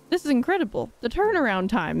yet. This is incredible. The turnaround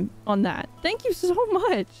time on that. Thank you so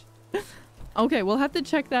much. Okay, we'll have to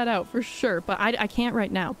check that out for sure, but I can't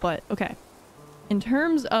right now, but okay. In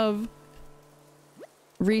terms of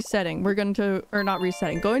resetting, we're going to, or not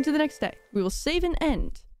resetting, going to the next day. We will save and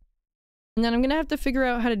end. And then I'm going to have to figure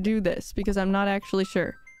out how to do this because I'm not actually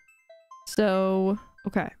sure. So,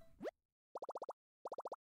 okay.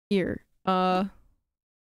 Here,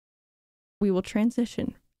 we will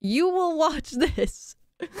transition. You will watch this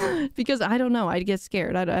because I don't know. I'd get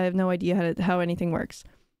scared. I have no idea how anything works.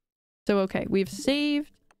 So, okay, we've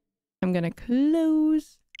saved. I'm gonna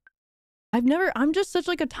close. I'm just such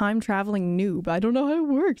like a time traveling noob. I don't know how it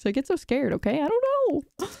works. I get so scared, okay? I don't know.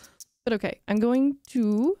 But okay, I'm going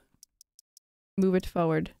to move it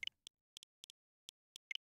forward.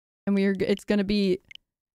 And it's gonna be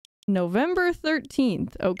November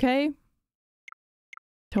 13th, okay?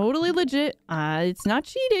 Totally legit. It's not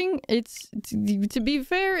cheating. To be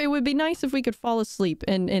fair, it would be nice if we could fall asleep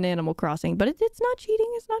in Animal Crossing, but it's not cheating.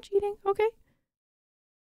 It's not cheating, okay?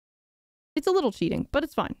 It's a little cheating, but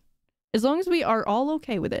it's fine. As long as we are all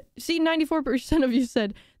okay with it. See, 94% of you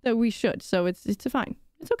said that we should, so it's fine.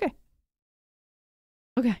 It's okay.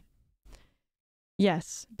 Okay.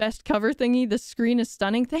 Yes. Best cover thingy. The screen is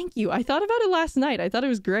stunning. Thank you. I thought about it last night. I thought it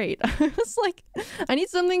was great. I was like, I need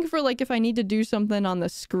something for like if I need to do something on the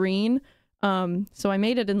screen. So I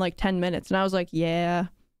made it in like 10 minutes and I was like, yeah,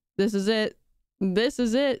 this is it. This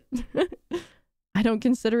is it. I don't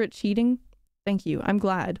consider it cheating. Thank you. I'm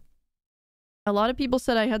glad. A lot of people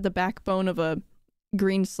said I had the backbone of a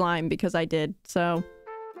green slime because I did. So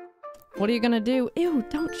what are you gonna do? Ew,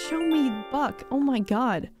 don't show me Buck. Oh my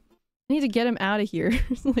god. I need to get him out of here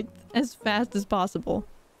like as fast as possible.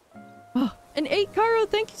 Oh, and 8 Caro,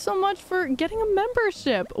 thank you so much for getting a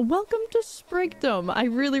membership. Welcome to Sprigdom. I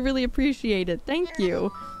really appreciate it. Thank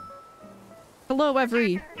you. Hello,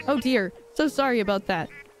 Oh dear. So sorry about that.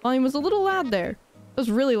 Volume was a little loud there. It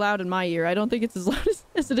was really loud in my ear. I don't think it's as loud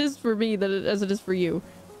as it is for me as it is for you.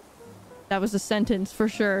 That was a sentence for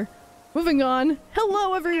sure. Moving on.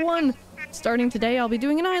 Hello, everyone. Starting today, I'll be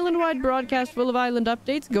doing an island-wide broadcast full of island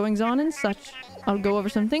updates, goings-on, and such. I'll go over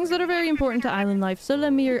some things that are very important to island life, so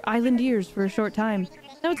lend me your island ears for a short time.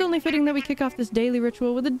 Now it's only fitting that we kick off this daily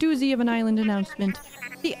ritual with a doozy of an island announcement.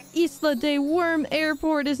 The Isla de Worm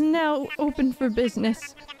Airport is now open for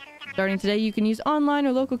business. Starting today, you can use online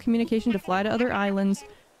or local communication to fly to other islands.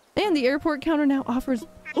 And the airport counter now offers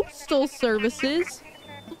postal services.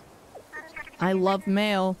 I love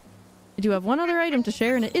mail. I do have one other item to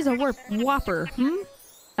share, and it is a whopper.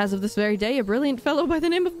 As of this very day, a brilliant fellow by the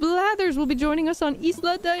name of Blathers will be joining us on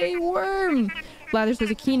Isla de Worm. Blathers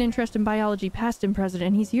has a keen interest in biology, past and present,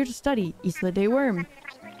 and he's here to study Isla de Worm.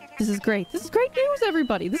 This is great. This is great news,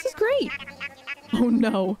 everybody. This is great. Oh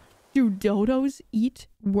no. Do dodos eat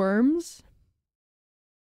worms?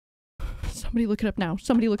 Somebody look it up now.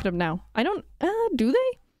 Somebody look it up now. I don't... do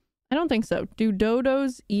they? I don't think so. Do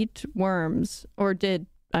dodos eat worms? Or did,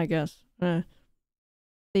 I guess.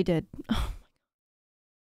 They did. Oh my god.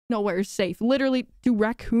 Nowhere is safe. Literally, do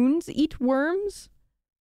raccoons eat worms?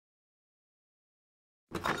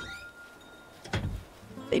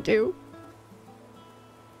 They do.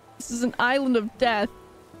 This is an island of death.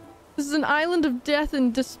 This is an island of death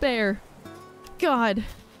and despair. God.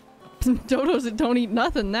 Dodos don't eat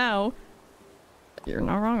nothing now. You're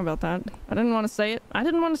not wrong about that. I didn't want to say it. I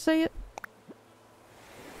didn't want to say it.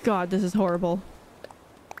 God, this is horrible.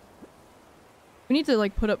 We need to,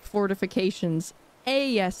 like, put up fortifications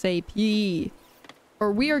ASAP.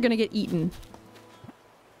 Or we are gonna get eaten.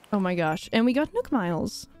 Oh my gosh. And we got Nook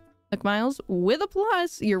Miles. Nook Miles with a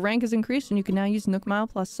plus. Your rank is increased and you can now use Nook Mile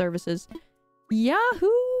Plus services.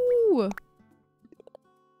 Yahoo!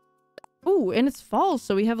 Ooh, and it's fall,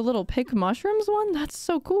 so we have a little pick mushrooms one? That's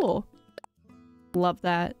so cool. Love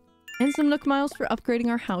that. And some Nook Miles for upgrading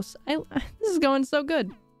our house. This is going so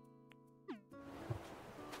good.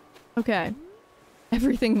 Okay.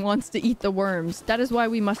 Everything wants to eat the worms. That is why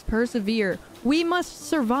we must persevere. We must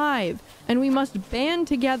survive. And we must band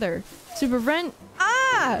together to prevent...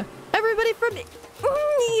 everybody from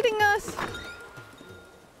eating us!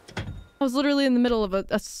 I was literally in the middle of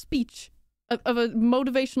a speech. Of a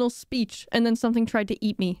motivational speech. And then something tried to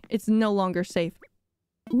eat me. It's no longer safe.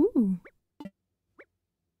 Ooh.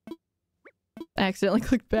 I accidentally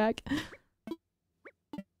clicked back. Oh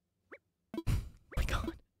my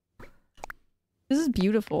god. This is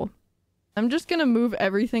beautiful. I'm just gonna move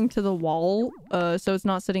everything to the wall, so it's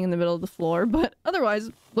not sitting in the middle of the floor, but otherwise,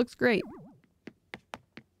 looks great.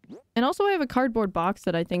 And also I have a cardboard box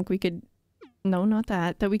that I think we could... No, not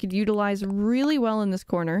that. That we could utilize really well in this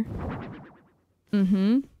corner.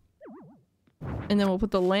 Mm-hmm. And then we'll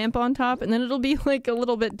put the lamp on top, and then it'll be like a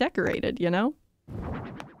little bit decorated, you know?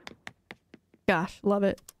 Gosh, love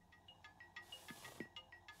it.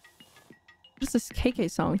 What's this KK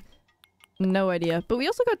song? No idea. But we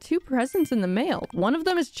also got 2 presents in the mail. One of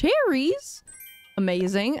them is cherries!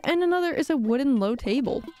 Amazing. And another is a wooden low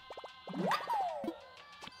table.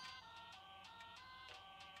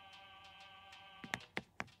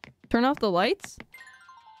 Turn off the lights?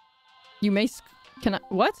 You may can I-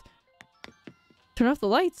 what? Turn off the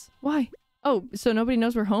lights? Why? Oh, so nobody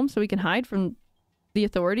knows we're home so we can hide from the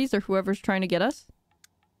authorities or whoever's trying to get us?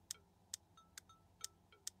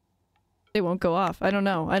 They won't go off. I don't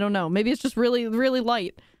know. I don't know. Maybe it's just really, really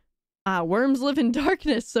light. Worms live in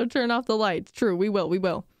darkness, so turn off the lights. True, we will, we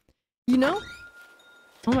will. You know?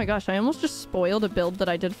 Oh my gosh, I almost just spoiled a build that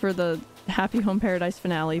I did for the Happy Home Paradise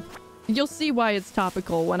finale. You'll see why it's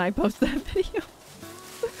topical when I post that video.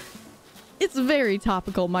 It's very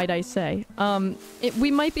topical, might I say. We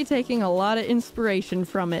might be taking a lot of inspiration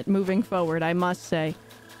from it moving forward, I must say.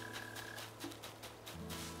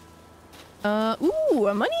 Ooh,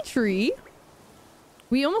 a money tree.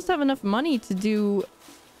 We almost have enough money to do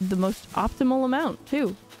the most optimal amount,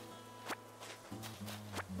 too.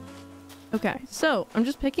 Okay, so I'm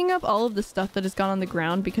just picking up all of the stuff that has gone on the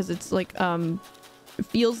ground because it's like, it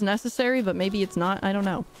feels necessary, but maybe it's not. I don't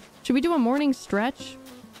know. Should we do a morning stretch?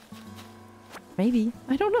 Maybe.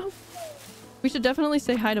 I don't know. We should definitely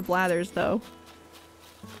say hi to Blathers, though.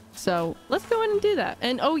 So, let's go in and do that.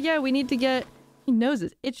 And, oh yeah, we need to get... My nose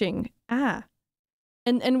is itching.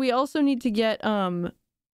 And we also need to get,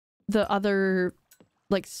 the other,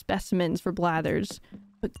 like, specimens for Blathers.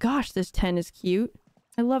 But gosh, this 10 is cute.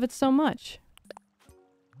 I love it so much.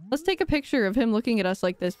 Let's take a picture of him looking at us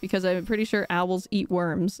like this because I'm pretty sure owls eat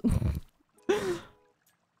worms.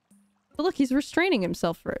 But look, he's restraining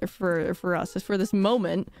himself for us, for this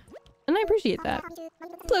moment. And I appreciate that.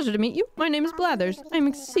 Pleasure to meet you. My name is Blathers. I'm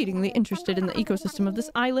exceedingly interested in the ecosystem of this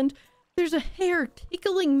island. There's a hair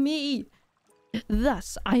tickling me.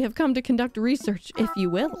 Thus, I have come to conduct research, if you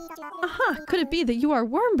will. Aha! Could it be that you are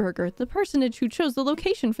Wormburger, the personage who chose the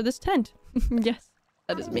location for this tent? Yes,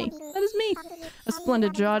 that is me. That is me. A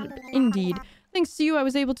splendid job, indeed. Thanks to you, I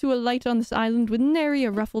was able to alight on this island with nary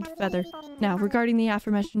a ruffled feather. Now, regarding the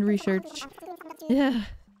aforementioned research...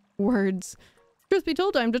 words. Truth be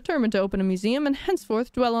told, I am determined to open a museum and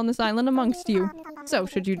henceforth dwell on this island amongst you. So,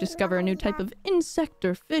 should you discover a new type of insect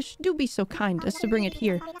or fish, do be so kind as to bring it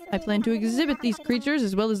here. I plan to exhibit these creatures,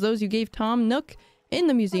 as well as those you gave Tom Nook, in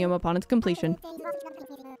the museum upon its completion.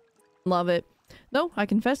 Love it. Though, I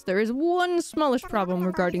confess there is one smallish problem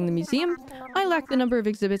regarding the museum. I lack the number of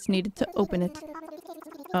exhibits needed to open it.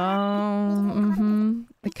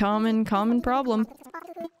 A common problem.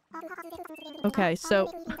 Okay,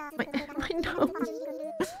 so... my nose.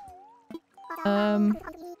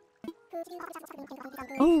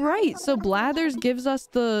 Oh, right. So Blathers gives us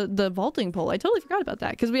the vaulting pole. I totally forgot about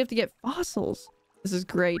that, because we have to get fossils. This is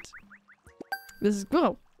great. This is...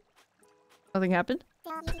 Whoa. Nothing happened.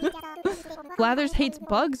 Blathers hates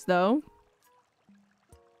bugs, though.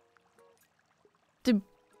 I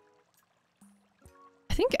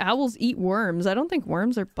think owls eat worms. I don't think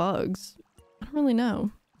worms are bugs. I don't really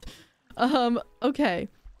know. Okay.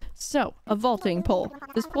 So, a vaulting pole.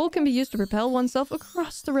 This pole can be used to propel oneself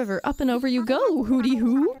across the river. Up and over you go, hooty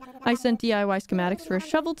hoo. I sent DIY schematics for a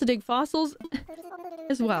shovel to dig fossils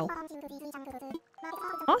as well.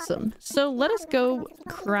 Awesome. So let us go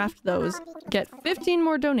craft those, get 15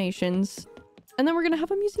 more donations, and then we're gonna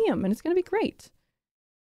have a museum, and it's gonna be great.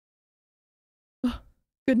 Oh,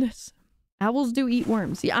 goodness. Owls do eat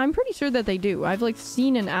worms. Yeah, I'm pretty sure that they do. I've, like,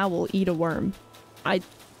 seen an owl eat a worm. I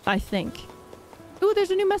think. Ooh,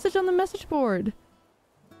 there's a new message on the message board.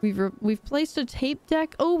 We've placed a tape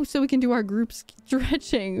deck. Oh, so we can do our group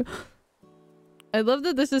stretching. I love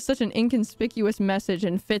that this is such an inconspicuous message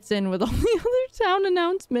and fits in with all the other town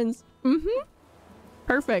announcements.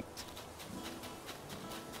 Perfect.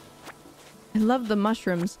 I love the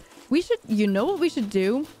mushrooms. We should, you know what we should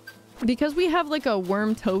do? Because we have like a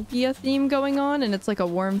Wormtopia theme going on and it's like a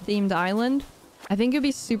worm-themed island, I think it'd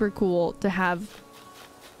be super cool to have,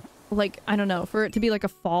 like, I don't know, for it to be like a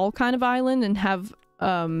fall kind of island and have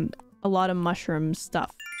a lot of mushroom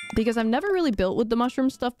stuff. Because I've never really built with the mushroom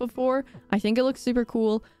stuff before. I think it looks super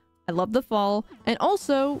cool. I love the fall. And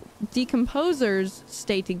also, decomposers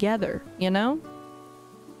stay together, you know?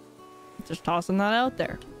 Just tossing that out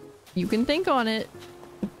there. You can think on it.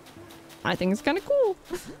 I think it's kind of cool.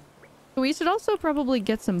 We should also probably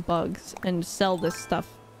get some bugs and sell this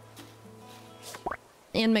stuff.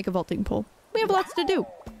 And make a vaulting pole. We have lots to do.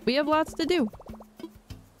 We have lots to do.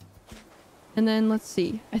 And then, let's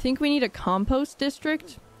see. I think we need a compost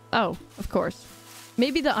district. Oh, of course.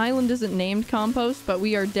 Maybe the island isn't named compost, but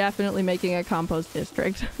we are definitely making a compost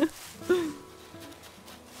district.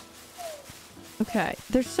 Okay.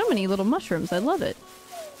 There's so many little mushrooms. I love it.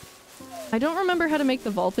 I don't remember how to make the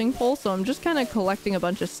vaulting pole, so I'm just kind of collecting a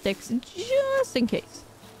bunch of sticks just in case.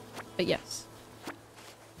 But yes.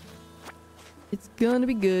 It's gonna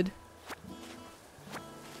be good.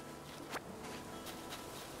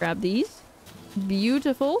 Grab these.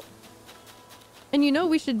 Beautiful. And you know,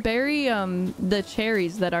 we should bury the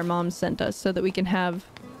cherries that our mom sent us so that we can have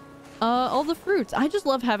all the fruits. I just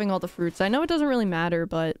love having all the fruits. I know it doesn't really matter,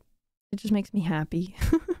 but it just makes me happy.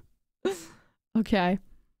 Okay.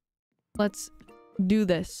 Let's do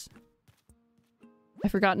this. I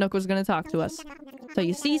forgot Nook was going to talk to us. So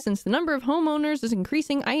you see, since the number of homeowners is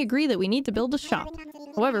increasing, I agree that we need to build a shop.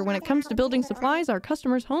 However, when it comes to building supplies, our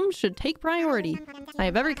customers' homes should take priority. I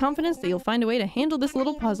have every confidence that you'll find a way to handle this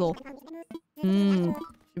little puzzle. Should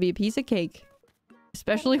be a piece of cake.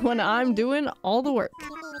 Especially when I'm doing all the work.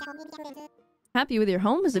 Happy with your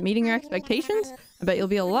home? Is it meeting your expectations? I bet you'll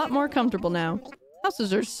be a lot more comfortable now.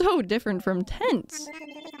 Houses are so different from tents.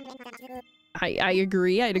 I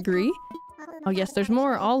agree, I'd agree. Oh yes, there's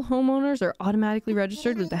more. All homeowners are automatically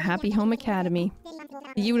registered with the Happy Home Academy.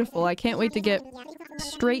 Beautiful. I can't wait to get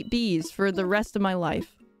straight B's for the rest of my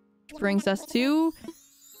life. Which brings us to...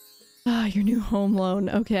 your new home loan.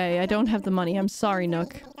 Okay, I don't have the money. I'm sorry,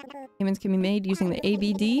 Nook. Payments can be made using the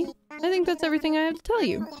ABD. I think that's everything I have to tell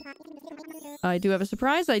you. I do have a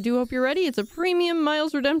surprise. I do hope you're ready. It's a premium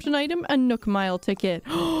miles redemption item, a Nook Mile ticket.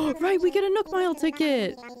 Right, we get a Nook Mile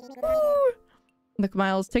ticket! Woo! Nook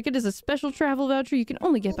Miles ticket is a special travel voucher you can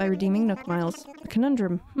only get by redeeming Nook Miles. A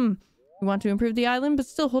conundrum. You want to improve the island, but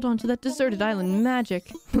still hold on to that deserted island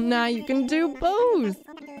magic. Now you can do both!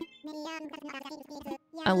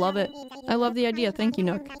 I love it. I love the idea. Thank you,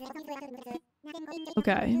 Nook.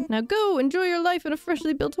 Okay, now go! Enjoy your life in a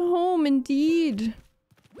freshly built home, indeed!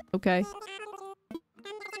 Okay.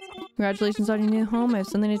 Congratulations on your new home. I have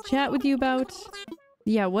something to chat with you about.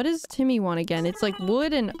 Yeah, what does Timmy want again? It's like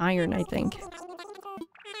wood and iron, I think.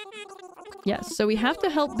 Yes, so we have to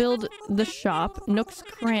help build the shop. Nook's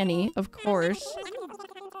Cranny, of course.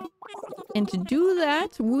 And to do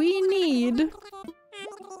that, we need...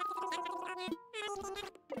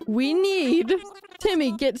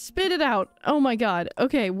 Timmy, spit it out. Oh my god.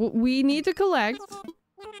 Okay, we need to collect...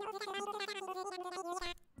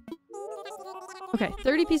 Okay,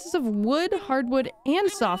 30 pieces of wood, hardwood,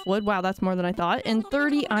 and softwood. Wow, that's more than I thought. And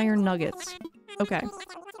 30 iron nuggets. Okay.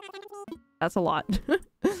 That's a lot.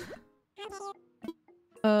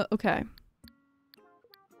 Okay.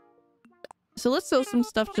 So let's sell some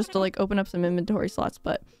stuff just to, like, open up some inventory slots,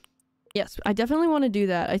 but... Yes, I definitely want to do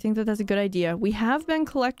that. I think that that's a good idea. We have been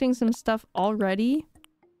collecting some stuff already.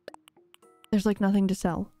 There's, like, nothing to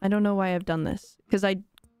sell. I don't know why I've done this. Because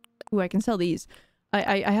Ooh, I can sell these.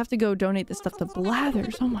 I have to go donate this stuff to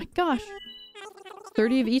Blathers. Oh my gosh.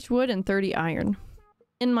 30 of each wood and 30 iron.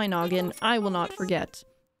 In my noggin. I will not forget.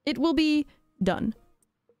 It will be done.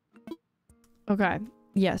 Okay.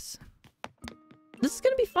 Yes. This is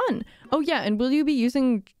gonna be fun. Oh yeah, and will you be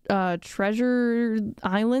using treasure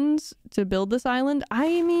islands to build this island?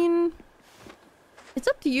 I mean, It's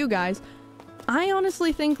up to you guys. I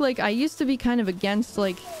honestly think, like, I used to be kind of against,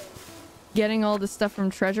 like, getting all this stuff from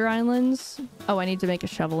treasure islands. Oh, I need to make a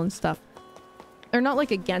shovel and stuff. Or not,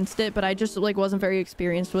 like, against it, but I just, like, wasn't very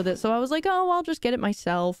experienced with it. So I was like, oh, I'll just get it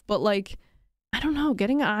myself. But, like, I don't know.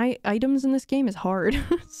 Getting items in this game is hard.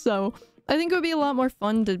 So I think it would be a lot more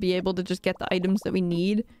fun to be able to just get the items that we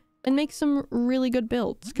need and make some really good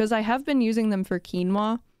builds. Because I have been using them for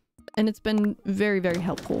quinoa, and it's been very, very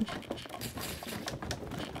helpful.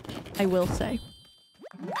 I will say.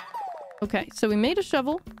 Okay, so we made a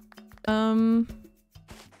shovel. And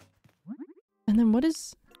then what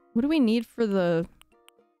do we need for the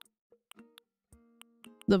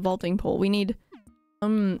vaulting pole? We need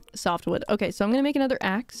softwood. Okay, so I'm gonna make another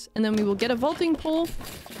axe, and then we will get a vaulting pole,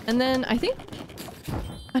 and then I think,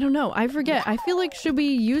 I don't know, I forget. I feel like, should we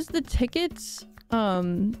use the tickets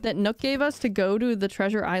that Nook gave us to go to the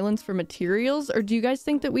treasure islands for materials, or do you guys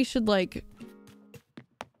think that we should, like,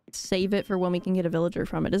 save it for when we can get a villager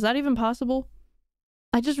from it? Is that even possible?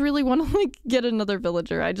 I just really want to, like, get another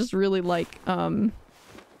villager. I just really like getting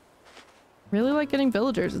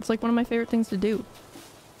villagers. It's like one of my favorite things to do.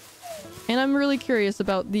 And I'm really curious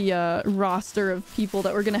about the roster of people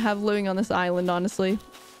that we're gonna have living on this island, honestly.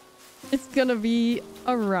 It's gonna be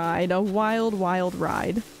a ride. A wild, wild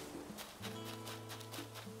ride.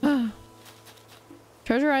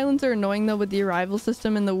 Treasure islands are annoying, though, with the arrival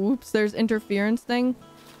system and the whoops, there's interference thing.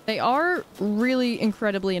 They are really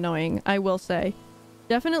incredibly annoying, I will say.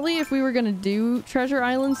 Definitely, if we were gonna do treasure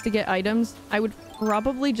islands to get items, I would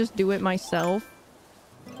probably just do it myself.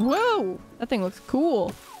 Whoa! That thing looks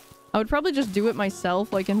cool. I would probably just do it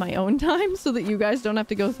myself, like, in my own time, so that you guys don't have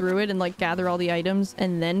to go through it and, like, gather all the items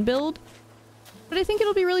and then build. But I think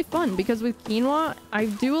it'll be really fun, because with quinoa, I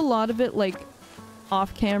do a lot of it, like,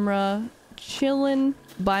 off-camera, chilling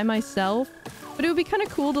by myself. But it would be kind of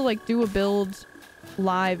cool to, like, do a build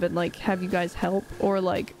live and, like, have you guys help, or,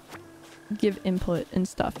 like, give input and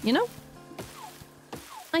stuff, you know?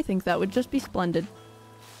 I think that would just be splendid.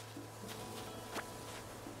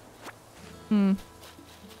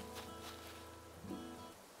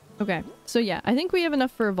 Okay, so yeah, I think we have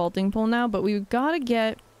enough for a vaulting pole now, but we've got to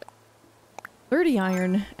get 30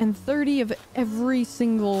 iron and 30 of every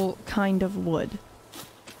single kind of wood.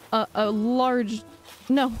 A large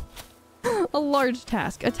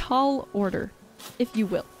task, a tall order, if you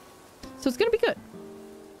will. So it's gonna be good.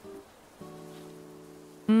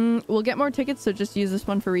 We'll get more tickets, so just use this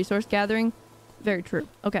one for resource gathering. Very true.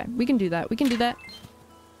 Okay, we can do that. We can do that.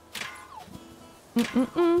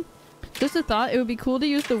 Just a thought, it would be cool to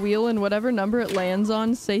use the wheel, and whatever number it lands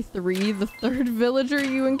on, say 3, the third villager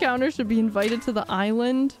you encounter should be invited to the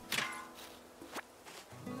island.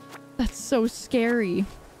 That's so scary.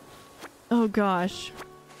 Oh gosh.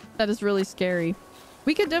 That is really scary.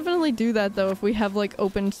 We could definitely do that, though, if we have, like,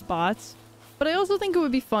 open spots. But I also think it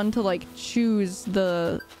would be fun to, like, choose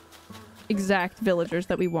the exact villagers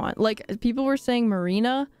that we want. Like, people were saying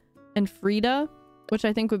Marina and Frida, which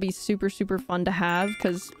I think would be super, super fun to have,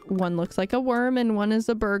 because one looks like a worm and one is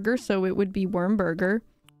a burger, so it would be Worm Burger.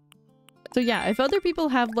 So yeah, if other people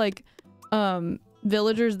have, like,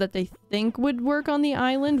 villagers that they think would work on the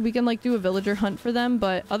island, we can, like, do a villager hunt for them,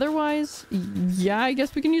 but otherwise, yeah, I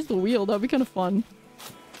guess we can use the wheel. That'd be kind of fun.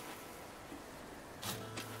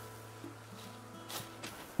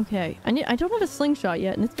 Okay, I don't have a slingshot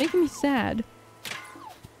yet, and it's making me sad.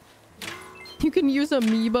 You can use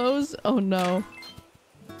amiibos? Oh no.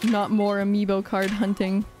 Not more amiibo card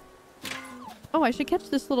hunting. Oh, I should catch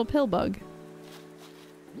this little pill bug.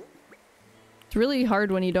 It's really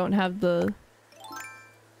hard when you don't have the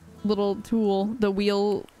little tool, the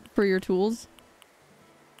wheel for your tools.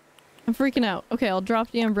 I'm freaking out. Okay, I'll drop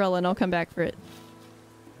the umbrella and I'll come back for it.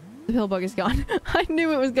 The pill bug is gone. I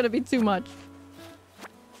knew it was gonna be too much.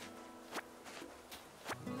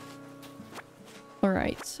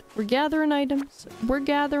 Alright, we're gathering items. We're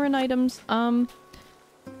gathering items.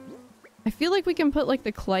 I feel like we can put, like,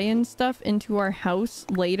 the clay and stuff into our house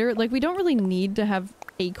later. Like, we don't really need to have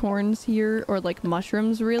acorns here, or, like,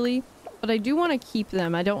 mushrooms, really. But I do want to keep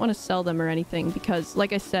them. I don't want to sell them or anything, because,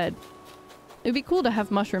 like I said, it'd be cool to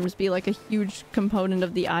have mushrooms be, like, a huge component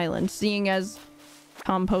of the island, seeing as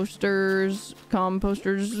composters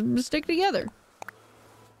stick together.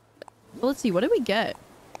 Well, let's see, what did we get?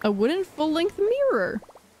 A wooden full-length mirror.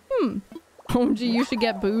 OMG, you should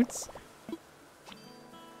get boots.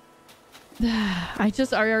 I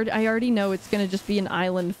already know it's gonna just be an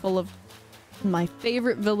island full of my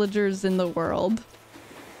favorite villagers in the world.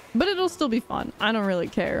 But it'll still be fun. I don't really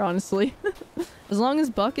care, honestly. As long as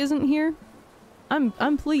Buck isn't here,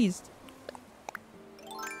 I'm pleased.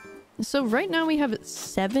 So right now we have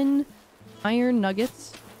 7 Iron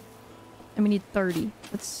nuggets. And we need 30.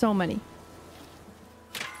 That's so many.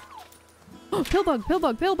 Oh, pill bug, pill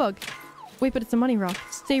bug, pill bug. Wait, but it's a money rock.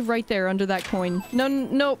 Stay right there under that coin. No,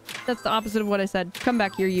 nope. That's the opposite of what I said. Come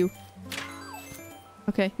back here, you.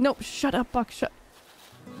 Okay. Nope. Shut up, Buck. Shut.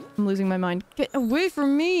 I'm losing my mind. Get away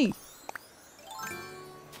from me.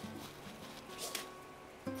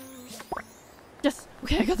 Yes.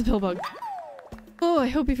 Okay, I got the pill bug. Oh, I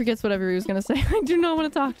hope he forgets whatever he was gonna say. I do not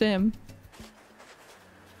want to talk to him.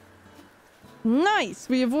 Nice!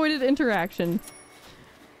 We avoided interaction.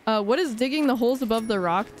 What does digging the holes above the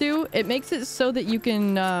rock do? It makes it so that you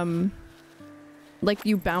can, like,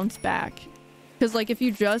 you bounce back. Because, like, if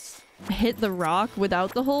you just hit the rock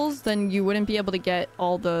without the holes, then you wouldn't be able to get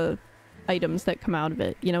all the items that come out of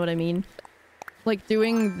it. You know what I mean? Like,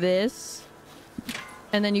 doing this,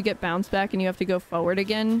 and then you get bounce back and you have to go forward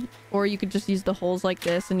again. Or you could just use the holes like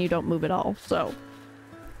this and you don't move at all. So,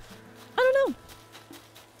 I don't know.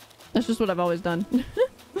 That's just what I've always done.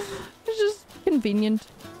 It's just convenient.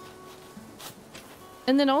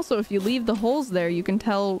 And then also, if you leave the holes there, you can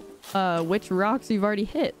tell which rocks you've already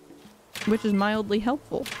hit. Which is mildly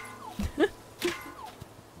helpful.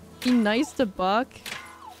 Be nice to Buck.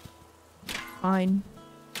 Fine.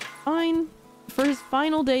 Fine. For his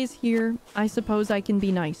final days here, I suppose I can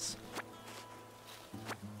be nice.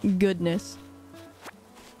 Goodness.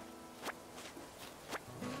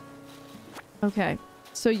 Okay.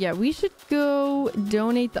 So yeah, we should go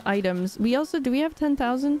donate the items. We also... Do we have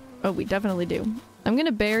 10,000? Oh, we definitely do. I'm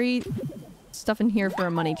gonna bury stuff in here for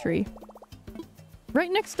a money tree.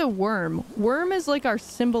 Right next to Worm. Worm is like our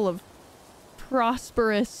symbol of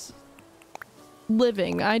prosperous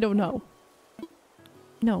living. I don't know.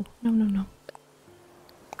 No.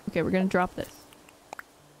 Okay, we're gonna drop this.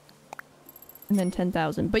 And then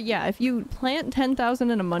 10,000. But yeah, if you plant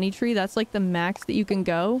 10,000 in a money tree, that's like the max that you can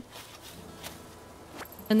go.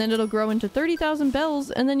 And then it'll grow into 30,000 bells,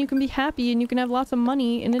 and then you can be happy and you can have lots of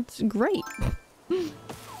money, and it's great.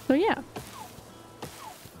 So yeah.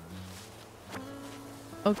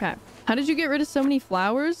 Okay. How did you get rid of so many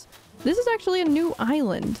flowers? This is actually a new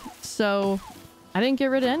island, so I didn't get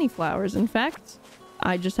rid of any flowers. In fact,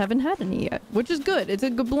 I just haven't had any yet, which is good. It's a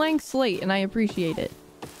blank slate, and I appreciate it.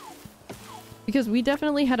 Because we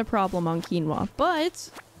definitely had a problem on quinoa, but...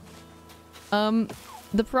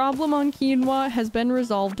 the problem on quinoa has been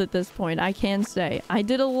resolved at this point, I can say. I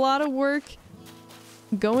did a lot of work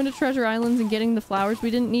going to Treasure Islands and getting the flowers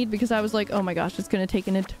we didn't need because I was like, oh my gosh, it's gonna take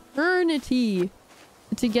an eternity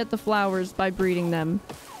to get the flowers by breeding them.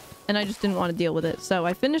 And I just didn't want to deal with it. So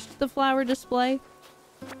I finished the flower display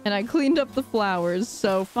and I cleaned up the flowers.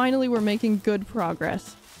 So finally we're making good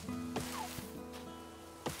progress.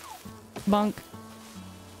 Bonk.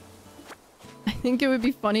 I think it would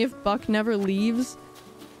be funny if Buck never leaves.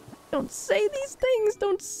 Don't say these things!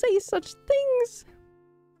 Don't say such things!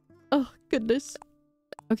 Oh, goodness.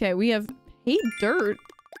 Okay, we have paid dirt.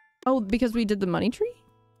 Oh, because we did the money tree?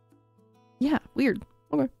 Yeah, weird.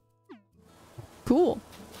 Okay. Cool.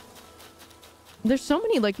 There's so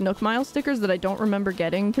many, like, Nook Mile stickers that I don't remember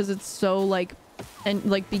getting because it's so, like, and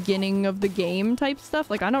like, beginning of the game type stuff.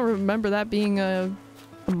 Like, I don't remember that being a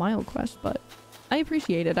mile quest, but I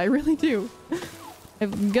appreciate it. I really do.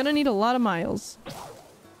 I'm gonna need a lot of miles.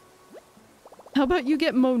 How about you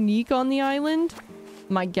get Monique on the island?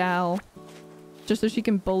 My gal. Just so she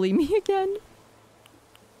can bully me again.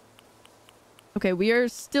 Okay, we are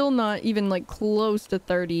still not even, like, close to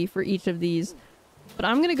 30 for each of these. But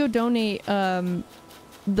I'm gonna go donate,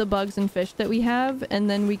 the bugs and fish that we have, and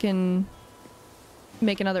then we can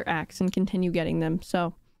make another axe and continue getting them.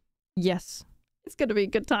 So, yes. It's gonna be a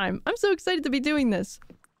good time. I'm so excited to be doing this.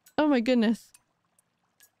 Oh my goodness.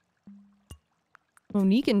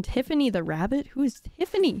 Monique and Tiffany the rabbit? Who is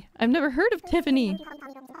Tiffany? I've never heard of Tiffany.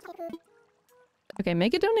 Okay,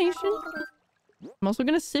 make a donation. I'm also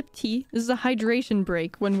gonna sip tea. This is a hydration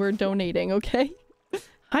break when we're donating, okay?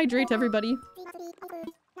 Hydrate, everybody.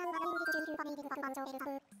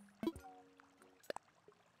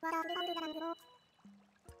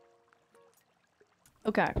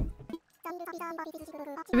 Okay.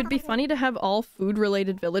 It would be funny to have all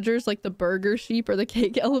food-related villagers, like the burger sheep or the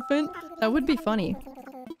cake elephant. That would be funny.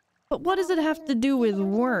 But what does it have to do with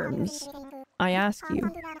worms? I ask you.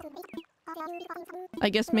 I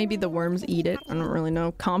guess maybe the worms eat it. I don't really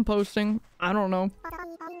know. Composting? I don't know.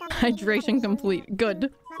 Hydration complete.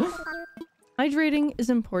 Good. Hydrating is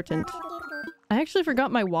important. I actually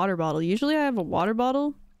forgot my water bottle. Usually I have a water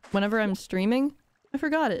bottle whenever I'm streaming. I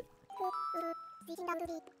forgot it.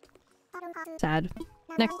 Sad.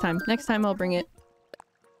 Next time I'll bring it.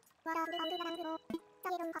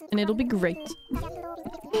 And it'll be great.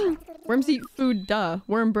 Worms eat food, duh.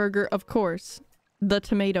 Worm burger, of course. The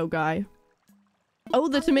tomato guy. Oh,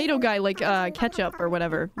 the tomato guy, like, ketchup or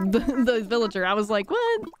whatever. The villager. I was like,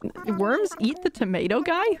 what? Worms eat the tomato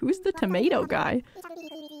guy? Who's the tomato guy?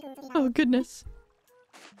 Oh, goodness.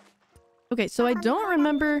 Okay, so I don't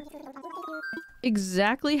remember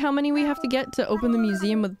exactly how many we have to get to open the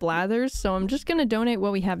museum with blathers, so I'm just gonna donate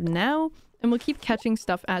what we have now, and we'll keep catching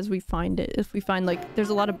stuff as we find it. If we find, like, there's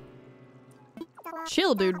a lot of...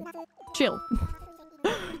 Chill, dude. Chill.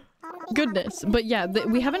 Goodness. But yeah,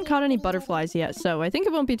 we haven't caught any butterflies yet, so I think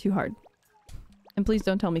it won't be too hard. And please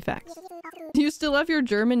don't tell me facts. Do you still have your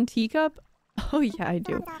German teacup? Oh yeah, I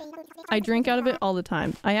do. I drink out of it all the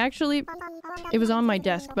time. I actually... It was on my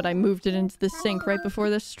desk, but I moved it into the sink right before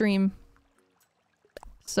this stream.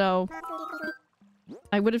 So...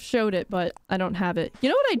 I would have showed it, but I don't have it. You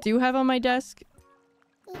know what I do have on my desk?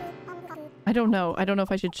 I don't know. I don't know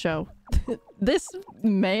if I should show. This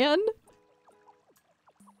man?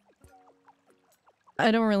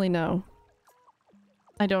 I don't really know.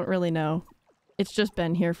 I don't really know. It's just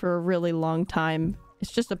been here for a really long time.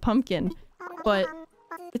 It's just a pumpkin. But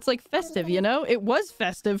it's like festive, you know? It was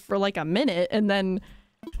festive for like a minute, and then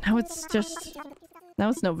now it's just... Now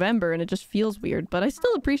it's November, and it just feels weird, but I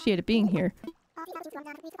still appreciate it being here.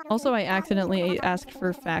 Also, I accidentally asked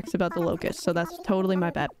for facts about the locust, so that's totally my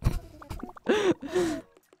bad.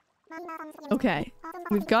 Okay.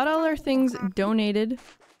 We've got all our things donated,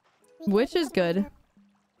 which is good.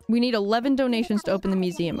 We need 11 donations to open the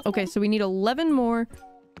museum. Okay, so we need 11 more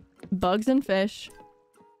bugs and fish.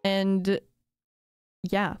 And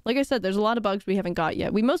yeah, like I said, there's a lot of bugs we haven't got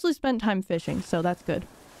yet. We mostly spent time fishing, so that's good.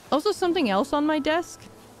 Also, something else on my desk.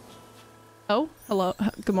 Oh, hello.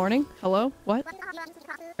 Good morning. Hello? What?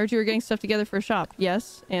 Heard you were getting stuff together for a shop.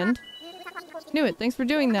 Yes, and? Knew it. Thanks for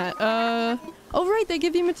doing that. Oh right, they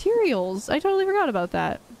give you materials. I totally forgot about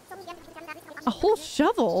that. A whole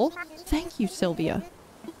shovel? Thank you, Sylvia.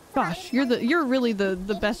 Gosh, you're really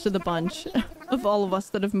the best of the bunch of all of us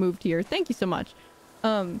that have moved here. Thank you so much.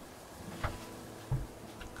 My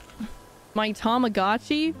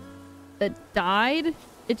Tamagotchi that died,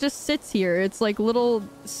 it just sits here. It's like little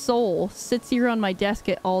soul sits here on my desk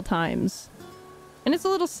at all times. And it's a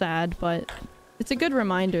little sad, but it's a good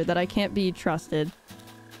reminder that I can't be trusted.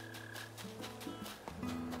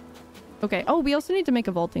 Okay. Oh, we also need to make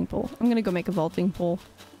a vaulting pole. I'm gonna go make a vaulting pole.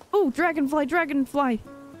 Oh, dragonfly, dragonfly!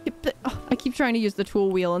 Oh, I keep trying to use the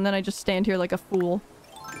tool wheel, and then I just stand here like a fool.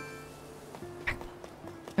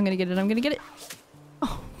 I'm gonna get it, I'm gonna get it!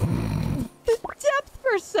 Oh. The depth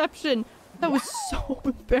perception! That was so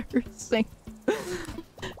embarrassing.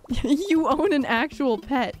 You own an actual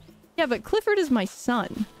pet. Yeah, but Clifford is my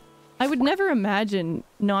son. I would never imagine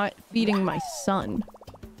not feeding my son.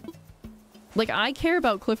 Like, I care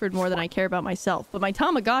about Clifford more than I care about myself, but my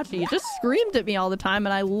Tamagotchi just screamed at me all the time,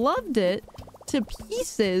 and I loved it to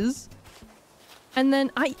pieces. And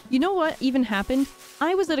then you know what even happened?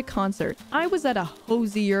 I was at a concert. I was at a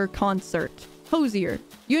Hosier concert. Hosier.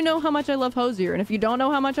 You know how much I love Hosier, and if you don't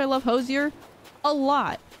know how much I love Hosier, a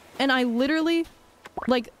lot. And I literally,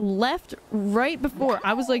 like, left right before.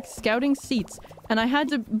 I was, like, scouting seats, and I had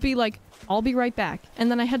to be like, I'll be right back.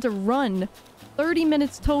 And then I had to run 30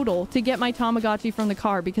 minutes total to get my Tamagotchi from the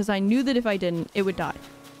car because I knew that if I didn't, it would die.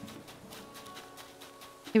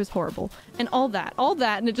 It was horrible. And all that,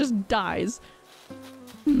 and it just dies.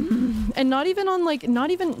 And not even on, like,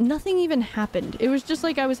 nothing even happened. It was just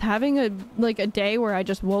like I was having a day where I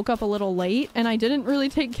just woke up a little late, and I didn't really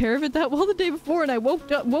take care of it that well the day before, and I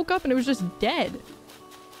woke up and it was just dead.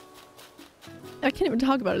 I can't even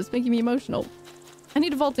talk about it. It's making me emotional. I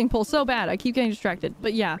need a vaulting pole so bad. I keep getting distracted.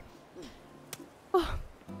 But yeah. Oh,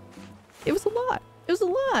 it was a lot. It was a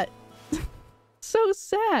lot. So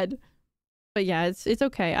sad. But yeah, it's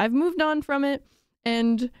okay. I've moved on from it,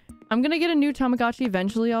 and I'm gonna get a new Tamagotchi.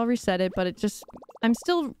 Eventually I'll reset it, but I'm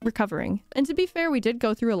still recovering. And to be fair, we did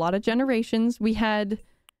go through a lot of generations. We had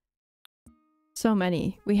so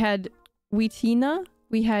many. We had Wheatina.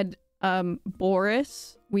 We had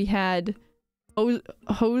Boris. We had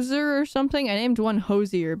Hoser or something. I named one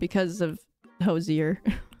Hosier because of Hosier.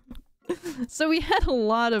 So we had a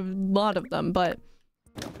lot of them, but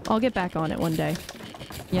I'll get back on it one day.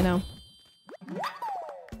 You know?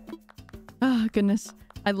 Oh, goodness.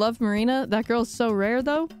 I love Marina. That girl's so rare,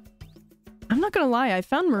 though. I'm not gonna lie. I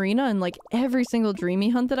found Marina in, like, every single dreamy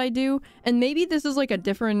hunt that I do. And maybe this is, like, a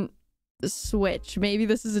different switch. Maybe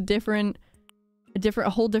this is a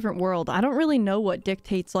whole different world. I don't really know what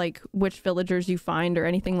dictates, like, which villagers you find or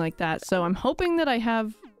anything like that. So I'm hoping that I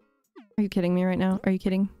have... Are you kidding me right now? Are you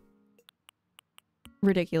kidding?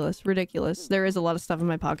 Ridiculous. Ridiculous. There is a lot of stuff in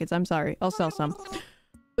my pockets. I'm sorry. I'll sell some.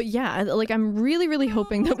 But But yeah, like, I'm really, really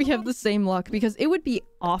hoping that we have the same luck, because it would be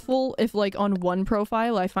awful if, like, on one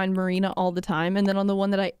profile I find Marina all the time, and then on the one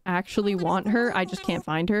that I actually want her, I just can't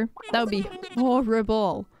find her. That would be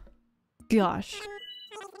horrible. Gosh.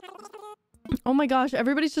 Oh my gosh,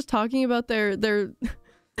 everybody's just talking about their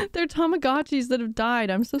Tamagotchis that have died.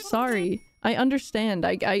 I'm so sorry. I understand.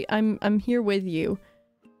 I'm here with you.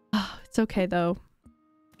 It's okay though.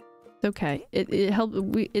 It's okay. It helps.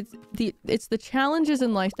 It's the challenges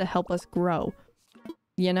in life that help us grow.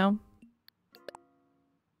 You know?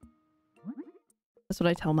 That's what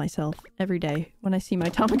I tell myself every day when I see my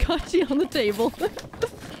Tamagotchi on the table. The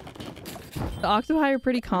octopi are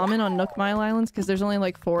pretty common on Nook Mile Islands because there's only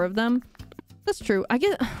like 4 of them. That's true. I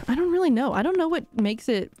don't really know. I don't know what makes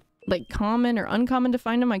it like common or uncommon to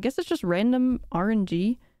find them. I guess it's just random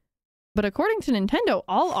RNG. But according to Nintendo,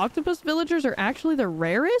 all octopus villagers are actually the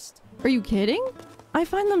rarest? Are you kidding? I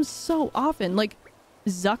find them so often. Like,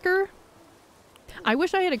 Zucker? I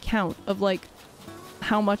wish I had a count of like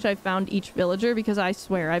how much I found each villager, because I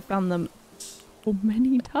swear I found them so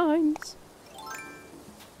many times.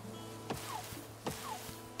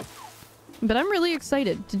 But I'm really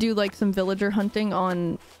excited to do like some villager hunting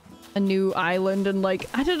on a new island, and like,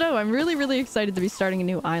 I don't know, I'm really, really excited to be starting a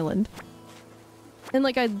new island. And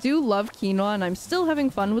like, I do love quinoa and I'm still having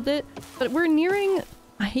fun with it, but we're nearing,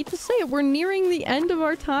 I hate to say it, we're nearing the end of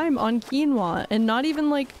our time on quinoa, and not even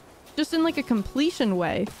like, just in like a completion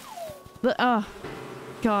way. But,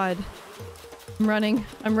 God. I'm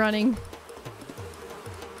running.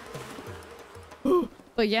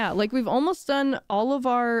 But yeah, like we've almost done all of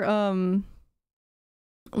our,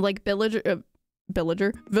 like villager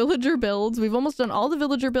builds. We've almost done all the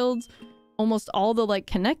villager builds, almost all the like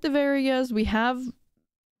connective areas. We have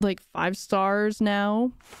like 5 stars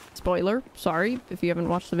now. Spoiler, sorry if you haven't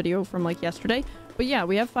watched the video from like yesterday. But yeah,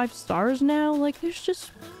 we have 5 stars now. Like there's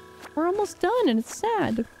just, we're almost done and it's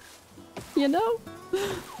sad, you know?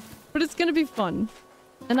 But it's gonna be fun.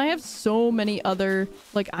 And I have so many other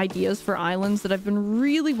like ideas for islands that I've been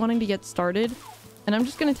really wanting to get started. And I'm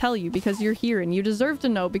just gonna tell you because you're here and you deserve to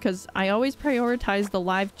know, because I always prioritize the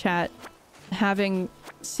live chat having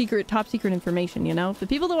top secret information, you know? The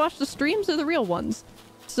people that watch the streams are the real ones.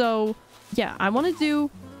 So yeah, I want to do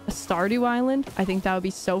a Stardew Island. I think that would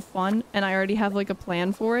be so fun, and I already have like a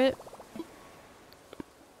plan for it.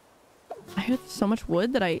 I have so much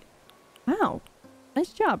wood that wow,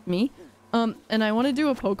 nice job, me. And I want to do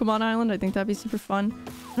a Pokemon Island. I think that'd be super fun.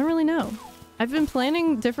 I don't really know. I've been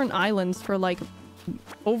planning different islands for like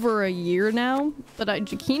over a year now, but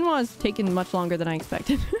quinoa has taken much longer than I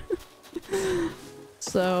expected.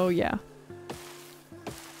 So yeah.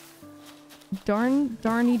 Darn.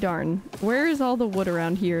 Where is all the wood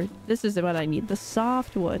around here? This is what I need. The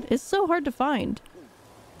soft wood. It's so hard to find.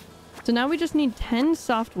 So now we just need 10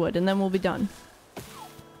 softwood and then we'll be done.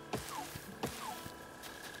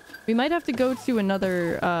 We might have to go to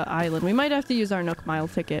another island. We might have to use our Nook Mile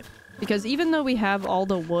ticket. Because even though we have all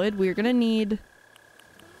the wood, we're gonna need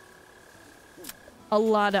a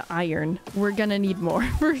lot of iron. We're gonna need more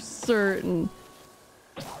for certain.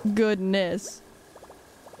 Goodness.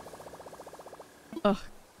 Oh,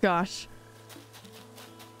 gosh.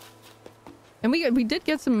 And we did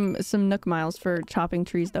get some Nook Miles for chopping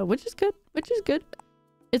trees though, which is good.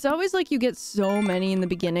 It's always like you get so many in the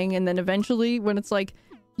beginning, and then eventually when it's like,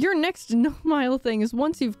 your next Nook Mile thing is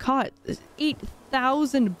once you've caught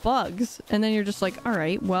 8,000 bugs, and then you're just like, all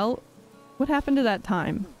right, well, what happened to that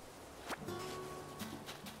time?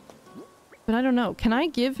 But I don't know. Can I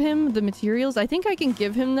give him the materials? I think I can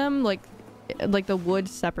give him them like the wood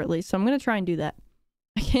separately. So I'm gonna try and do that.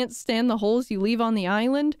 I can't stand the holes you leave on the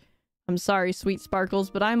island. I'm sorry, Sweet Sparkles,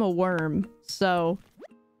 but I'm a worm, so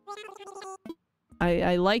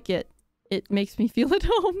I like it. It makes me feel at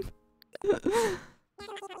home.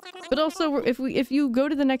 But also, if you go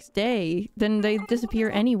to the next day, then they disappear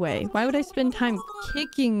anyway. Why would I spend time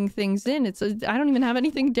kicking things in? I don't even have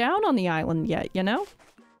anything down on the island yet, you know?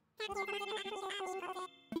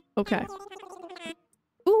 Okay.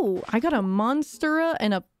 Ooh, I got a Monstera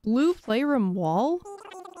and a blue playroom wall?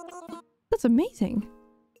 That's amazing.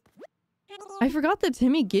 I forgot that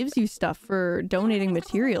Timmy gives you stuff for donating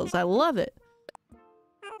materials. I love it.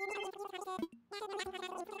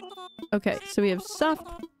 Okay, so we have soft...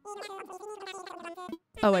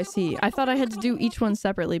 Oh, I see. I thought I had to do each one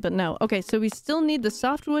separately, but no. Okay, so we still need the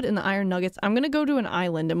softwood and the iron nuggets. I'm gonna go to an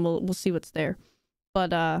island and we'll see what's there.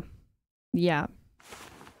 But, yeah.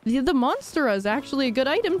 The Monstera is actually a good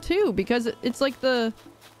item, too, because it's like the...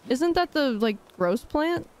 Isn't that the, like, gross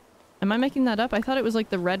plant? Am I making that up? I thought it was, like,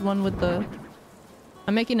 the red one with the...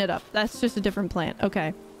 I'm making it up. That's just a different plant.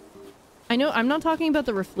 Okay. I know I'm not talking about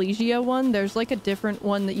the Rafflesia one. There's like a different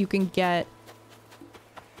one that you can get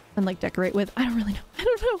and like decorate with. I don't really know.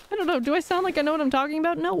 I don't know. Do I sound like I know what I'm talking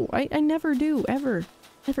about? No, I never do. Ever.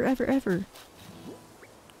 Ever.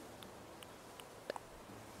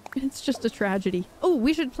 It's just a tragedy. Oh,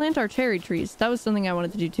 we should plant our cherry trees. That was something I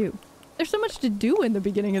wanted to do too. There's so much to do in the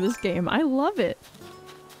beginning of this game. I love it.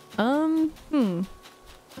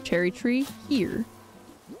 Cherry tree here.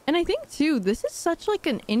 And I think too, this is such like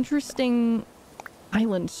an interesting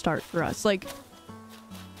island start for us. Like,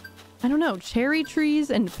 I don't know, cherry trees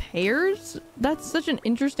and pears? That's such an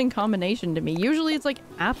interesting combination to me. Usually it's like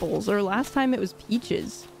apples, or last time it was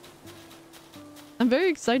peaches. I'm very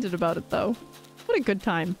excited about it though. What a good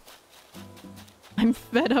time. I'm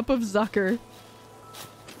fed up of Zucker.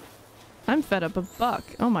 I'm fed up of Buck.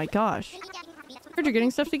 Oh my gosh. Heard you're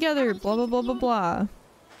getting stuff together. Blah, blah, blah, blah, blah.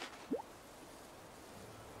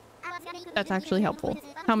 That's actually helpful.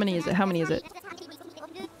 How many is it? How many is it?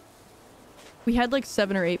 We had like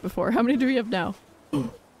 7 or 8 before. How many do we have now?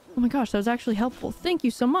 Oh my gosh, that was actually helpful. Thank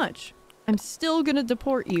you so much. I'm still gonna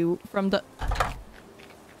deport you from the...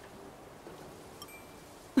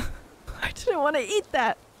 I didn't want to eat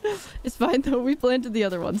that. It's fine though. We planted the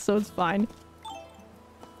other one, so it's fine.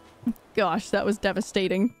 Gosh, that was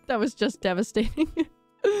devastating. That was just devastating.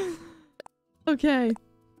 Okay.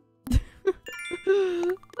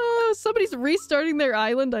 Oh, somebody's restarting their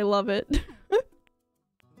island. I love it.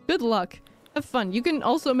 Good luck. Have fun. You can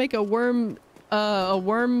also make a worm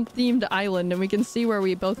themed island and we can see where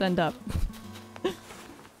we both end up.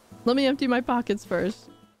 Let me empty my pockets first.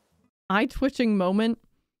 Eye twitching moment.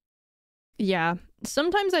 Yeah.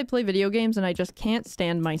 Sometimes I play video games and I just can't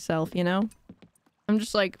stand myself, you know? I'm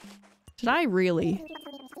just like, did I really?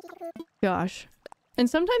 Gosh. And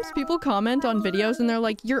sometimes people comment on videos and they're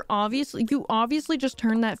like, you obviously just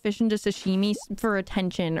turned that fish into sashimi for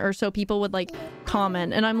attention, or so people would like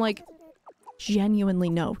comment. And I'm like, genuinely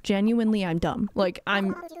no. Genuinely I'm dumb. Like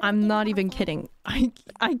I'm not even kidding. I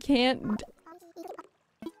can't.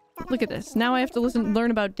 Look at this. Now I have to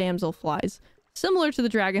learn about damselflies. Similar to the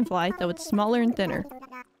dragonfly, though it's smaller and thinner.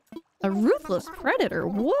 A ruthless predator.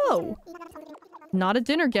 Whoa! Not a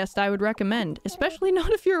dinner guest I would recommend. Especially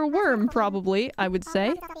not if you're a worm, probably, I would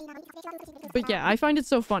say. But yeah, I find it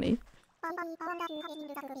so funny.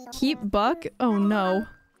 Keep Buck? Oh no.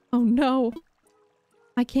 Oh no.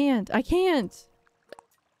 I can't. I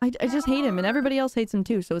just hate him, and everybody else hates him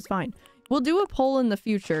too, so it's fine. We'll do a poll in the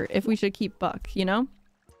future if we should keep Buck, you know?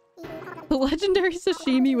 The legendary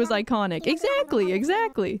sashimi was iconic. Exactly.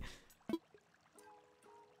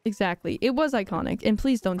 It was iconic. And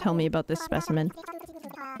please don't tell me about this specimen.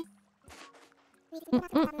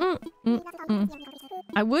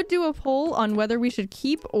 I would do a poll on whether we should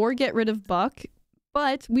keep or get rid of Buck,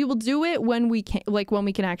 but we will do it when we can, like when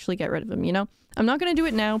we can actually get rid of him, you know? I'm not going to do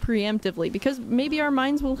it now preemptively because maybe our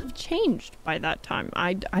minds will have changed by that time.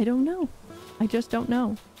 I don't know. I just don't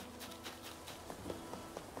know.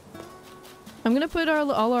 I'm gonna put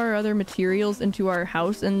all our other materials into our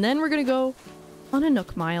house, and then we're gonna go on a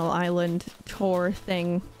Nook Mile Island tour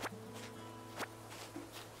thing.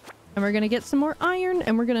 And we're gonna get some more iron,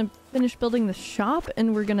 and we're gonna finish building the shop,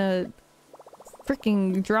 and we're gonna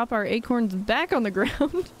freaking drop our acorns back on the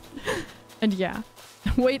ground. And yeah.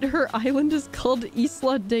 Wait, her island is called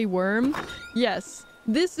Isla de Worm? Yes.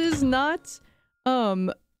 This is not,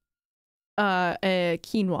 a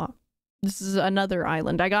quinoa. This is another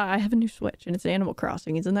island. I have a new Switch and it's Animal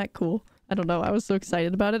Crossing. Isn't that cool? I don't know. I was so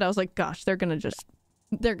excited about it. I was like, gosh, they're gonna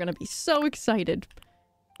be so excited.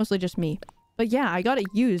 Mostly just me. But yeah, I got it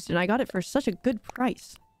used and I got it for such a good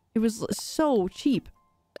price. It was so cheap.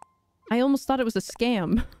 I almost thought it was a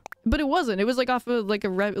scam, but it wasn't. It was like off of like a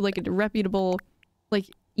reputable like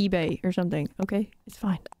eBay or something. Okay, it's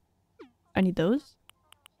fine. I need those.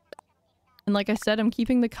 And like I said, I'm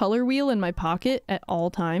keeping the color wheel in my pocket at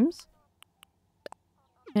all times.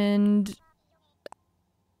 And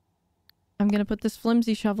I'm gonna put this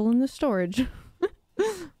flimsy shovel in the storage.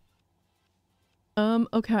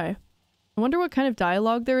 Okay. I wonder what kind of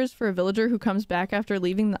dialogue there is for a villager who comes back after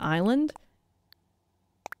leaving the island.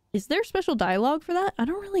 Is there special dialogue for that? I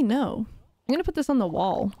don't really know. I'm gonna put this on the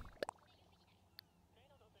wall.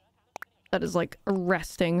 That is like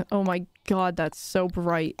arresting. Oh my god, that's so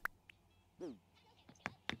bright.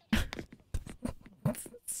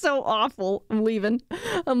 So awful. I'm leaving.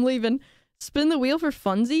 Spin the wheel for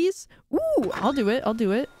funsies? Ooh, I'll do it.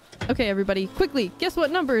 Okay, everybody, quickly, guess what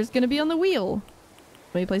number is gonna be on the wheel?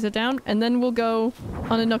 Let me place it down, and then we'll go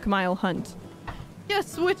on a Nook Mile hunt.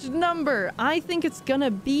 Guess which number? I think it's gonna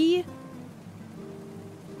be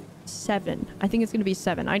 7. I think it's gonna be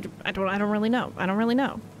 7. I don't really know.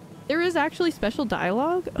 There is actually special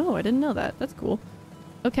dialogue? Oh, I didn't know that. That's cool.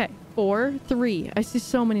 Okay, 4, 3. I see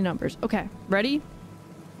so many numbers. Okay, ready?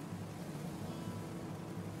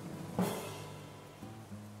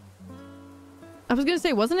 I was gonna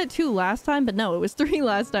say, wasn't it 2 last time? But no, it was 3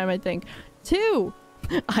 last time, I think. 2!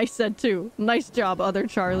 I said 2. Nice job, other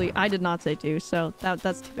Charlie. I did not say 2, so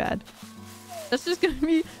that's too bad. That's just gonna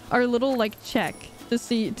be our little, like, check to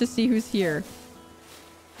see who's here.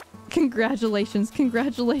 Congratulations.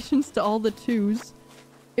 Congratulations to all the 2s.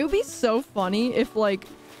 It would be so funny if, like,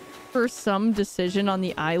 for some decision on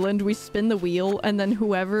the island, we spin the wheel and then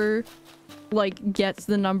whoever, like, gets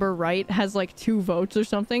the number right has, like, 2 votes or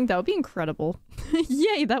something. That would be incredible.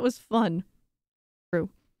 Yay, that was fun. True.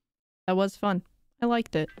 That was fun. I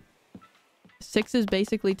liked it. 6 is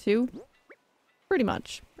basically 2? Pretty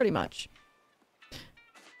much. Pretty much.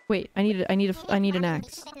 Wait, I need an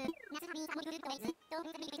axe.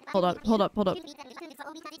 Hold up.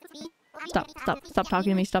 Stop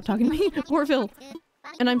talking to me. Stop talking to me. Orville.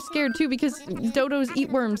 And I'm scared too because dodos eat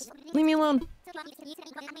worms. Leave me alone.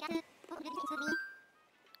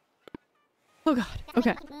 Oh god.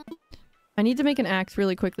 Okay. I need to make an axe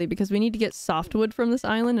really quickly because we need to get softwood from this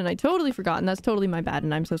island and I totally forgot and that's totally my bad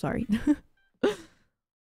and I'm so sorry.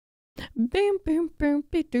 Boom, boom, boom,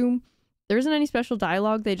 boom. There isn't any special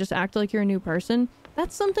dialogue. They just act like you're a new person.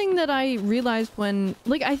 That's something that I realized when...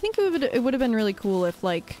 Like, I think it would have been really cool if,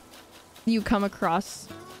 like, you come across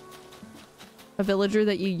a villager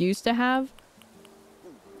that you used to have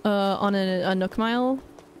on a Nook Mile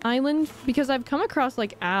island. Because I've come across,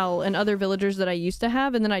 like, Al and other villagers that I used to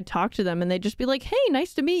have, and then I'd talk to them, and they'd just be like, hey,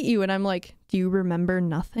 nice to meet you. And I'm like, do you remember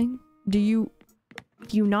nothing? Do you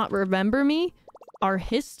not remember me? Our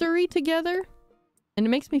history together? And it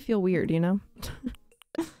makes me feel weird, you know?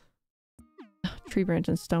 Tree branch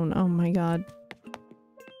and stone. Oh my god.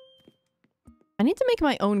 I need to make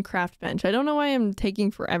my own craft bench. I don't know why I'm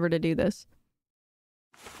taking forever to do this.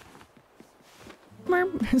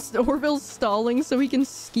 Orville's stalling so he can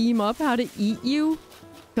scheme up how to eat you?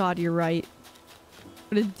 God, you're right.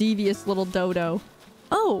 What a devious little dodo.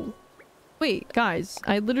 Oh! Wait, guys.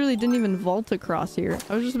 I literally didn't even vault across here.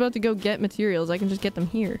 I was just about to go get materials. I can just get them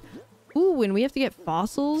here. Ooh, and we have to get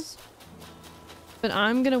fossils? But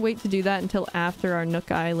I'm gonna wait to do that until after our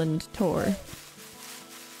Nook Island tour.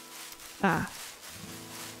 Ah.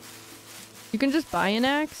 You can just buy an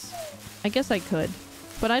axe? I guess I could.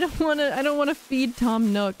 But I don't wanna feed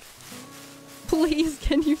Tom Nook. Please,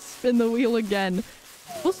 can you spin the wheel again?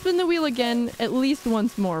 We'll spin the wheel again at least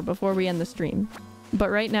once more before we end the stream.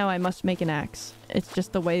 But right now I must make an axe. It's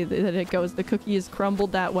just the way that it goes. The cookie is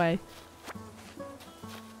crumbled that way.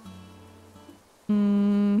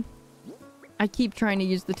 I keep trying to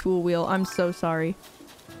use the tool wheel. I'm so sorry.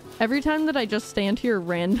 Every time that I just stand here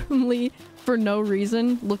randomly for no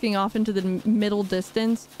reason, looking off into the middle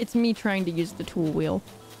distance, it's me trying to use the tool wheel.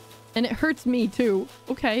 And it hurts me too.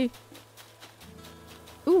 Okay.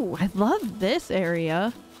 Ooh, I love this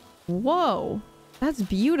area. Whoa. That's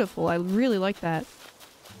beautiful. I really like that.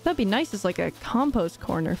 That'd be nice as like a compost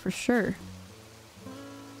corner for sure.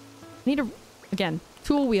 Need a... Again,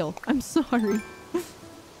 tool wheel. I'm sorry.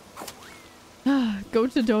 Go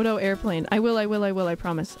to Dodo Airplane. I will, I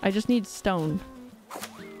promise. I just need stone.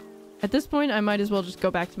 At this point, I might as well just go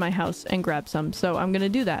back to my house and grab some, so I'm gonna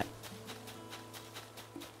do that.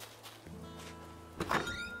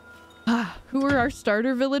 Who are our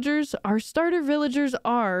starter villagers? Our starter villagers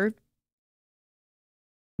are...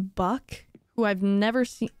 Buck, who I've never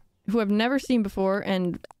seen before,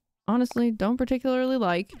 and honestly, don't particularly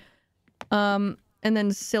like. And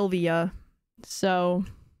then Sylvia. So...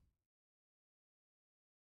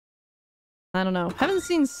 I don't know. Haven't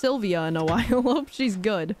seen Sylvia in a while. Hope she's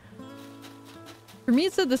good. For me,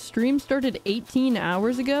 it said the stream started 18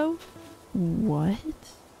 hours ago. What?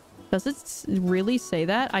 Does it really say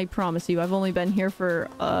that? I promise you, I've only been here for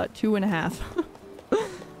 2.5.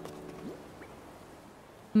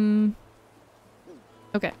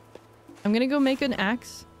 Okay. I'm gonna go make an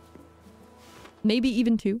axe. Maybe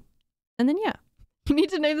even 2. And then yeah. You need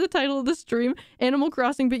to name the title of the stream Animal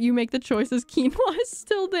Crossing, but you make the choices. Quinoa is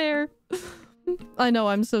still there. I know,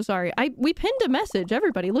 I'm so sorry. We pinned a message,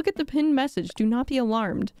 everybody. Look at the pinned message. Do not be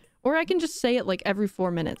alarmed. Or I can just say it like every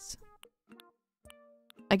 4 minutes.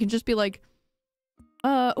 I can just be like,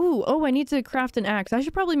 oh, I need to craft an axe. I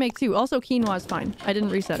should probably make 2. Also, quinoa is fine. I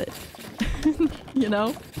didn't reset it. You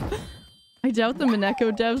know? I doubt the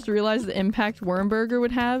Mineko devs realize the impact Wormburger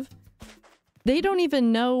would have. They don't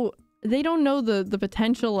even know... They don't know the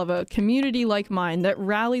potential of a community like mine that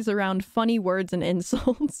rallies around funny words and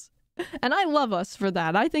insults. And I love us for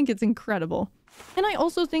that. I think it's incredible. And I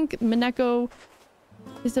also think Mineko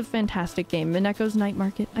is a fantastic game. Mineko's Night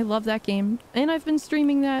Market. I love that game. And I've been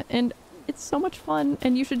streaming that, and it's so much fun.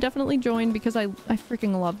 And you should definitely join because I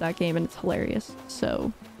freaking love that game, and it's hilarious.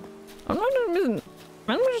 So, I'm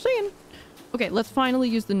just saying. Okay, let's finally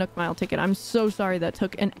use the Nook Mile ticket. I'm so sorry that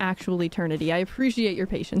took an actual eternity. I appreciate your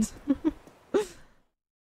patience.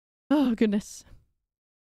 Oh, goodness.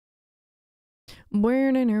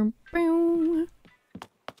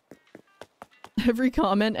 Every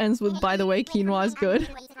comment ends with, by the way, quinoa is good.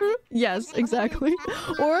 Yes, exactly.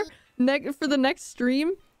 Or for the next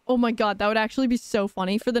stream, oh my god, that would actually be so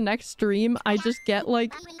funny. For the next stream, I just get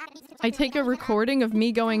like, I take a recording of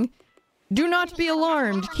me going, "Do not be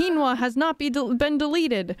alarmed, quinoa has not been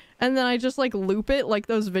deleted." And then I just like loop it like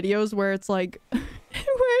those videos where it's like,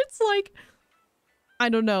 I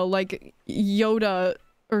don't know, like Yoda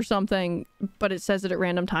or something, but it says it at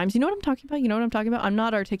random times. You know what I'm talking about? You know what I'm talking about? I'm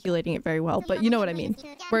not articulating it very well, but you know what I mean.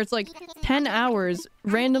 Where it's like 10 hours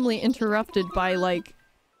randomly interrupted by like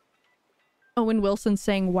Owen Wilson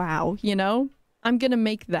saying wow, you know? I'm gonna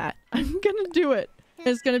make that. I'm gonna do it.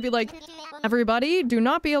 It's gonna be like, "Everybody, do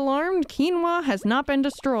not be alarmed. Quinoa has not been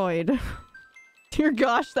destroyed." Dear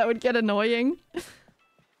gosh, that would get annoying.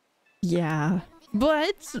 Yeah.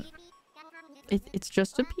 But it's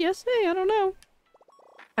just a PSA, I don't know.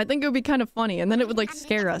 I think it would be kind of funny, and then it would like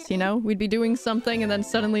scare us, you know? We'd be doing something and then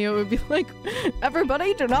suddenly it would be like,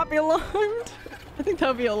 "Everybody, do not be alarmed." I think that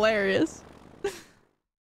would be hilarious.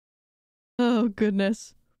 Oh,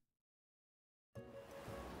 goodness.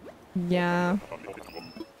 Yeah.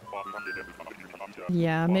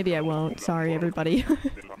 Yeah, maybe I won't. Sorry, everybody.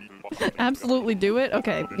 Absolutely do it?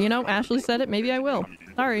 Okay, you know, Ashley said it. Maybe I will.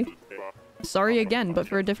 Sorry. Sorry again, but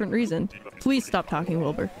for a different reason. Please stop talking,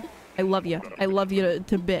 Wilbur. I love you. I love you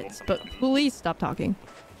to bits, but please stop talking.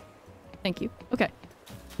 Thank you. Okay.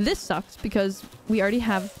 This sucks because we already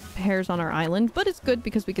have pears on our island, but it's good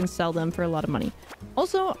because we can sell them for a lot of money.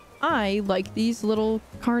 Also, I like these little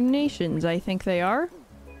carnations, I think they are.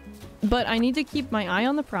 But I need to keep my eye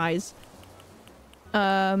on the prize.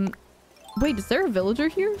 Wait, is there a villager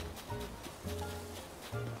here?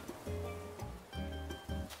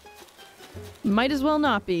 Might as well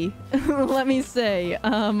not be. Let me say,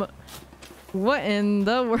 what in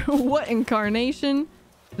the world? What incarnation?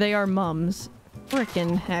 They are mums.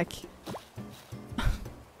 Frickin' heck.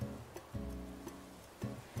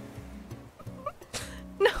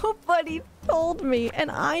 Nobody told me,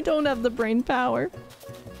 and I don't have the brain power.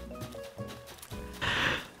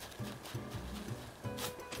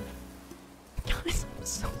 Guys, I'm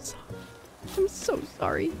so sorry. I'm so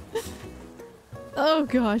sorry. Oh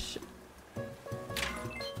gosh.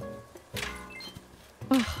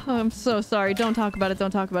 Oh, I'm so sorry. Don't talk about it.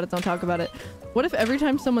 Don't talk about it. Don't talk about it. What if every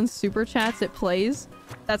time someone super chats it plays?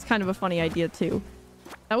 That's kind of a funny idea too.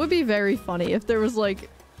 That would be very funny if there was like...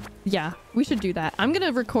 Yeah, we should do that. I'm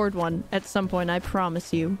gonna record one at some point, I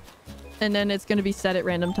promise you. And then it's gonna be set at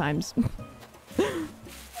random times.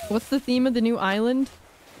 What's the theme of the new island?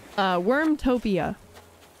 Wormtopia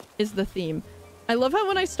is the theme. I love how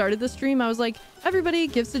when I started the stream, I was like, everybody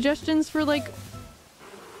give suggestions for like...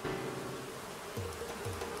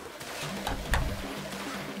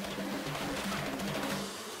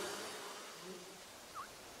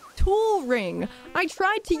 tool ring. I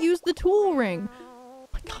tried to use the tool ring. Oh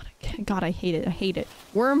my god, I hate it. I hate it.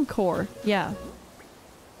 Worm core. Yeah.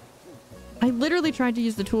 I literally tried to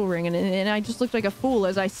use the tool ring and I just looked like a fool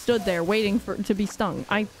as I stood there waiting to be stung.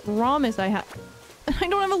 I promise I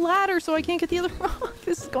don't have a ladder, so I can't get the other rock.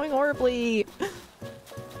 This is going horribly.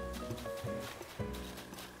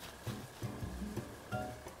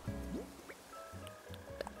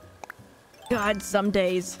 God, some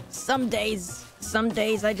days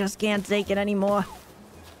I just can't take it anymore.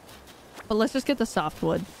 But let's just get the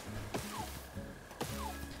softwood.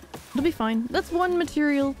 It'll be fine. That's one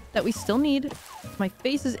material that we still need. My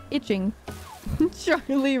face is itching.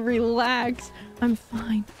 Charlie, relax. I'm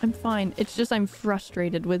fine. I'm fine. It's just I'm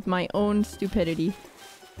frustrated with my own stupidity.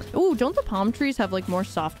 Ooh, don't the palm trees have like more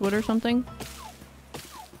softwood or something?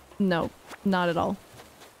 No, not at all.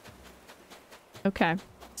 Okay.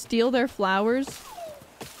 Steal their flowers.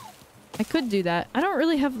 I could do that. I don't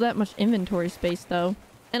really have that much inventory space though.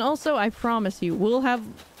 And also, I promise you, we'll have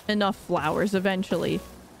enough flowers eventually.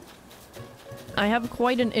 I have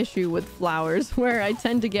quite an issue with flowers where I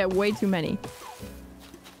tend to get way too many.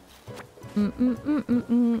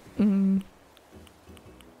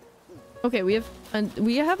 Okay, we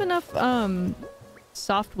have enough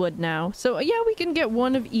softwood now. So yeah, we can get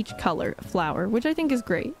one of each color flower, which I think is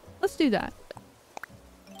great. Let's do that.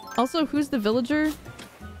 Also, who's the villager?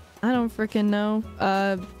 I don't freaking know.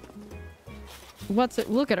 What's it?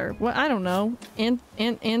 Look at her. What? I don't know.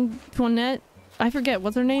 Antoinette? I forget.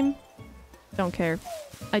 What's her name? Don't care.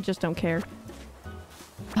 I just don't care.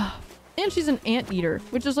 And she's an anteater,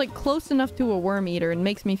 which is like close enough to a worm eater and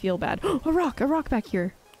makes me feel bad. A rock back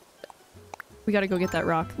here. We gotta go get that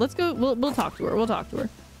rock. Let's go. We'll talk to her. We'll talk to her.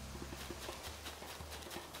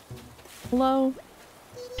 Hello?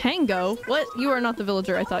 Tango? What? You are not the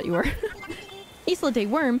villager I thought you were. Isla de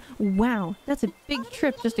Worm? Wow, that's a big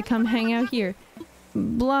trip just to come hang out here.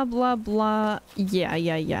 Blah, blah, blah.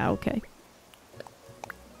 Yeah, okay.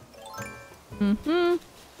 Mm-hmm.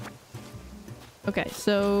 Okay,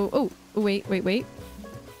 so... Oh, wait.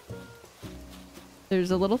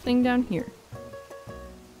 There's a little thing down here.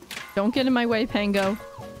 Don't get in my way, Pango.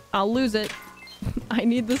 I'll lose it. I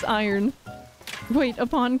need this iron. Wait,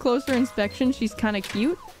 upon closer inspection, she's kind of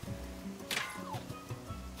cute?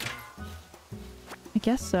 I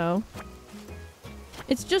guess so.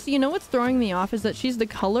 It's just, you know what's throwing me off is that she's the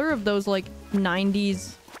color of those, like,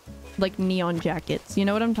 90s, like, neon jackets. You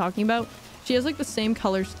know what I'm talking about? She has, like, the same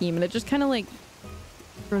color scheme, and it just kind of, like,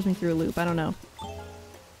 throws me through a loop. I don't know.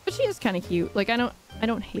 But she is kind of cute. Like, I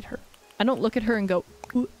don't hate her. I don't look at her and go...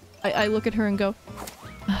 Ooh. I look at her and go...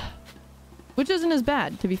 Which isn't as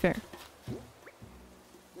bad, to be fair.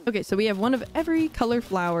 Okay, so we have one of every color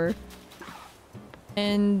flower.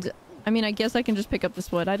 And... I mean, I guess I can just pick up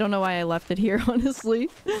this wood. I don't know why I left it here, honestly.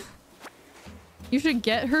 You should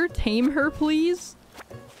get her, tame her, please.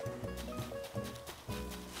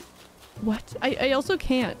 What? I also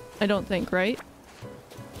can't, I don't think, right?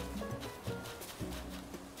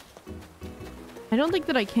 I don't think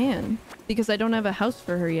that I can, because I don't have a house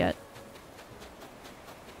for her yet.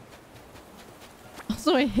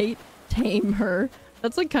 Also, I hate tame her.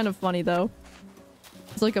 That's like kind of funny, though.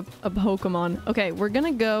 It's like a Pokemon. Okay, we're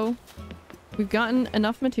gonna go. We've gotten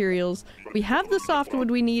enough materials. We have the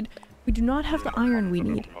softwood we need. We do not have the iron we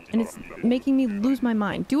need. And it's making me lose my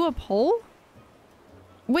mind. Do a pole?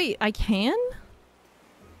 Wait, I can?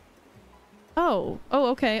 Oh,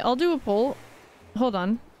 okay. I'll do a pole. Hold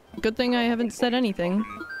on. Good thing I haven't said anything.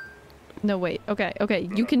 No, wait. Okay.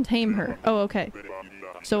 You can tame her. Oh, okay.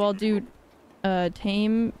 So I'll do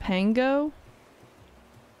tame Pango.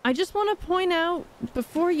 I just want to point out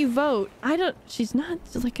before you vote, she's not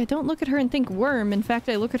like, I don't look at her and think worm. In fact,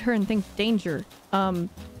 I look at her and think danger.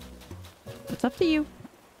 It's up to you.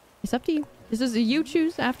 It's up to you. This is a you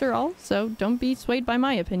choose after all, so don't be swayed by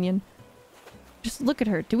my opinion. Just look at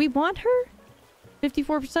her. Do we want her?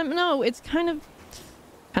 54%? No, it's kind of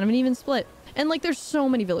an even split. And like, there's so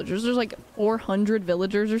many villagers. There's like 400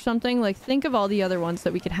 villagers or something. Like, think of all the other ones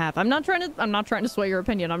that we could have. I'm not trying to sway your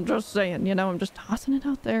opinion. I'm just saying, you know, I'm just tossing it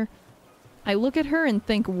out there. I look at her and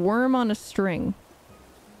think worm on a string.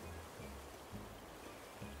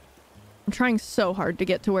 I'm trying so hard to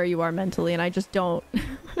get to where you are mentally, and I just don't.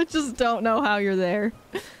 I just don't know how you're there.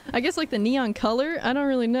 I guess like the neon color? I don't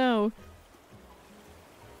really know.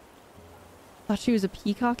 Thought she was a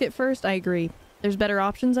peacock at first? I agree. There's better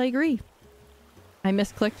options? I agree. I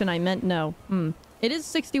misclicked and I meant no. It is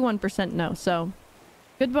 61% no, so...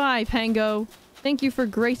 Goodbye, Pango. Thank you for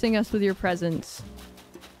gracing us with your presence.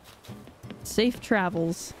 Safe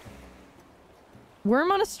travels.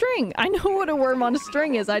 Worm on a string! I know what a worm on a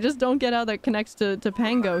string is, I just don't get how that connects to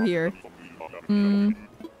Pango here.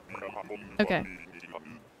 Okay.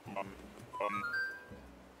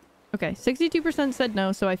 Okay, 62% said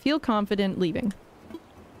no, so I feel confident leaving.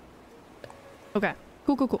 Okay,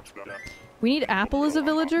 cool. We need Apple as a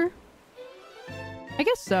villager? I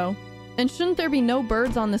guess so. And shouldn't there be no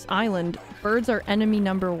birds on this island? Birds are enemy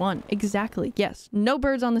number one. Exactly, yes. No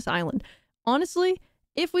birds on this island. Honestly,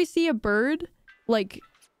 if we see a bird, like,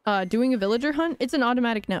 doing a villager hunt, it's an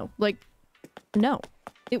automatic no. Like, no.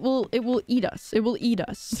 It will eat us. It will eat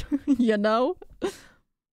us. You know?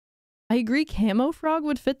 I agree Camo Frog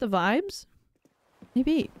would fit the vibes?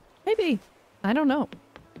 Maybe. I don't know.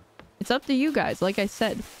 It's up to you guys, like I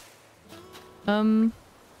said. Okay,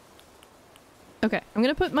 I'm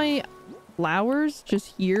gonna put my flowers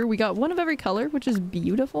just here. We got one of every color, which is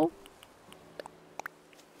beautiful.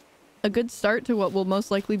 A good start to what will most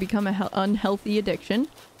likely become an unhealthy addiction.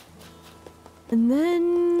 And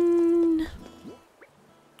then...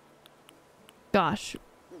 Gosh.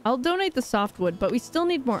 I'll donate the softwood, but we still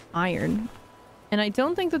need more iron. And I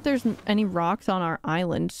don't think that there's any rocks on our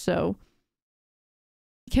island, so...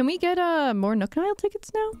 Can we get more Nook Nile tickets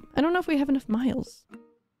now? I don't know if we have enough miles.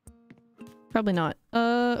 Probably not.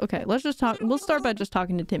 Okay, let's just talk. We'll start by just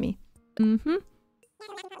talking to Timmy.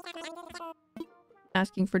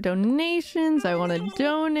 Asking for donations. I want to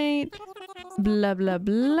donate. Blah, blah,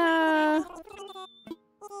 blah.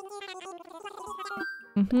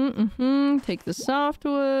 Take the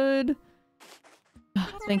softwood.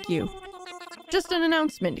 Thank you. Just an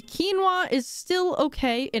announcement. Quinoa is still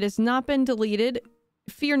okay. It has not been deleted.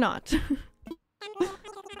 Fear not.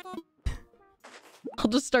 I'll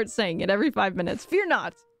just start saying it every 5 minutes. Fear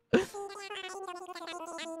not.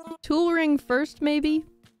 Tool ring first, maybe?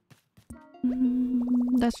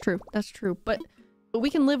 That's true. That's true. But we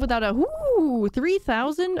can live without a... Ooh,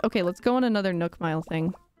 3,000? Okay, let's go on another Nook Mile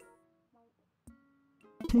thing.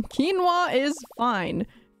 Quinoa is fine.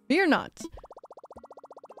 Fear not.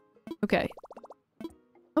 Okay.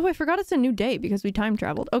 Oh, I forgot it's a new day because we time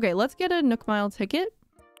traveled. Okay, let's get a Nook Mile ticket.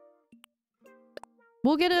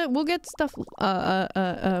 We'll get stuff,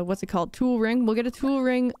 what's it called? Tool ring. We'll get a tool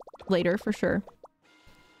ring later for sure.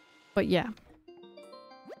 But yeah.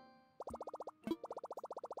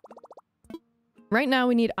 Right now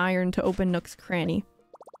we need iron to open Nook's cranny.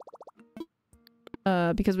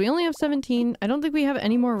 Because we only have 17. I don't think we have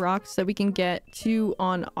any more rocks that we can get to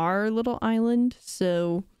on our little island.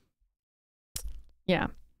 So, yeah.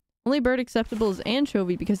 Only bird acceptable is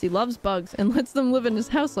Anchovy because he loves bugs and lets them live in his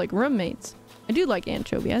house like roommates. I do like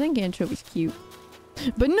Anchovy. I think Anchovy's cute.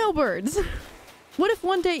 But no birds! What if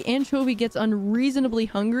one day Anchovy gets unreasonably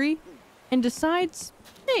hungry and decides,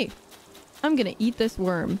 hey, I'm gonna eat this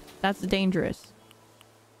worm. That's dangerous.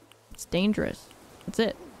 It's dangerous. That's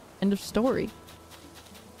it. End of story.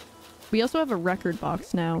 We also have a record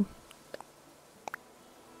box now.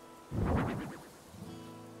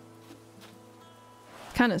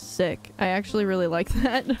 Kind of sick. I actually really like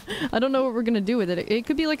that. I don't know what we're gonna do with it. It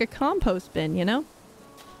could be like a compost bin, you know?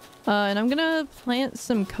 And I'm gonna plant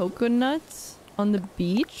some coconuts on the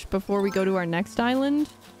beach before we go to our next island.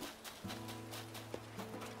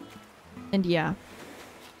 And yeah.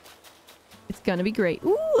 It's gonna be great.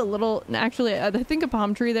 Ooh, a little... Actually, I think a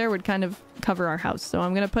palm tree there would kind of cover our house. So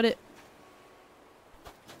I'm gonna put it...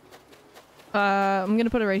 I'm gonna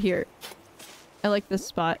put it right here. I like this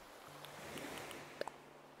spot.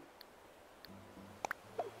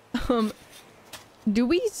 Do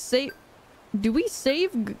we save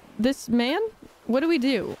this man? What do we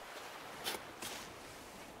do?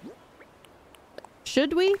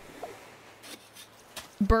 Should we?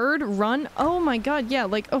 Bird run? Oh my god, yeah,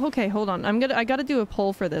 like, oh, okay, hold on. I gotta do a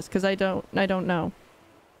poll for this because I don't know.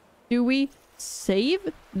 Do we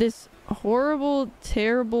save this horrible,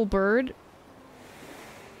 terrible bird?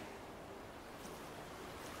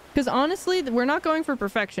 Because honestly, we're not going for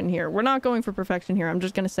perfection here. We're not going for perfection here. I'm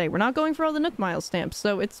just gonna say, we're not going for all the Nook Mile stamps,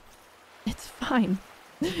 so it's fine.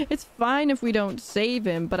 It's fine if we don't save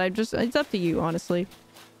him, but it's up to you, honestly.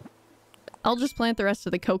 I'll just plant the rest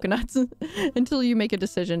of the coconuts until you make a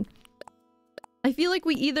decision. I feel like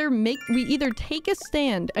we either take a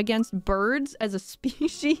stand against birds as a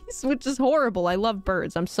species, which is horrible. I love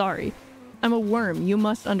birds. I'm sorry. I'm a worm. You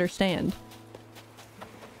must understand.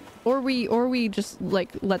 Or we just,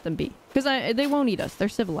 like, let them be. Because they won't eat us. They're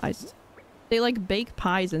civilized. They, like, bake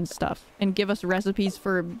pies and stuff. And give us recipes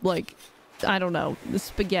for, like, I don't know, the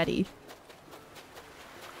spaghetti.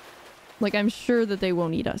 Like, I'm sure that they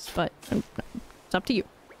won't eat us, but it's up to you.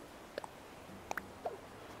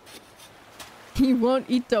 He won't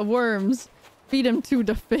eat the worms. Feed him to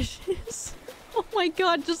the fishes. Oh my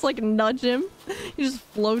god, just, like, nudge him. He just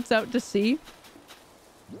floats out to sea.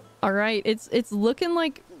 Alright, it's looking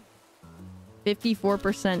like...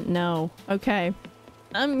 54% no. Okay.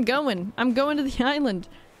 I'm going to the island.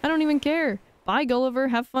 I don't even care. Bye, Gulliver.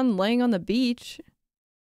 Have fun laying on the beach.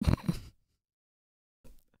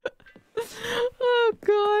 Oh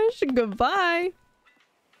gosh. Goodbye.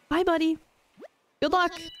 Bye, buddy. Good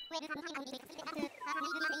luck.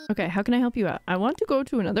 Okay, how can I help you out? I want to go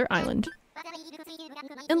to another island.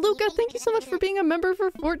 And Luca, thank you so much for being a member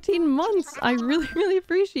for 14 months. I really, really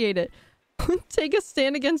appreciate it. Take a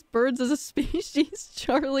stand against birds as a species.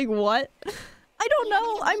 Charlie, what? I don't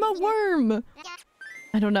know. I'm a worm.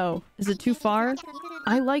 I don't know. Is it too far?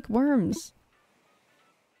 I like worms.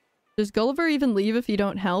 Does Gulliver even leave if you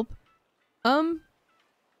don't help?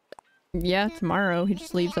 Yeah, tomorrow. He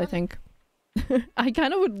just leaves, I think. I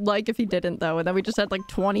kind of would like if he didn't, though, and then we just had like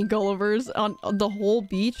 20 Gullivers on the whole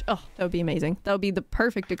beach. Oh, that would be amazing. That would be the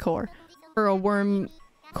perfect decor for a worm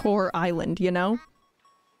core island, you know?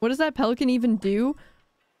 What does that pelican even do?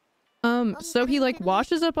 So he like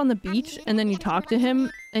washes up on the beach and then you talk to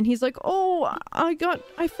him and he's like, oh,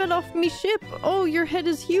 I fell off me ship. Oh, your head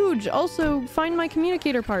is huge. Also, find my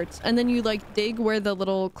communicator parts. And then you like dig where the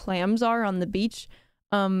little clams are on the beach.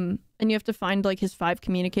 And you have to find like his 5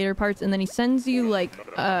 communicator parts and then he sends you like,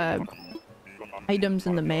 items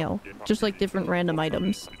in the mail. Just like different random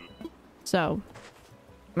items. So,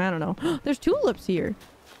 I don't know. There's tulips here.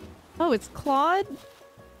 Oh, it's Claude?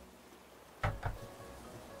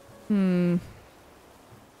 Hmm.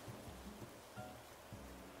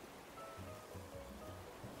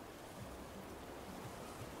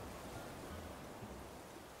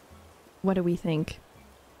 What do we think?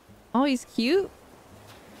 Oh, he's cute.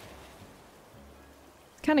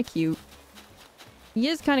 It's kind of cute. He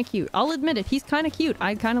is kind of cute. I'll admit it. He's kind of cute.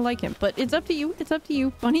 I kind of like him. But it's up to you. It's up to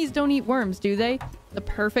you. Bunnies don't eat worms, do they? The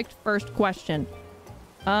perfect first question.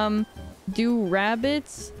 Do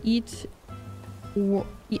rabbits eat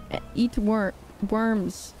worms?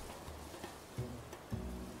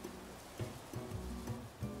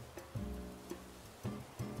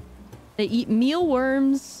 They eat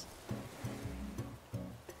mealworms.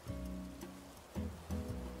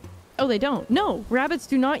 Oh, they don't. No, rabbits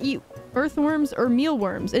do not eat earthworms or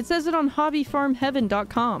mealworms. It says it on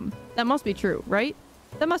hobbyfarmheaven.com. That must be true, right?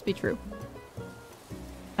 That must be true.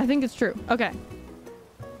 I think it's true. Okay.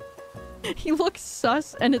 He looks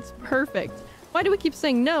sus and it's perfect. Why do we keep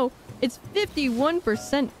saying no? It's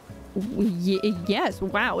 51%. Yes.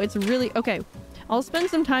 Wow. It's really... Okay. I'll spend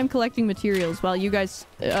some time collecting materials while you guys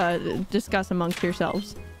discuss amongst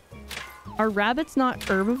yourselves. Are rabbits not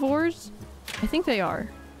herbivores? I think they are.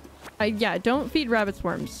 Yeah, don't feed rabbits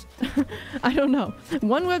worms. I don't know.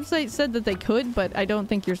 One website said that they could, but I don't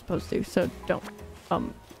think you're supposed to, so don't.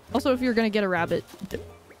 Also, if you're gonna get a rabbit,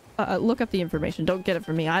 look up the information. Don't get it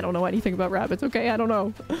from me. I don't know anything about rabbits, okay? I don't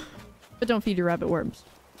know. But don't feed your rabbit worms.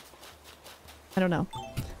 I don't know.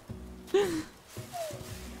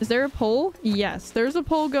 Is there a poll? Yes, there's a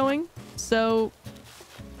poll going. So,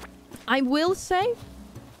 I will say...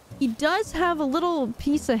 he does have a little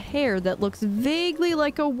piece of hair that looks vaguely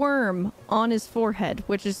like a worm on his forehead,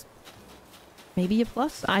 which is maybe a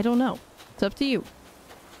plus? I don't know. It's up to you.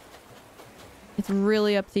 It's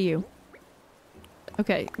really up to you.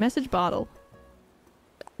 Okay, message bottle.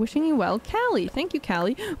 Wishing you well. Callie. Thank you,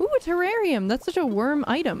 Callie. Ooh, a terrarium. That's such a worm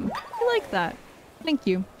item. I like that. Thank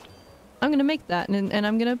you. I'm gonna make that, and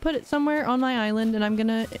I'm gonna put it somewhere on my island, and I'm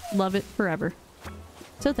gonna love it forever.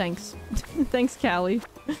 So thanks. Thanks, Callie.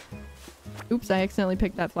 Oops, I accidentally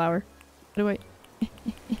picked that flower. How do I...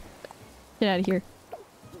 Get out of here.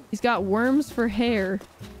 He's got worms for hair.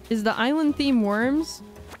 Is the island theme worms?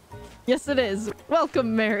 Yes, it is.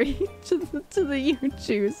 Welcome, Mary, to the You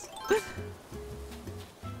Choose.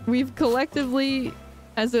 We've collectively,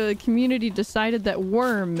 as a community, decided that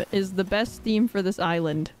worm is the best theme for this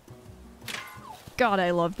island. God,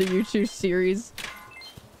 I love the You Choose series.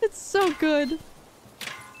 It's so good.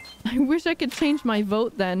 I wish I could change my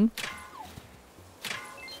vote then.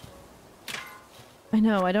 I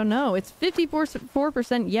know, I don't know. It's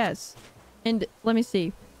 54% yes. And let me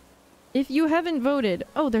see. If you haven't voted...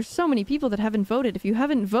 Oh, there's so many people that haven't voted. If you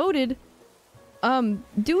haven't voted,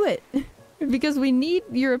 do it. Because we need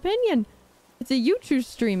your opinion. It's a You Choose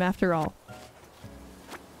stream after all.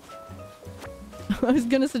 I was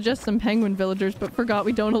gonna suggest some penguin villagers, but forgot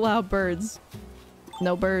we don't allow birds.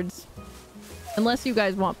 No birds. Unless you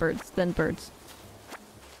guys want birds, then birds.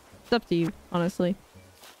 It's up to you, honestly.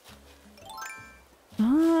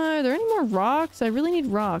 Are there any more rocks? I really need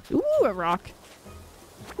rocks. Ooh, a rock.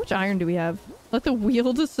 How much iron do we have? Let the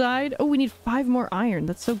wheel decide. Oh, we need 5 more iron.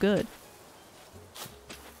 That's so good.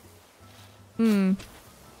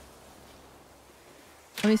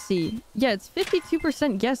 Let me see. Yeah, it's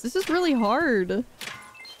 52% yes. This is really hard. It's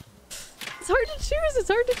hard to choose. It's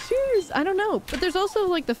hard to choose. I don't know. But there's also,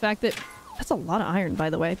 like, the fact that... That's a lot of iron, by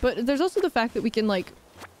the way. But there's also the fact that we can, like,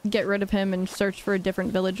 get rid of him and search for a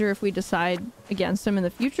different villager if we decide against him in the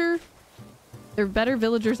future. There are better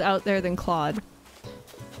villagers out there than Claude.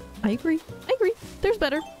 I agree. I agree. There's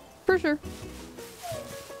better. For sure.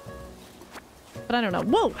 But I don't know.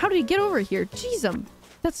 Whoa! How did he get over here? Jeez,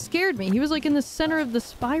 that scared me. He was, like, in the center of the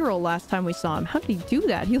spiral last time we saw him. How did he do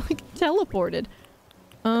that? He, like, teleported.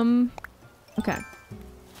 Okay.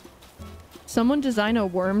 Someone design a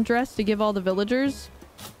worm dress to give all the villagers.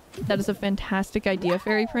 That is a fantastic idea,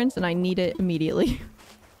 Fairy Prince, and I need it immediately.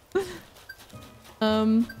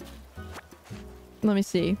 Let me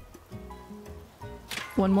see.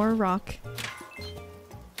 One more rock.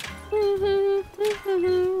 Who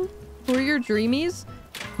are your dreamies?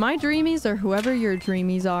 My dreamies are whoever your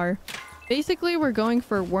dreamies are. Basically, we're going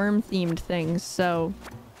for worm-themed things, so...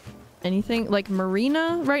 anything... like,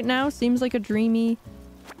 Marina right now seems like a dreamy.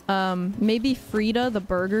 Maybe Frida, the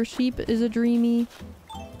burger sheep, is a dreamy.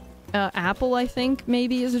 Apple, I think,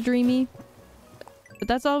 maybe is a dreamy. But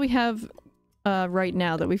that's all we have right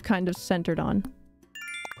now that we've kind of centered on.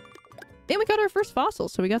 And we got our first fossil,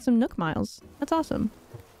 so we got some Nook Miles. That's awesome.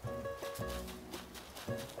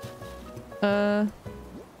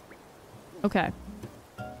 Okay.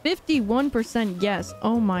 51% yes.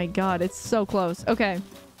 Oh my god, it's so close. Okay.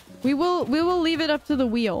 We will leave it up to the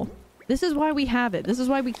wheel. This is why we have it. This is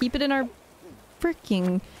why we keep it in our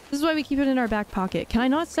freaking... This is why we keep it in our back pocket. Can I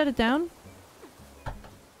not set it down?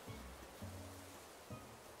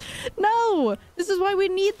 No! This is why we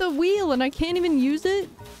need the wheel and I can't even use it?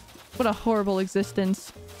 What a horrible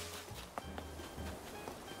existence.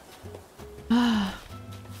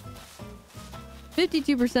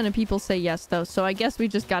 52% of people say yes though, so I guess we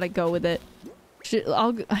just gotta go with it.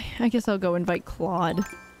 I guess I'll go invite Claude.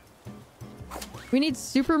 We need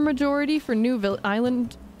super majority for new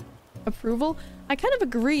island approval. I kind of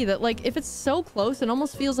agree that, like, if it's so close, it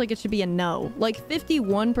almost feels like it should be a no. Like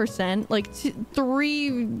 51%, like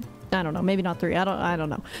three, I don't know, maybe not three. I don't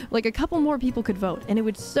know. Like a couple more people could vote and it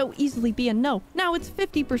would so easily be a no. Now it's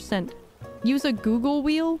 50%. Use a Google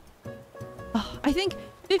wheel. Oh, I think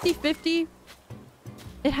 50-50.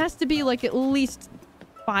 It has to be like at least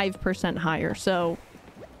 5% higher. So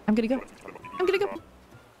I'm gonna go. I'm gonna go.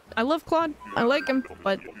 I love Claude. I like him,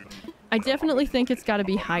 but I definitely think it's got to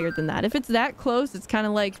be higher than that. If it's that close, it's kind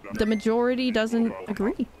of like the majority doesn't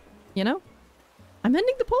agree, you know? I'm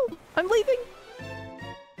ending the poll. I'm leaving.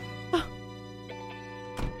 Oh.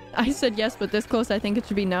 I said yes, but this close, I think it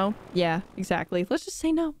should be no. Yeah, exactly. Let's just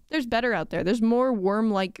say no. There's better out there. There's more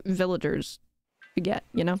worm-like villagers to get,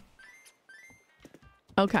 you know?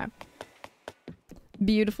 Okay.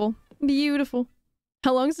 Beautiful. Beautiful.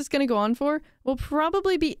 How long is this gonna go on for? We'll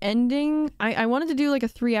probably be ending... I wanted to do like a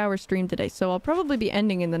 3-hour stream today, so I'll probably be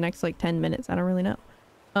ending in the next like 10 minutes. I don't really know.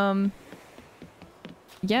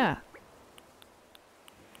 Yeah.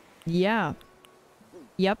 Yeah.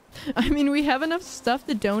 Yep. I mean, we have enough stuff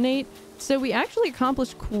to donate, so we actually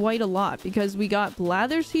accomplished quite a lot because we got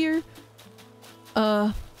blathers here.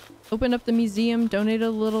 Opened up the museum, donated a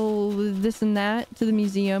little this and that to the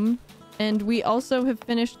museum. And we also have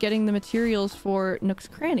finished getting the materials for Nook's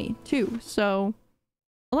Cranny, too. So,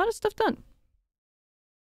 a lot of stuff done.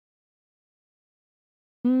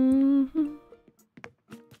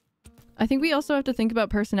 I think we also have to think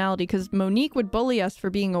about personality, because Monique would bully us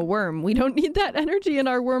for being a worm. We don't need that energy in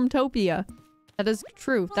our wormtopia. That is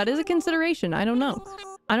true. That is a consideration. I don't know.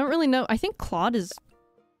 I don't really know. I think Claude is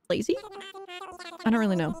lazy? I don't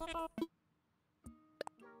really know.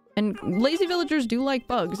 And lazy villagers do like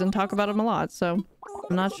bugs and talk about them a lot, so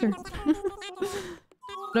I'm not sure.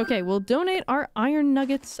 Okay, we'll donate our iron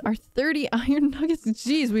nuggets, our 30 iron nuggets.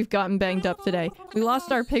 Jeez, we've gotten banged up today. We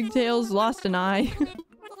lost our pigtails, lost an eye.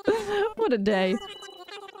 What a day.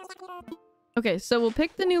 Okay, so we'll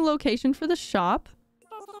pick the new location for the shop.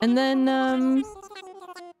 And then,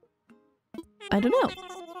 I don't know.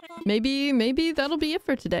 Maybe that'll be it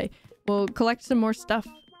for today. We'll collect some more stuff.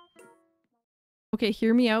 Okay,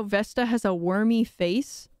 hear me out. Vesta has a wormy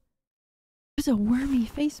face. What does a wormy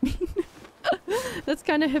face mean? That's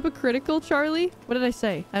kind of hypocritical, Charlie. What did I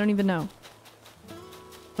say? I don't even know.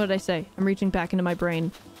 What did I say? I'm reaching back into my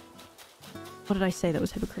brain. What did I say that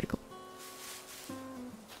was hypocritical?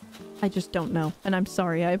 I just don't know. And I'm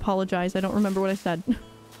sorry. I apologize. I don't remember what I said.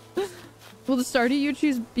 Will the Stardew you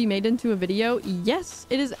choose be made into a video? Yes,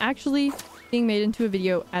 it is actually being made into a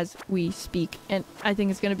video as we speak. And I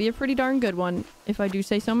think it's going to be a pretty darn good one, if I do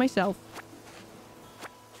say so myself.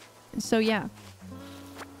 So yeah.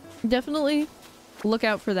 Definitely look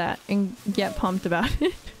out for that and get pumped about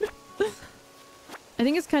it. I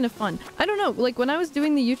think it's kind of fun. I don't know, like when I was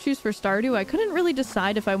doing the You Choose for Stardew, I couldn't really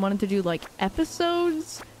decide if I wanted to do like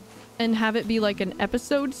episodes and have it be like an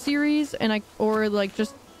episode series or like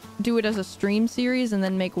just do it as a stream series and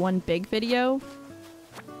then make one big video.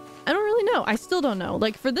 I don't really know. I still don't know.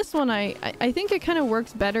 Like for this one, I think it kind of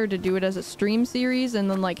works better to do it as a stream series and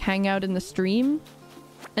then like hang out in the stream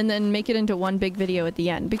and then make it into one big video at the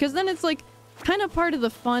end. Because then it's like kind of part of the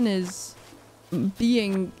fun is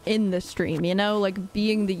being in the stream, you know? Like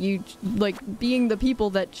being the people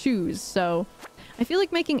that choose. So I feel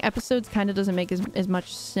like making episodes kind of doesn't make as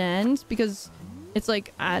much sense because it's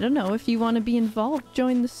like, I don't know, if you want to be involved,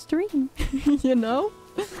 join the stream, you know?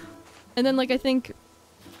 And then like I think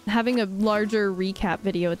having a larger recap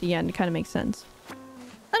video at the end kind of makes sense.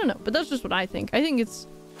 I don't know, but that's just what I think. I think it's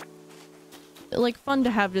like fun to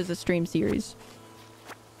have it as a stream series.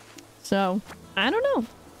 So, I don't know.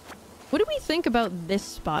 What do we think about this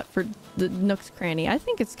spot for the Nook's Cranny? I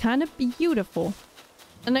think it's kind of beautiful.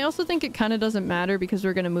 And I also think it kind of doesn't matter because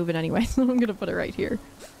we're going to move it anyway, so I'm going to put it right here.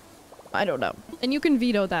 I don't know. And you can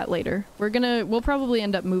veto that later. We'll probably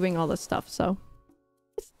end up moving all this stuff, so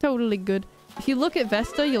it's totally good. If you look at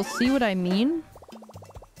Vesta, you'll see what I mean.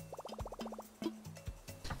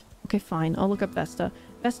 Okay, fine. I'll look up Vesta.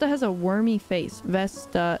 Vesta has a wormy face.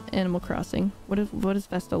 Vesta, Animal Crossing. What does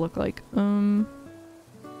Vesta look like? Oh.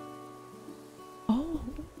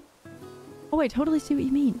 I totally see what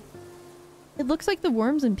you mean. It looks like the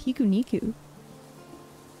worms in Piku Niku.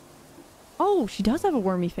 Oh, she does have a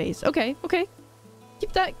wormy face. Okay, okay.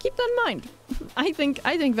 Keep that in mind. I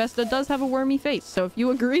think Vesta does have a wormy face. So if you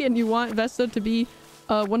agree and you want Vesta to be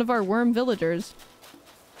one of our worm villagers.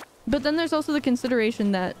 But then there's also the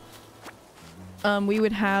consideration that we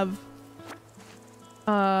would have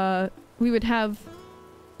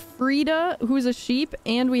Frida, who's a sheep,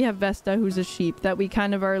 and we have Vesta, who's a sheep, that we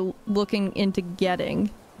kind of are looking into getting.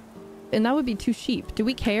 And that would be 2 sheep. Do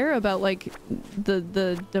we care about, like,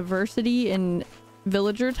 the diversity in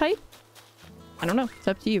villager type? I don't know. It's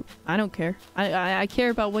up to you. I don't care. I care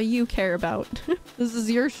about what you care about. This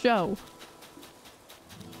is your show.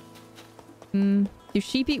 Do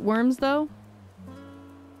sheep eat worms, though?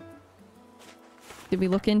 Did we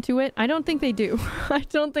look into it? I don't think they do. I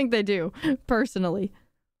don't think they do, personally.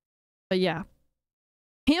 But yeah.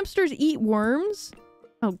 Hamsters eat worms?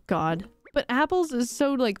 Oh, God. But apples is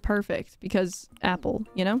so, like, perfect because apple,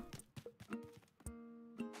 you know?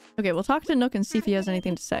 Okay, we'll talk to Nook and see if he has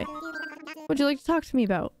anything to say. What would you like to talk to me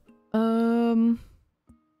about? Okay,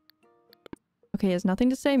 he has nothing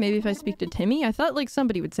to say. Maybe if I speak to Timmy? I thought, like,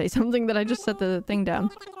 somebody would say something, but I just set the thing down.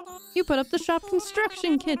 You put up the shop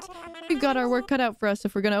construction kit. We've got our work cut out for us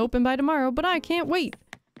if we're gonna open by tomorrow, but I can't wait.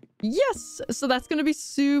 Yes! So that's gonna be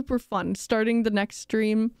super fun, starting the next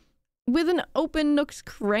stream with an open Nook's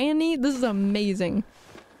Cranny. This is amazing.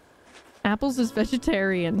 Apples is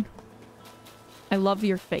vegetarian. I love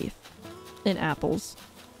your faith in apples.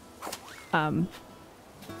 But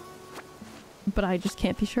I just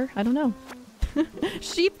can't be sure. I don't know.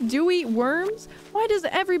 Sheep do eat worms? Why does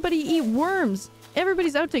everybody eat worms?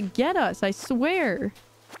 Everybody's out to get us, I swear.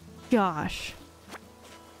 Gosh.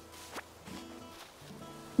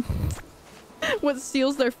 What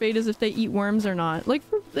seals their fate is if they eat worms or not. Like,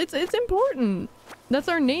 it's important. That's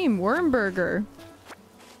our name, Wormburger.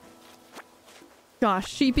 Gosh,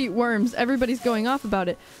 sheep eat worms. Everybody's going off about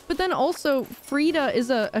it. But then also, Frida is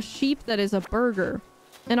a sheep that is a burger.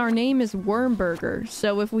 And our name is Wormburger.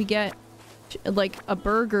 So if we get, like, a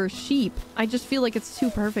burger sheep, I just feel like it's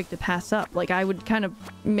too perfect to pass up. Like, I would kind of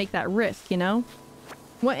make that risk, you know?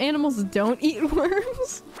 What animals don't eat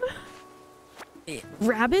worms?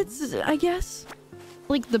 Rabbits, I guess?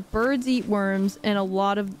 Like, the birds eat worms, and a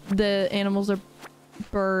lot of the animals are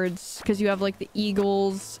birds, because you have, like, the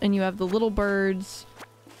eagles, and you have the little birds.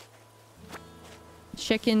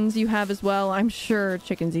 Chickens you have as well. I'm sure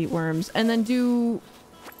chickens eat worms. And then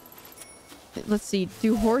let's see,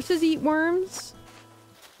 do horses eat worms?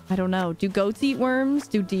 I don't know. Do goats eat worms?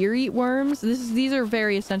 Do deer eat worms? These are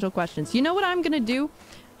very essential questions. You know what I'm gonna do?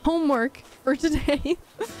 Homework for today,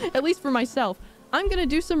 at least for myself. I'm gonna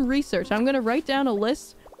do some research. I'm gonna write down a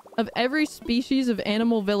list of every species of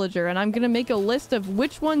animal villager, and I'm gonna make a list of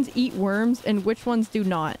which ones eat worms and which ones do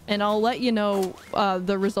not. And I'll let you know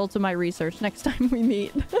the results of my research next time we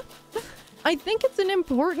meet. I think it's an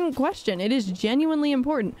important question. It is genuinely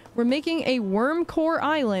important. We're making a worm core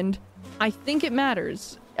island. I think it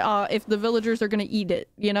matters if the villagers are gonna eat it,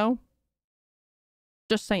 you know?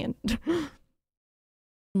 Just saying.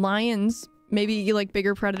 Lions, maybe like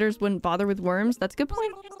bigger predators wouldn't bother with worms. That's a good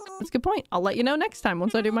point. That's a good point. I'll let you know next time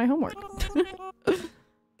once I do my homework.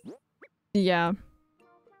 Yeah.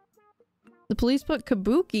 The police put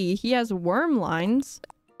Kabuki. He has worm lines.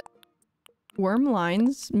 Worm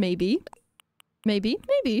lines, maybe. Maybe.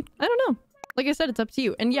 Maybe. I don't know. Like I said, it's up to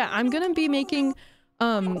you. And yeah, I'm gonna be making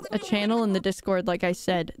a channel in the Discord, like I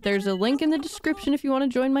said. There's a link in the description if you want to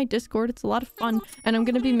join my Discord. It's a lot of fun. And I'm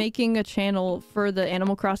gonna be making a channel for the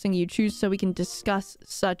Animal Crossing You Choose so we can discuss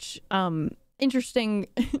such interesting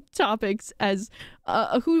topics as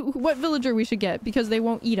what villager we should get, because they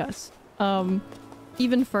won't eat us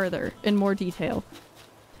even further in more detail.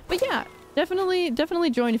 But yeah, definitely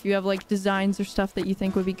join if you have like designs or stuff that you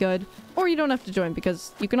think would be good. Or you don't have to join,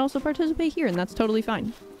 because you can also participate here and that's totally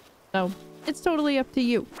fine. So it's totally up to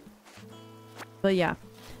you. But yeah.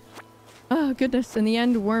 Oh goodness, in the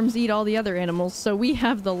end worms eat all the other animals, so we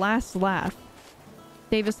have the last laugh.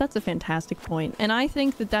 Davis, that's a fantastic point, and I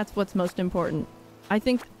think that that's what's most important. I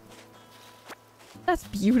think that's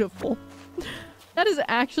beautiful. That is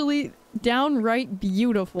actually downright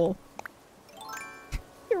beautiful.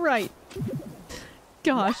 You're right.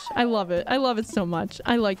 Gosh, I love it. I love it so much.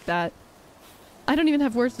 I like that. I don't even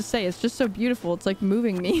have words to say. It's just so beautiful. It's like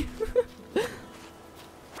moving me.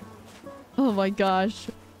 Oh my gosh.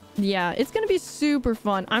 Yeah, it's gonna be super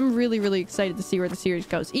fun. I'm really excited to see where the series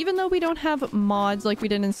goes. Even though we don't have mods like we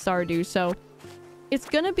did in Stardew, so it's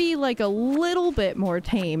gonna be like a little bit more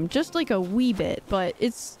tame. Just like a wee bit, but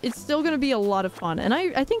it's still gonna be a lot of fun. And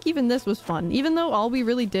I think even this was fun. Even though all we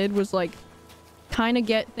really did was like kind of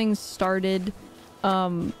get things started.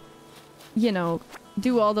 You know,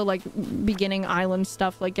 do all the like beginning island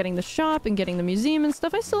stuff, like getting the shop and getting the museum and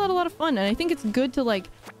stuff. I still had a lot of fun, and I think it's good to like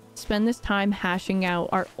spend this time hashing out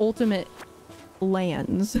our ultimate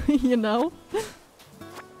plans, you know?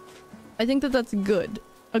 I think that that's good.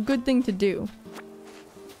 A good thing to do.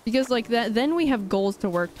 Because like that, then we have goals to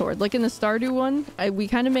work toward. Like in the Stardew one, we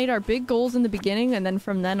kind of made our big goals in the beginning, and then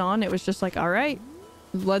from then on it was just like, all right,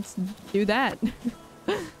 let's do that.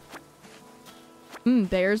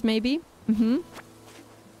 Bears maybe.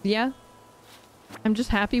 Yeah. I'm just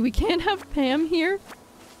happy we can't have Pam here.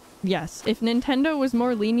 Yes, if Nintendo was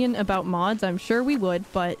more lenient about mods, I'm sure we would,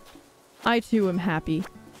 but I too am happy.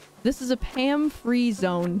 This is a Pam-free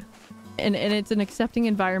zone, and it's an accepting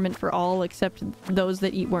environment for all except those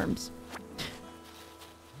that eat worms.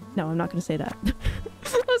 No, I'm not gonna say that.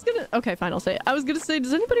 Okay, fine, I'll say it. I was gonna say,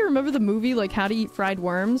 does anybody remember the movie, like, How to Eat Fried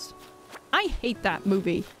Worms? I hate that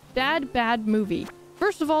movie. Bad movie.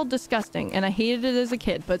 First of all, disgusting, and I hated it as a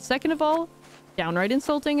kid, but second of all, downright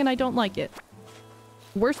insulting, and I don't like it.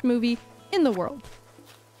 Worst movie in the world.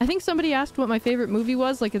 I think somebody asked what my favorite movie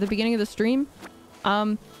was, like at the beginning of the stream.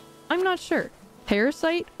 I'm not sure.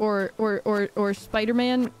 Parasite or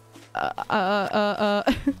Spider-Man,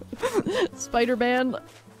 Spider-Man,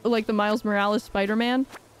 like the Miles Morales Spider-Man.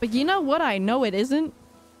 But you know what I know it isn't?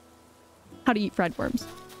 How to Eat Fried Worms.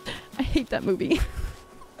 I hate that movie.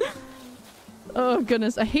 Oh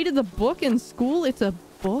goodness, I hated the book in school. It's a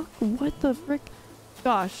book? What the frick?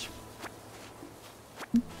 Gosh.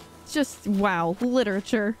 Just, wow,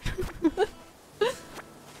 literature.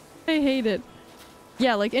 I hate it.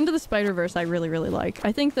 Yeah, like Into the Spider-Verse I really like.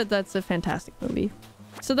 I think that that's a fantastic movie.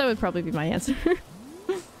 So that would probably be my answer.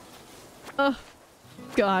 Oh,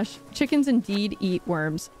 gosh. Chickens indeed eat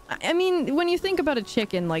worms. I mean, when you think about a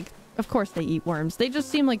chicken, like, of course they eat worms. They just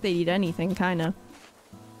seem like they eat anything, kinda.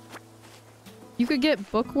 You could get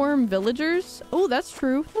bookworm villagers. Oh, that's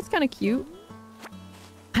true. That's kind of cute.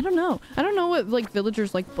 I don't know. I don't know what, like,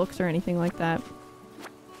 villagers like books or anything like that.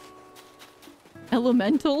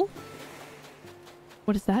 Elemental?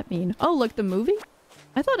 What does that mean? Oh, look, the movie?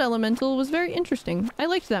 I thought Elemental was very interesting. I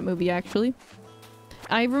liked that movie, actually.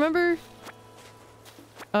 I remember...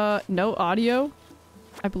 no audio?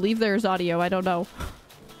 I believe there's audio. I don't know.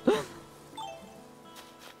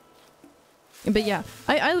 But yeah,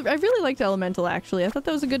 I really liked Elemental, actually. I thought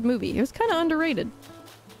that was a good movie. It was kind of underrated.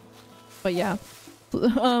 But yeah.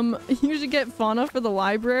 You should get fauna for the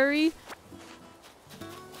library.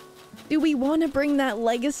 Do we want to bring that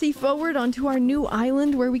legacy forward onto our new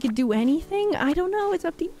island where we could do anything? I don't know. It's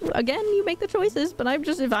up to you. Again, you make the choices, but I'm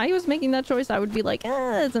just... If I was making that choice, I would be like,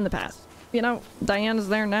 it's in the past. You know, Diana's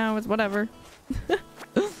there now. It's whatever.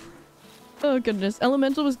 Oh, goodness.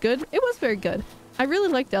 Elemental was good. It was very good. I really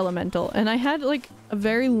liked Elemental, and I had, like, a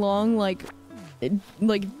very long, like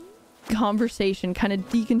conversation kind of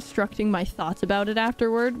deconstructing my thoughts about it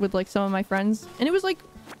afterward with, like, some of my friends. And it was, like,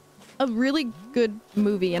 a really good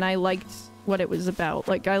movie, and I liked what it was about.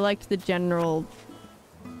 Like, I liked the general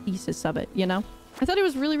thesis of it, you know? I thought it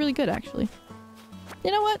was really good, actually.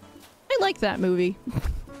 You know what? I like that movie.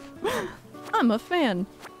 I'm a fan.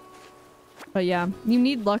 But yeah, you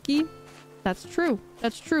need Lucky. That's true.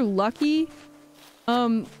 That's true. Lucky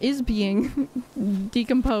is being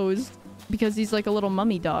decomposed because he's like a little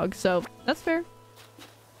mummy dog, so that's fair.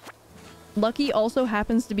 Lucky also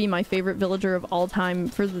happens to be my favorite villager of all time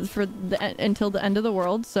until the end of the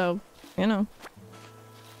world, so, you know.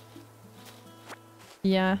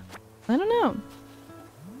 Yeah. I don't know.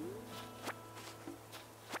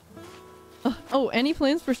 Oh, any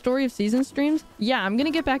plans for Story of Season streams? Yeah, I'm gonna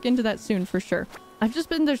get back into that soon for sure. I've just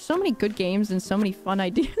been... There's so many good games and so many fun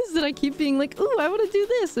ideas that I keep being like, ooh, I want to do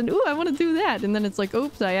this, and ooh, I want to do that. And then it's like,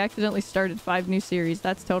 oops, I accidentally started 5 new series.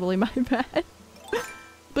 That's totally my bad.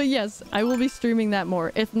 But yes, I will be streaming that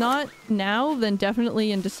more. If not now, then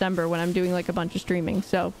definitely in December when I'm doing like a bunch of streaming.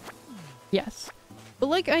 So, yes. But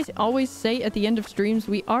like I always say at the end of streams,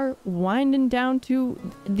 we are winding down to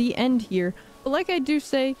the end here. But like I do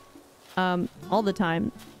say all the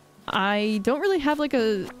time, I don't really have like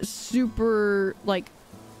a super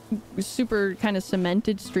kind of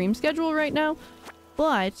cemented stream schedule right now.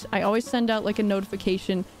 But I always send out like a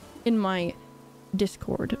notification in my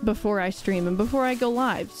Discord before I stream and before I go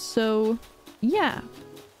live. So yeah,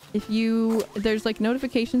 if there's like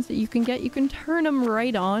notifications that you can get, you can turn them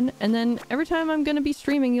right on, and then every time I'm gonna be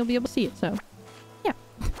streaming you'll be able to see it. So yeah.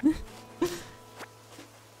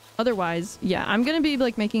 Otherwise, yeah, I'm gonna be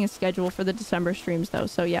like making a schedule for the December streams though,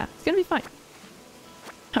 so yeah, it's gonna be fine.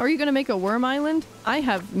 How are you gonna make a worm island? I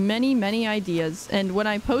have many ideas, and when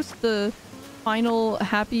I post the final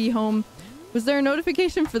happy home Was there a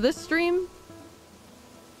notification for this stream?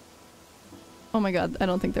 Oh my god, I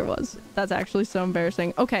don't think there was. That's actually so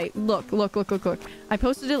embarrassing. Okay, look. I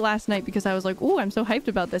posted it last night because I was like, ooh, I'm so hyped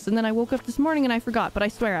about this. And then I woke up this morning and I forgot. But I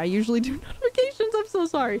swear, I usually do notifications. I'm so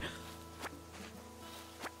sorry.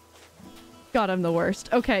 God, I'm the worst.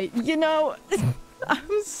 Okay, you know,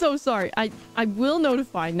 I'm so sorry. I will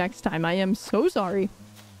notify next time. I am so sorry.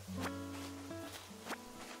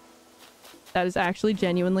 That is actually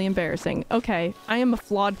genuinely embarrassing. Okay, I am a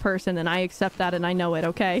flawed person and I accept that and I know it,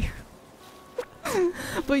 okay?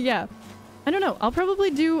 But yeah, I don't know. I'll probably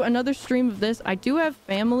do another stream of this. I do have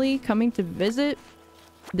family coming to visit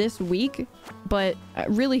this week, but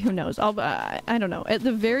really, who knows? I don't know. At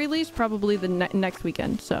the very least, probably the next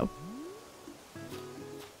weekend, so...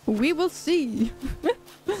 we will see.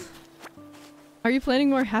 Are you planning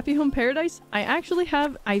more Happy Home Paradise? I actually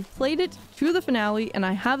have. I've played it to the finale and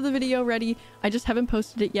I have the video ready. I just haven't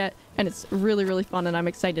posted it yet and it's really, really fun and I'm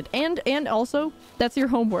excited. And also, that's your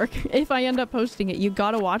homework. If I end up posting it, you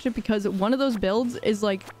gotta watch it because one of those builds is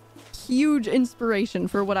like huge inspiration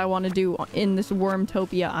for what I want to do in this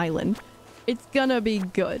Wormtopia island. It's gonna be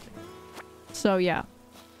good. So yeah.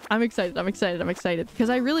 I'm excited because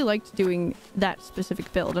I really liked doing that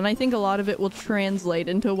specific build and I think a lot of it will translate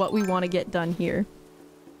into what we want to get done here.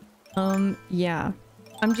 Yeah.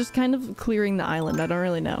 I'm just kind of clearing the island. I don't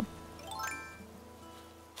really know.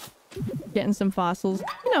 Getting some fossils.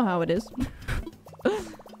 You know how it is.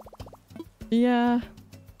 Yeah.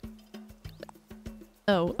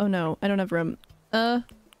 Oh no. I don't have room. I'll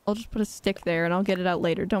just put a stick there and I'll get it out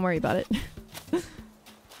later. Don't worry about it.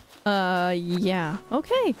 Yeah.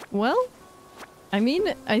 Okay. Well, I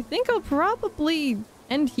mean, I think I'll probably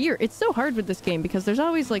end here. It's so hard with this game because there's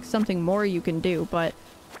always like something more you can do, but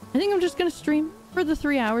I think I'm just gonna stream for the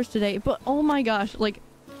 3 hours today. But oh my gosh, like,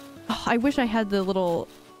 oh, I wish I had the little...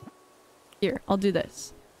 Here, I'll do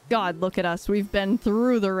this. God, look at us. We've been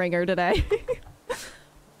through the ringer today.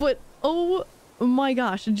 But oh my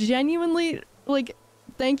gosh, genuinely, like...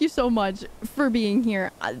 Thank you so much for being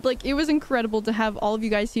here. Like, it was incredible to have all of you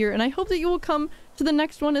guys here, and I hope that you will come to the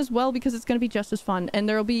next one as well because it's going to be just as fun, and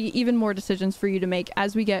there will be even more decisions for you to make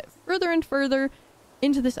as we get further and further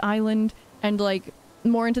into this island and, like,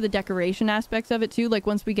 more into the decoration aspects of it, too. Like,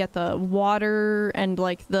 once we get the water and,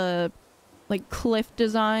 like, the, like, cliff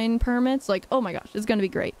design permits, like, oh my gosh, it's going to be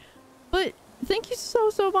great. But... thank you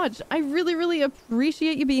so much. I really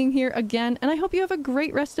appreciate you being here again, and I hope you have a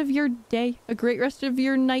great rest of your day, a great rest of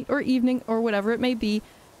your night or evening or whatever it may be.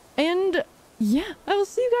 And yeah, I will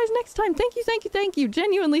see you guys next time. Thank you.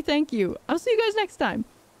 Genuinely thank you. I'll see you guys next time.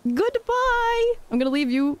 Goodbye. I'm gonna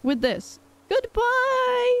leave you with this.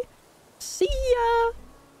 Goodbye. See ya.